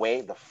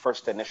away the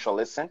first initial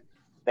listen.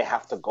 They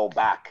have to go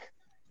back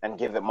and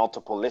give it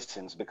multiple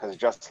listens, because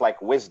just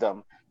like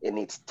wisdom, it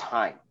needs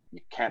time.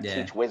 You can't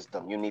teach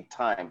wisdom. You need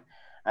time.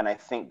 And I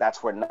think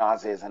that's where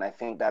Nas is, and I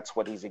think that's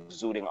what he's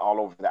exuding all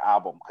over the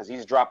album, because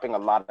he's dropping a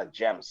lot of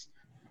gems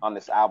on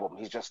this album.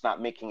 He's just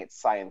not making it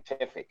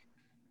scientific,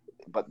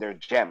 but they're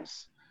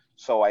gems.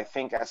 So I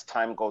think as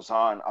time goes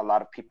on, a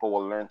lot of people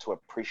will learn to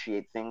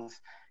appreciate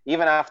things.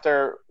 Even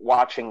after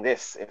watching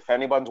this, if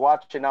anyone's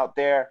watching out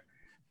there,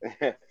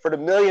 for the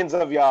millions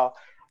of y'all,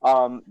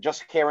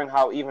 just hearing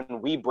how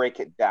even we break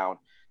it down,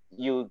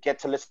 you get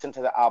to listen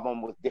to the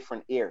album with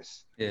different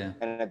ears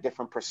and a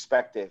different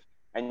perspective,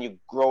 and you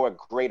grow a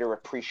greater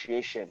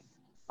appreciation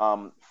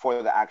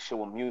for the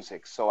actual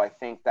music. So I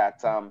think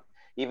that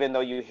even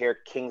though you hear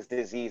King's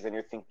Disease and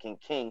you're thinking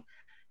King,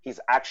 he's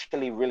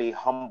actually really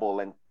humble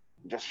and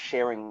just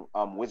sharing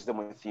wisdom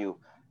with you,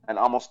 and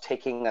almost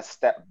taking a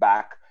step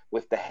back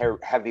with the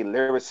heavy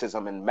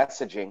lyricism and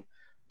messaging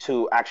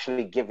to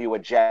actually give you a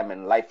gem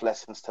and life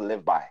lessons to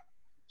live by.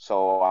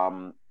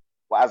 So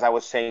as I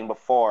was saying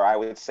before, I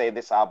would say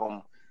this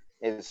album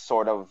is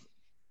sort of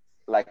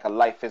like a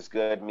Life is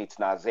Good meets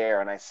Nasir.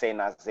 And I say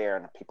Nasir,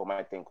 and people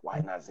might think, why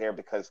Nasir?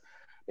 Because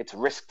it's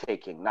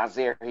risk-taking.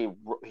 Nasir,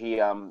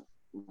 he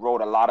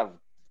wrote a lot of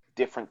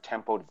different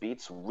tempoed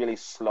beats, really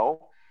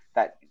slow,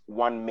 that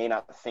one may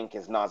not think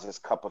is Nas's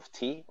cup of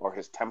tea or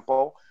his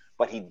tempo,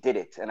 but he did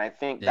it. And I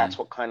think that's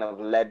what kind of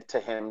led to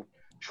him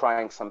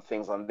trying some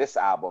things on this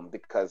album,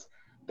 because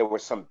there were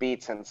some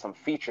beats and some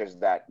features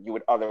that you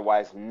would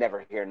otherwise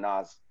never hear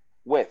Nas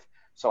with.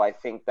 So I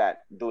think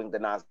that doing the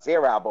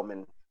Nasir album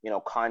and, you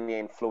know, Kanye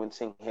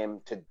influencing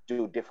him to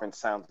do different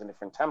sounds and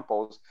different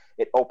tempos,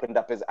 it opened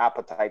up his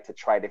appetite to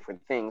try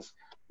different things,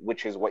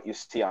 which is what you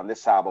see on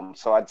this album.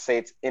 So I'd say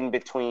it's in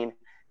between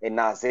a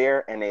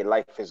Nasir and a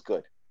Life is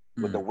Good,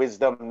 with the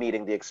wisdom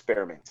meeting the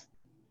experiment.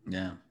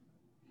 Yeah.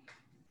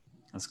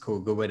 That's cool.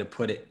 Good way to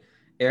put it.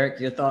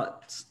 Eric, your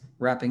thoughts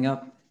wrapping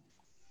up?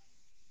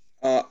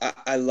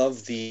 I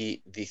love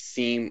the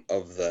theme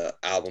of the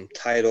album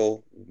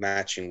title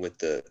matching with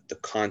the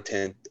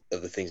content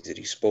of the things that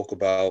he spoke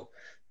about,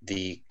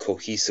 the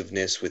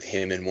cohesiveness with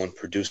him and one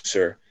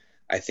producer.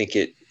 I think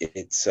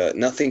it's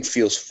nothing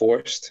feels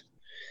forced.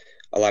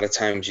 A lot of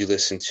times you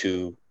listen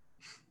to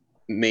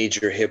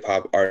major hip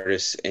hop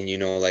artists and, you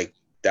know, like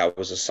that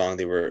was a song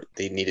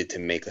they needed to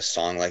make a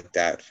song like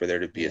that for there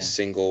to be a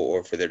single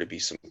or for there to be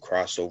some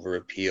crossover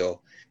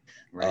appeal.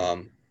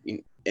 Right.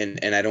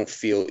 And I don't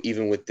feel,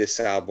 even with this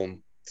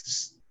album,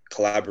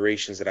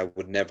 collaborations that I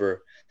would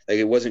never, like,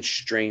 it wasn't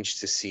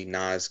strange to see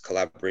Nas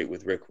collaborate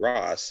with Rick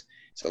Ross.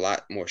 It's a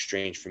lot more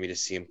strange for me to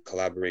see him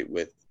collaborate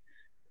with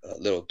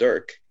Lil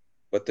Durk.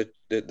 But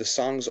the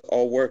songs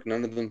all work.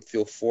 None of them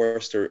feel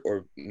forced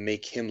or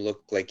make him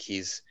look like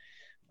he's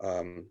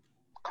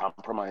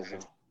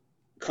compromising.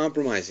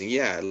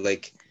 Yeah,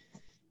 like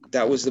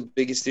that was the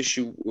biggest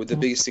issue, or the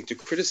biggest thing to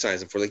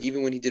criticize him for. Like,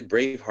 even when he did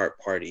Braveheart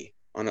Party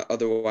on an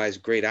otherwise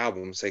great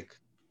album, it's like,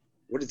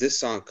 where did this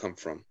song come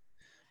from?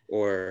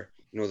 Or,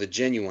 you know, the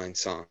Genuine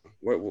song,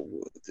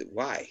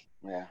 why?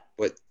 Yeah.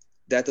 But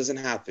that doesn't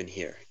happen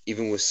here.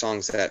 Even with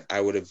songs that I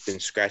would have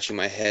been scratching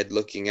my head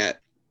looking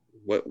at,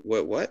 what?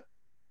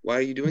 Why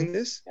are you doing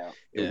this? Yeah.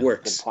 It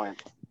works. Good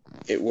point.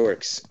 It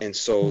works. And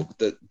so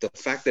the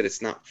fact that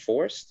it's not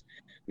forced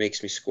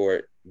makes me score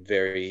it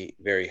very,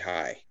 very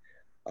high.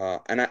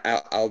 And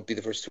I'll be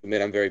the first to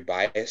admit I'm very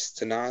biased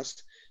to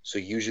Nas. So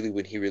usually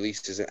when he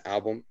releases an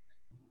album,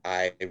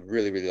 I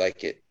really, really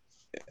like it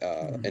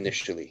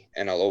initially.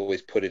 And I'll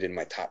always put it in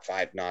my top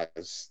 5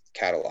 Nas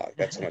catalog.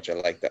 That's how much I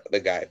like the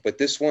guy. But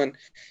this one,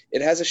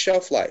 it has a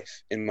shelf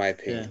life, in my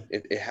opinion. Yeah.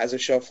 It has a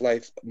shelf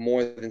life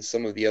more than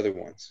some of the other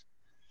ones.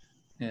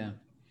 Yeah.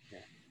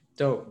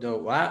 Dope.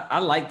 Well, I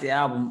like the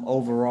album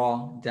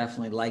overall.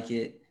 Definitely like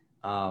it.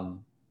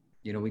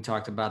 You know, we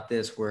talked about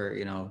this where,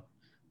 you know,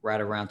 right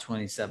around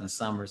 27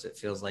 Summers, it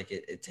feels like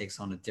it takes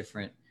on a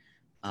different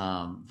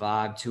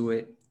vibe to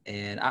it.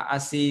 And I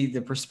see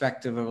the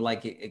perspective of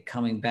like it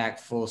coming back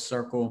full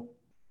circle.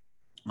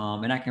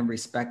 And I can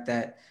respect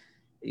that.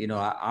 you know,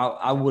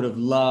 I would have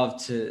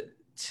loved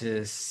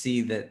to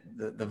see that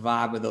the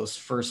vibe of those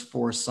first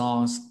 4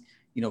 songs,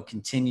 you know,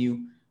 continue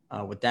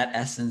with that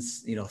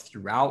essence, you know,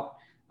 throughout.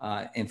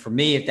 And for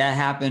me, if that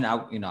happened,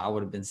 I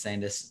would have been saying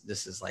this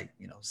is like,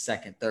 you know,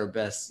 second, third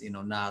best, you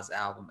know, Nas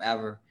album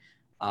ever.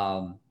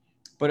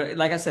 But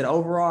like I said,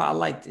 overall, I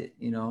liked it,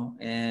 you know,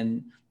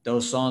 and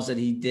those songs that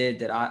he did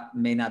that I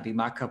may not be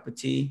my cup of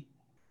tea,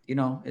 you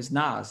know, it's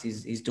Nas.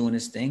 He's doing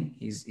his thing.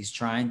 He's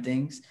trying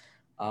things,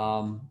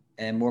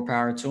 and more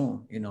power to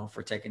him, you know,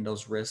 for taking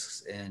those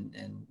risks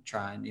and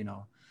trying, you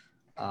know,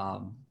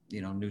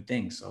 new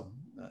things. So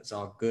it's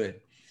all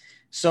good.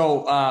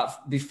 So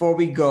before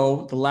we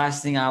go, the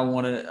last thing I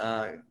want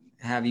to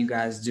have you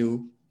guys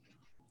do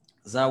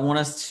is I want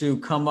us to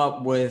come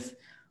up with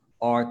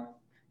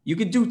you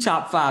could do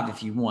top 5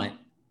 if you want,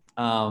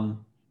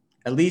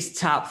 at least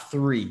top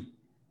 3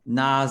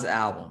 Nas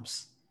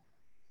albums,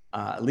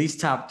 at least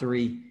top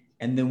 3.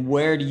 And then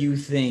where do you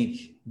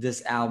think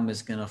this album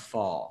is going to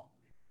fall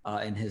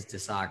in his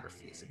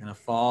discography? Is it going to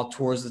fall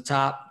towards the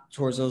top,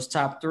 towards those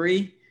top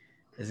 3?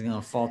 Is it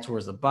going to fall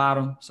towards the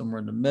bottom, somewhere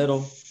in the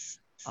middle?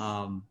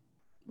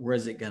 Where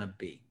is it going to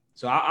be?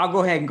 So I'll go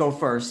ahead and go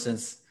first,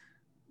 since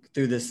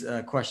threw this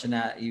question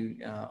at you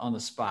on the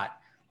spot,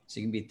 so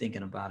you can be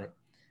thinking about it.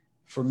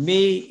 For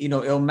me, you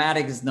know,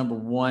 Illmatic is number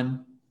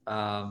 1.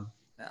 I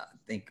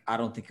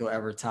don't think he'll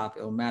ever top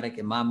Illmatic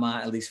in my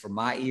mind, at least for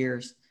my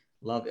ears.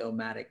 Love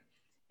Illmatic.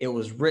 It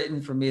Was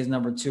Written for me is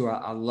number 2.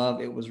 I love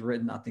It Was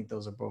Written. I think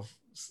those are both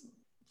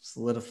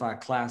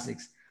solidified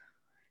classics.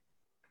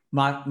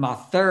 My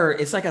third,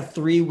 it's like a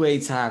 3-way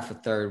tie for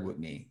third with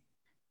me,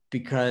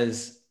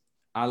 because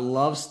I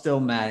love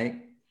Stillmatic.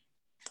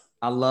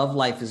 I love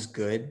Life Is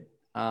Good.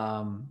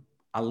 I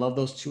love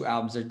those 2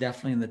 albums. They're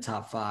definitely in the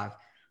top 5.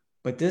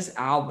 But this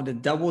album, the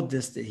double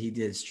disc that he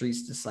did,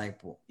 Street's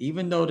Disciple,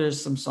 even though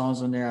there's some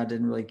songs on there I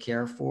didn't really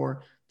care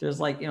for, there's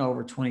like, you know,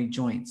 over 20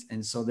 joints.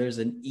 And so there's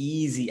an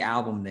easy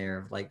album there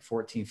of like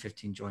 14,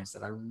 15 joints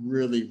that I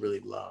really, really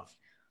love.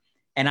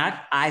 And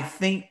I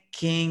think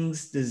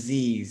King's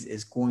Disease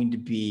is going to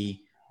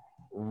be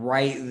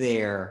right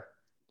there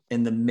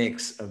in the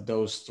mix of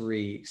those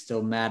 3,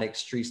 Stillmatic,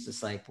 Street's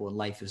Disciple, and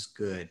Life Is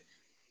Good.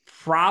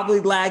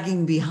 Probably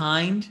lagging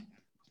behind,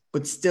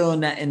 but still in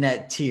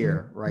that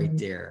tier right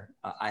there.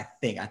 I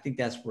think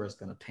that's where it's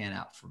going to pan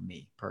out for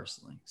me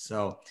personally.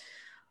 So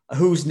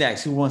who's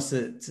next? Who wants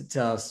to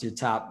tell us your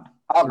top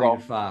 3 to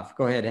 5?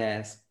 Go ahead,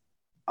 Haz.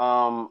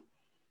 Are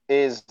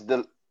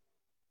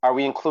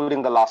we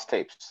including the Lost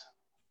Tapes?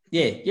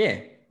 Yeah.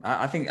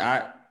 I think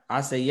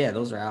I say, yeah,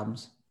 those are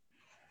albums.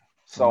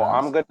 So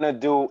I'm going to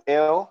do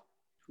Ill,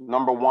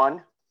 number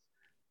 1.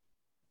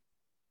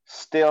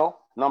 Still,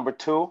 number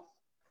 2.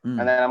 And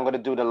then I'm going to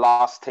do the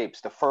Lost Tapes,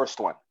 the first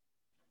one,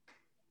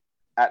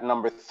 at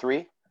number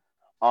 3.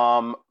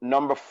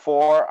 Number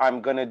 4,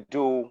 I'm going to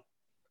do,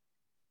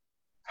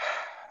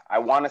 I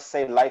want to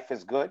say Life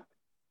Is Good.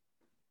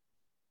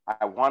 So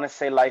I'm going to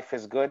say Life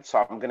Is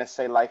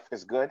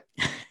Good.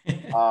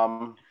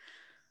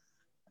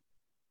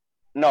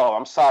 No,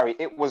 I'm sorry.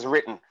 It Was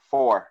Written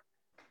 4.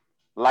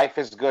 Life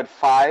Is Good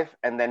 5.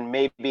 And then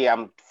maybe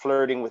I'm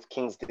flirting with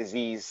King's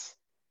Disease,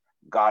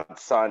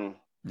 God's Son.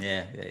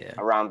 Yeah.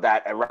 Around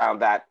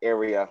that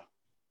area.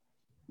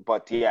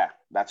 But yeah,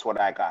 that's what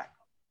I got.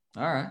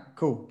 All right,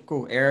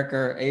 cool. Eric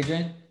or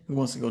Adrian, who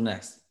wants to go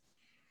next?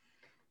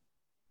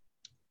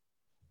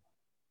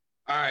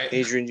 All right,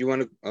 Adrian, you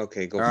want to?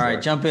 Okay, go. All right,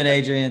 jump in,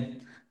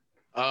 Adrian.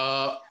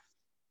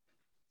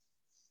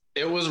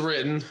 It Was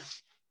Written.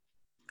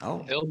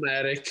 Oh,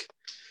 Illmatic,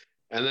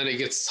 and then it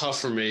gets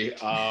tough for me.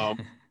 I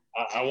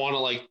want to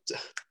like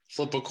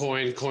flip a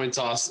coin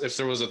toss. If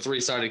there was a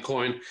 3-sided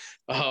coin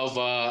of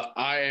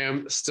I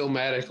Am,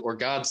 Stillmatic, or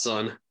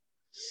Godson.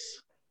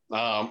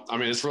 I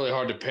mean, it's really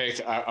hard to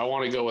pick. I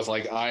want to go with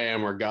like I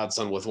Am or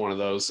Godson with one of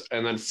those.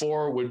 And then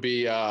 4 would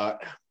be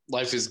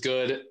Life Is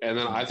Good. And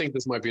then I think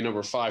this might be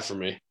number 5 for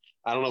me.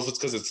 I don't know if it's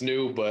because it's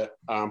new, but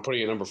I'm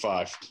putting it number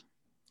 5.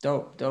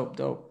 Dope.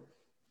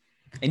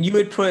 And you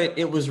would put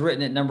It Was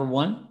Written at number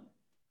 1?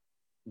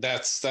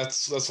 That's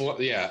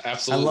what, yeah,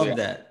 absolutely.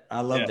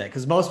 I love that.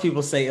 Because most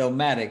people say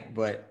Illmatic,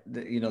 but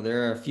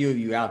there are a few of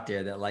you out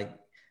there that like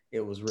It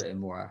Was Written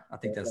more. I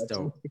think that's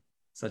dope.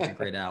 Such a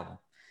great album.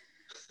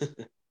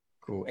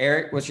 Cool.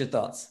 Eric, what's your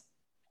thoughts?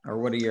 Or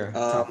what are your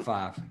top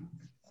 5?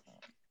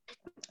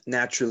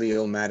 Naturally,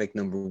 Illmatic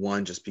number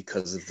 1, just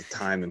because of the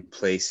time and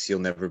place. You'll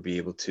never be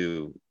able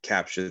to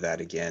capture that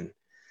again.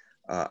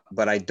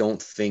 But I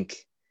don't think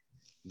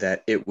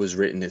that It Was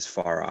Written is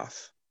far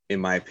off,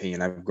 in my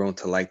opinion. I've grown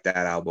to like that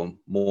album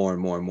more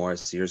and more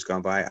as the years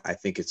gone by. I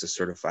think it's a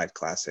certified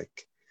classic.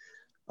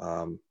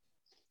 I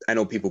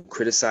know people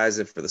criticize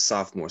it for the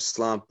sophomore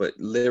slump, but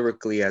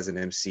lyrically as an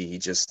MC,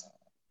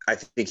 I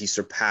think he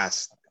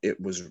surpassed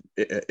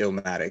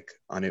Illmatic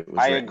on It Was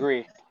Written. I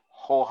agree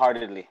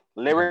wholeheartedly.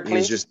 Lyrically,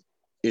 it's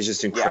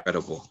just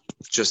incredible.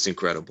 Yeah. Just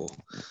incredible.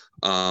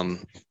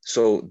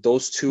 So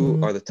those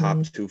 2 are the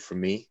top 2 for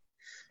me.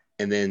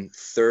 And then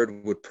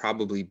 3rd would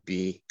probably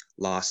be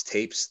Lost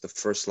Tapes, the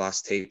first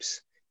Lost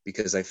Tapes.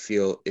 because I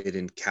feel it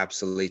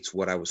encapsulates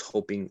what I was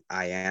hoping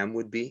I Am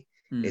would be.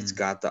 It's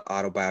got the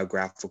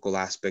autobiographical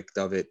aspect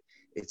of it.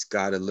 It's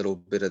got a little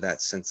bit of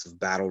that sense of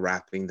battle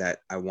rapping that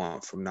I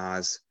want from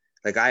Nas.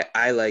 Like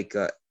I like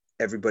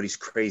Everybody's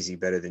Crazy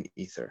better than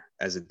Ether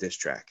as a diss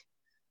track.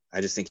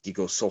 I just think he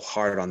goes so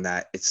hard on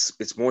that.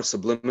 It's more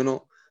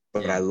subliminal,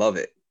 but I love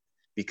it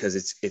because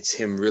it's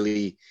him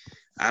really,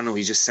 I don't know,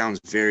 he just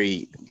sounds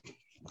very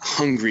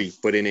hungry,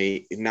 but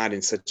not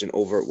in such an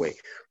overt way.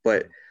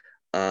 But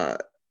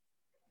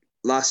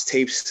Lost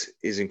Tapes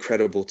is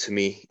incredible to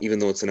me, even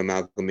though it's an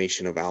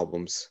amalgamation of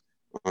albums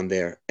on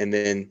there. And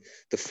then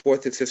the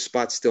 4th and 5th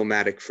spot,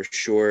 Stillmatic, for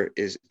sure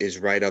is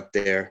right up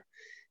there.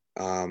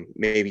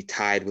 Maybe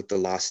tied with the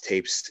Lost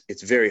Tapes.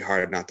 It's very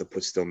hard not to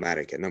put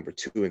Stillmatic at number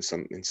 2 in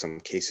some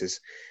cases.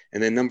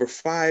 And then number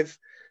 5,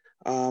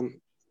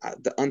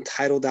 the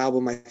Untitled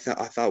album I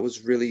thought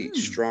was really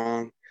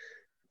strong.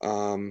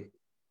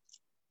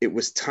 It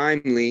was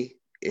timely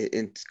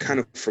and kind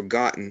of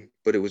forgotten,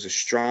 but it was a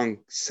strong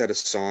set of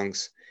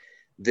songs.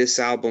 This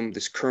album,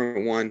 this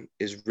current one,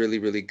 is really,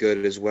 really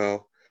good as well.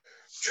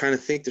 I'm trying to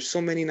think, there's so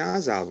many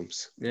Nas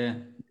albums. Yeah.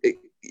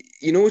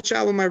 You know which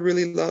album I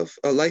really love?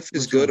 Life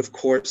is Good, of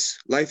course.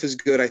 Life is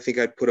Good, I think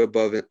I'd put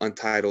above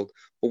Untitled.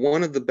 But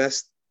one of the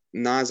best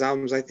Nas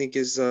albums, I think,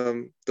 is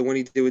the one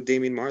he did with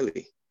Damian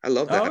Marley. I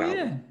love that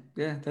album.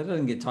 Yeah, that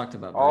doesn't get talked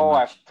about.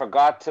 I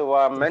forgot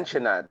to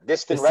mention that.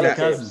 Distant Relatives.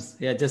 Cousins.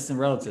 Yeah, Distant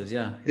Relatives.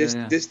 Yeah.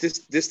 This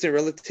Distant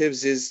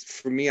Relatives is,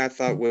 for me, I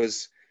thought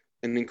was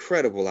an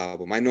incredible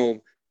album. I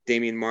know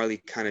Damian Marley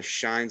kind of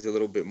shines a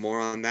little bit more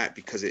on that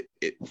because it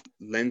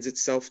lends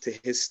itself to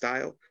his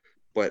style,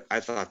 but I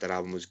thought that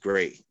album was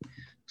great.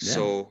 Yeah.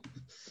 So,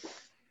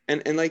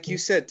 and like you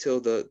said, Till,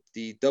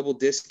 the double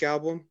disc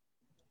album,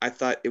 I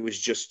thought it was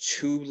just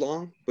too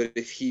long, but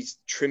if he's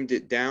trimmed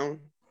it down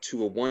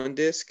to a 1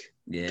 disc,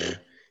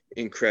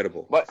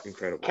 incredible. But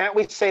incredible. Can't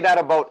we say that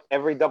about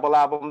every double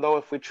album though?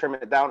 If we trim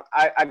it down,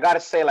 I gotta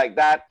say, like,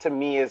 that to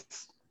me is,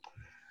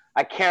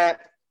 I can't,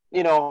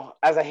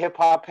 as a hip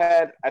hop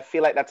head, I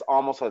feel like that's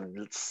almost a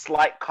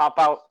slight cop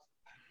out.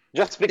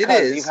 Just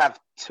because you have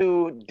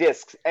 2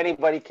 discs,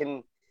 anybody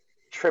can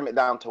trim it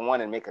down to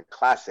 1 and make a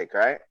classic,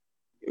 right?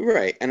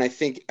 Right, and I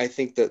think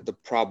that the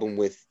problem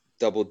with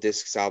double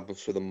discs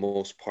albums for the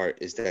most part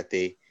is that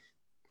they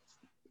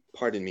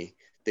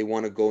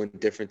want to go in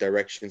different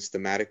directions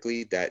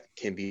thematically that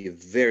can be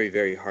very,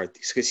 very hard,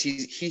 because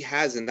he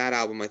has in that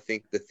album, I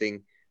think, the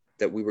thing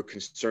that we were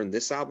concerned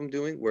this album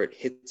doing, where it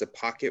hits a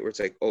pocket where it's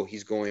like, oh,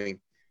 he's going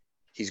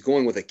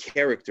with a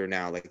character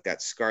now, like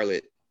that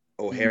Scarlett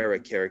O'Hara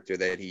character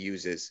that he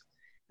uses,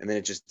 and then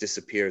it just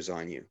disappears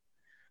on you.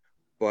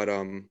 But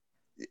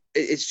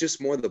it's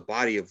just more the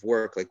body of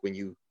work. Like when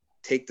you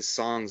take the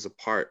songs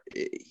apart,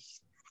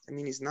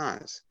 he's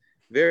Nas.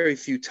 Very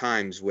few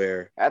times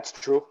where that's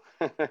true.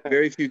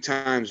 Very few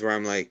times where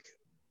I'm like,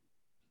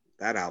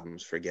 that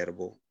album's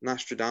forgettable.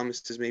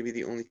 Nostradamus is maybe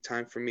the only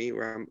time for me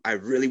where I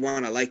really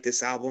want to like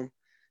this album.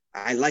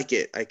 I like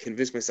it. I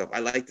convinced myself I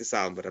like this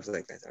album, but I was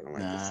like, I don't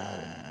like this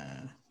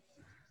album.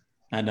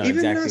 I know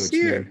even exactly what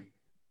you mean.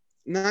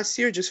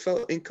 Nasir just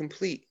felt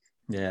incomplete.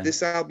 Yeah.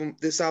 This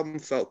album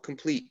felt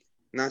complete.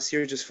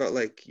 Nasir just felt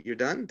like, you're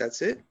done?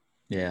 That's it?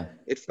 Yeah.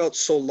 It felt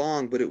so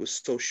long, but it was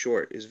so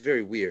short. It's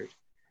very weird.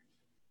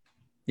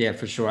 Yeah,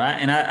 for sure.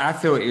 I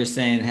feel what you're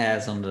saying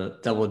has on the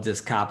double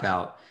disc cop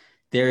out.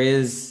 There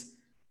is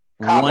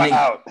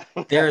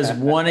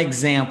one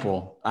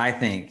example, I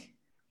think,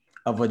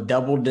 of a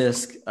double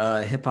disc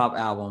hip hop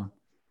album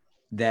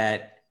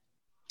that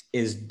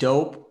is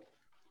dope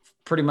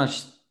pretty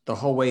much the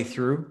whole way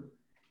through.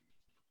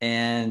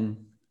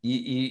 And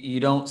you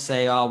don't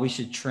say, oh, we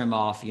should trim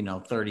off,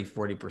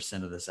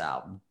 30-40% of this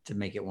album to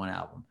make it one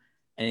album.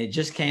 And it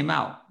just came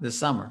out this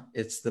summer.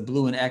 It's the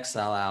Blue in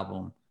Exile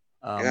album.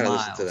 I gotta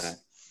listen to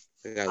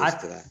that.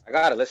 I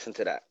gotta listen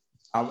to that.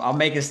 I'll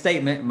make a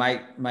statement.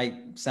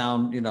 Might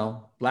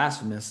sound,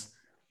 blasphemous,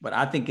 but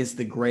I think it's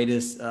the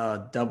greatest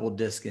double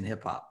disc in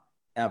hip hop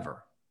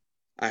ever.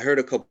 I heard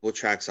a couple of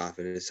tracks off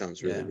it, and it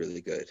sounds really,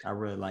 really good. I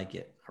really like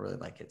it.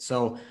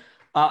 So,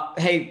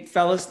 hey,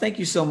 fellas, thank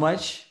you so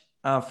much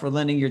for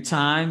lending your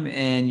time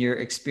and your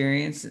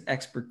experience and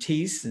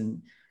expertise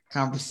and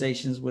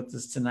conversations with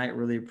us tonight.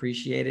 Really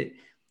appreciate it.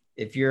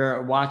 If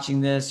you're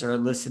watching this or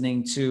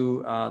listening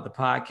to the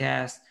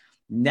podcast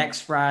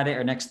next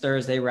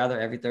Thursday,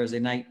 every Thursday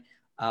night,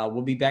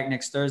 we'll be back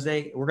next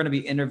Thursday. We're going to be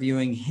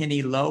interviewing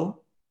Henny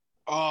Low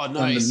from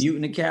the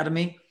Mutant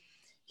Academy.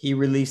 He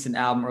released an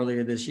album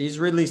earlier this year. He's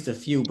released a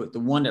few, but the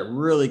one that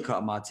really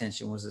caught my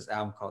attention was this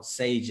album called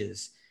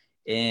Sages.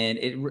 And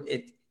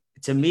it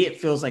to me,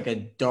 it feels like a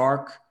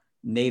dark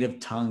Native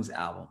Tongues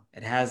album.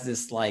 It has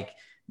this like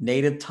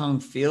Native Tongue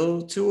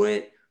feel to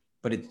it,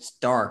 but it's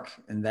dark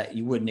and that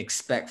you wouldn't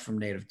expect from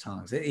Native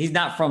Tongues. He's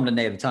not from the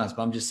Native Tongues,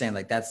 but I'm just saying,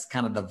 like, that's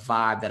kind of the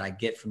vibe that I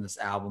get from this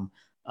album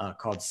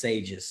called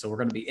Sages. So we're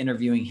going to be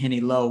interviewing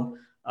Henny Low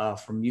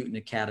from Mutant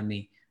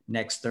Academy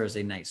next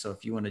Thursday night. So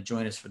if you want to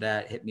join us for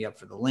that, hit me up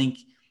for the link,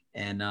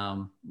 and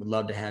we'd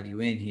love to have you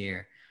in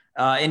here.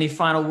 Any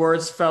final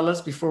words,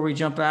 fellas, before we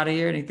jump out of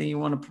here? Anything you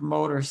want to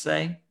promote or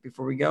say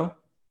before we go?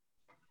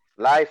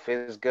 Life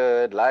is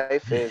good.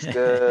 Life is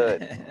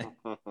good.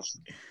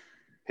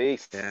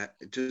 Peace. Yeah,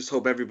 just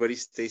hope everybody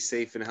stays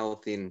safe and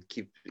healthy and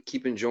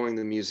keep enjoying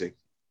the music.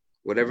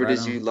 Whatever it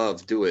is you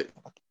love, do it.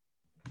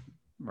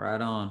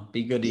 Right on.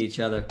 Be good to each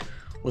other.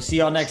 We'll see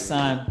y'all next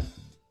time.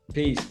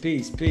 Peace.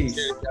 Cheers,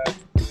 guys.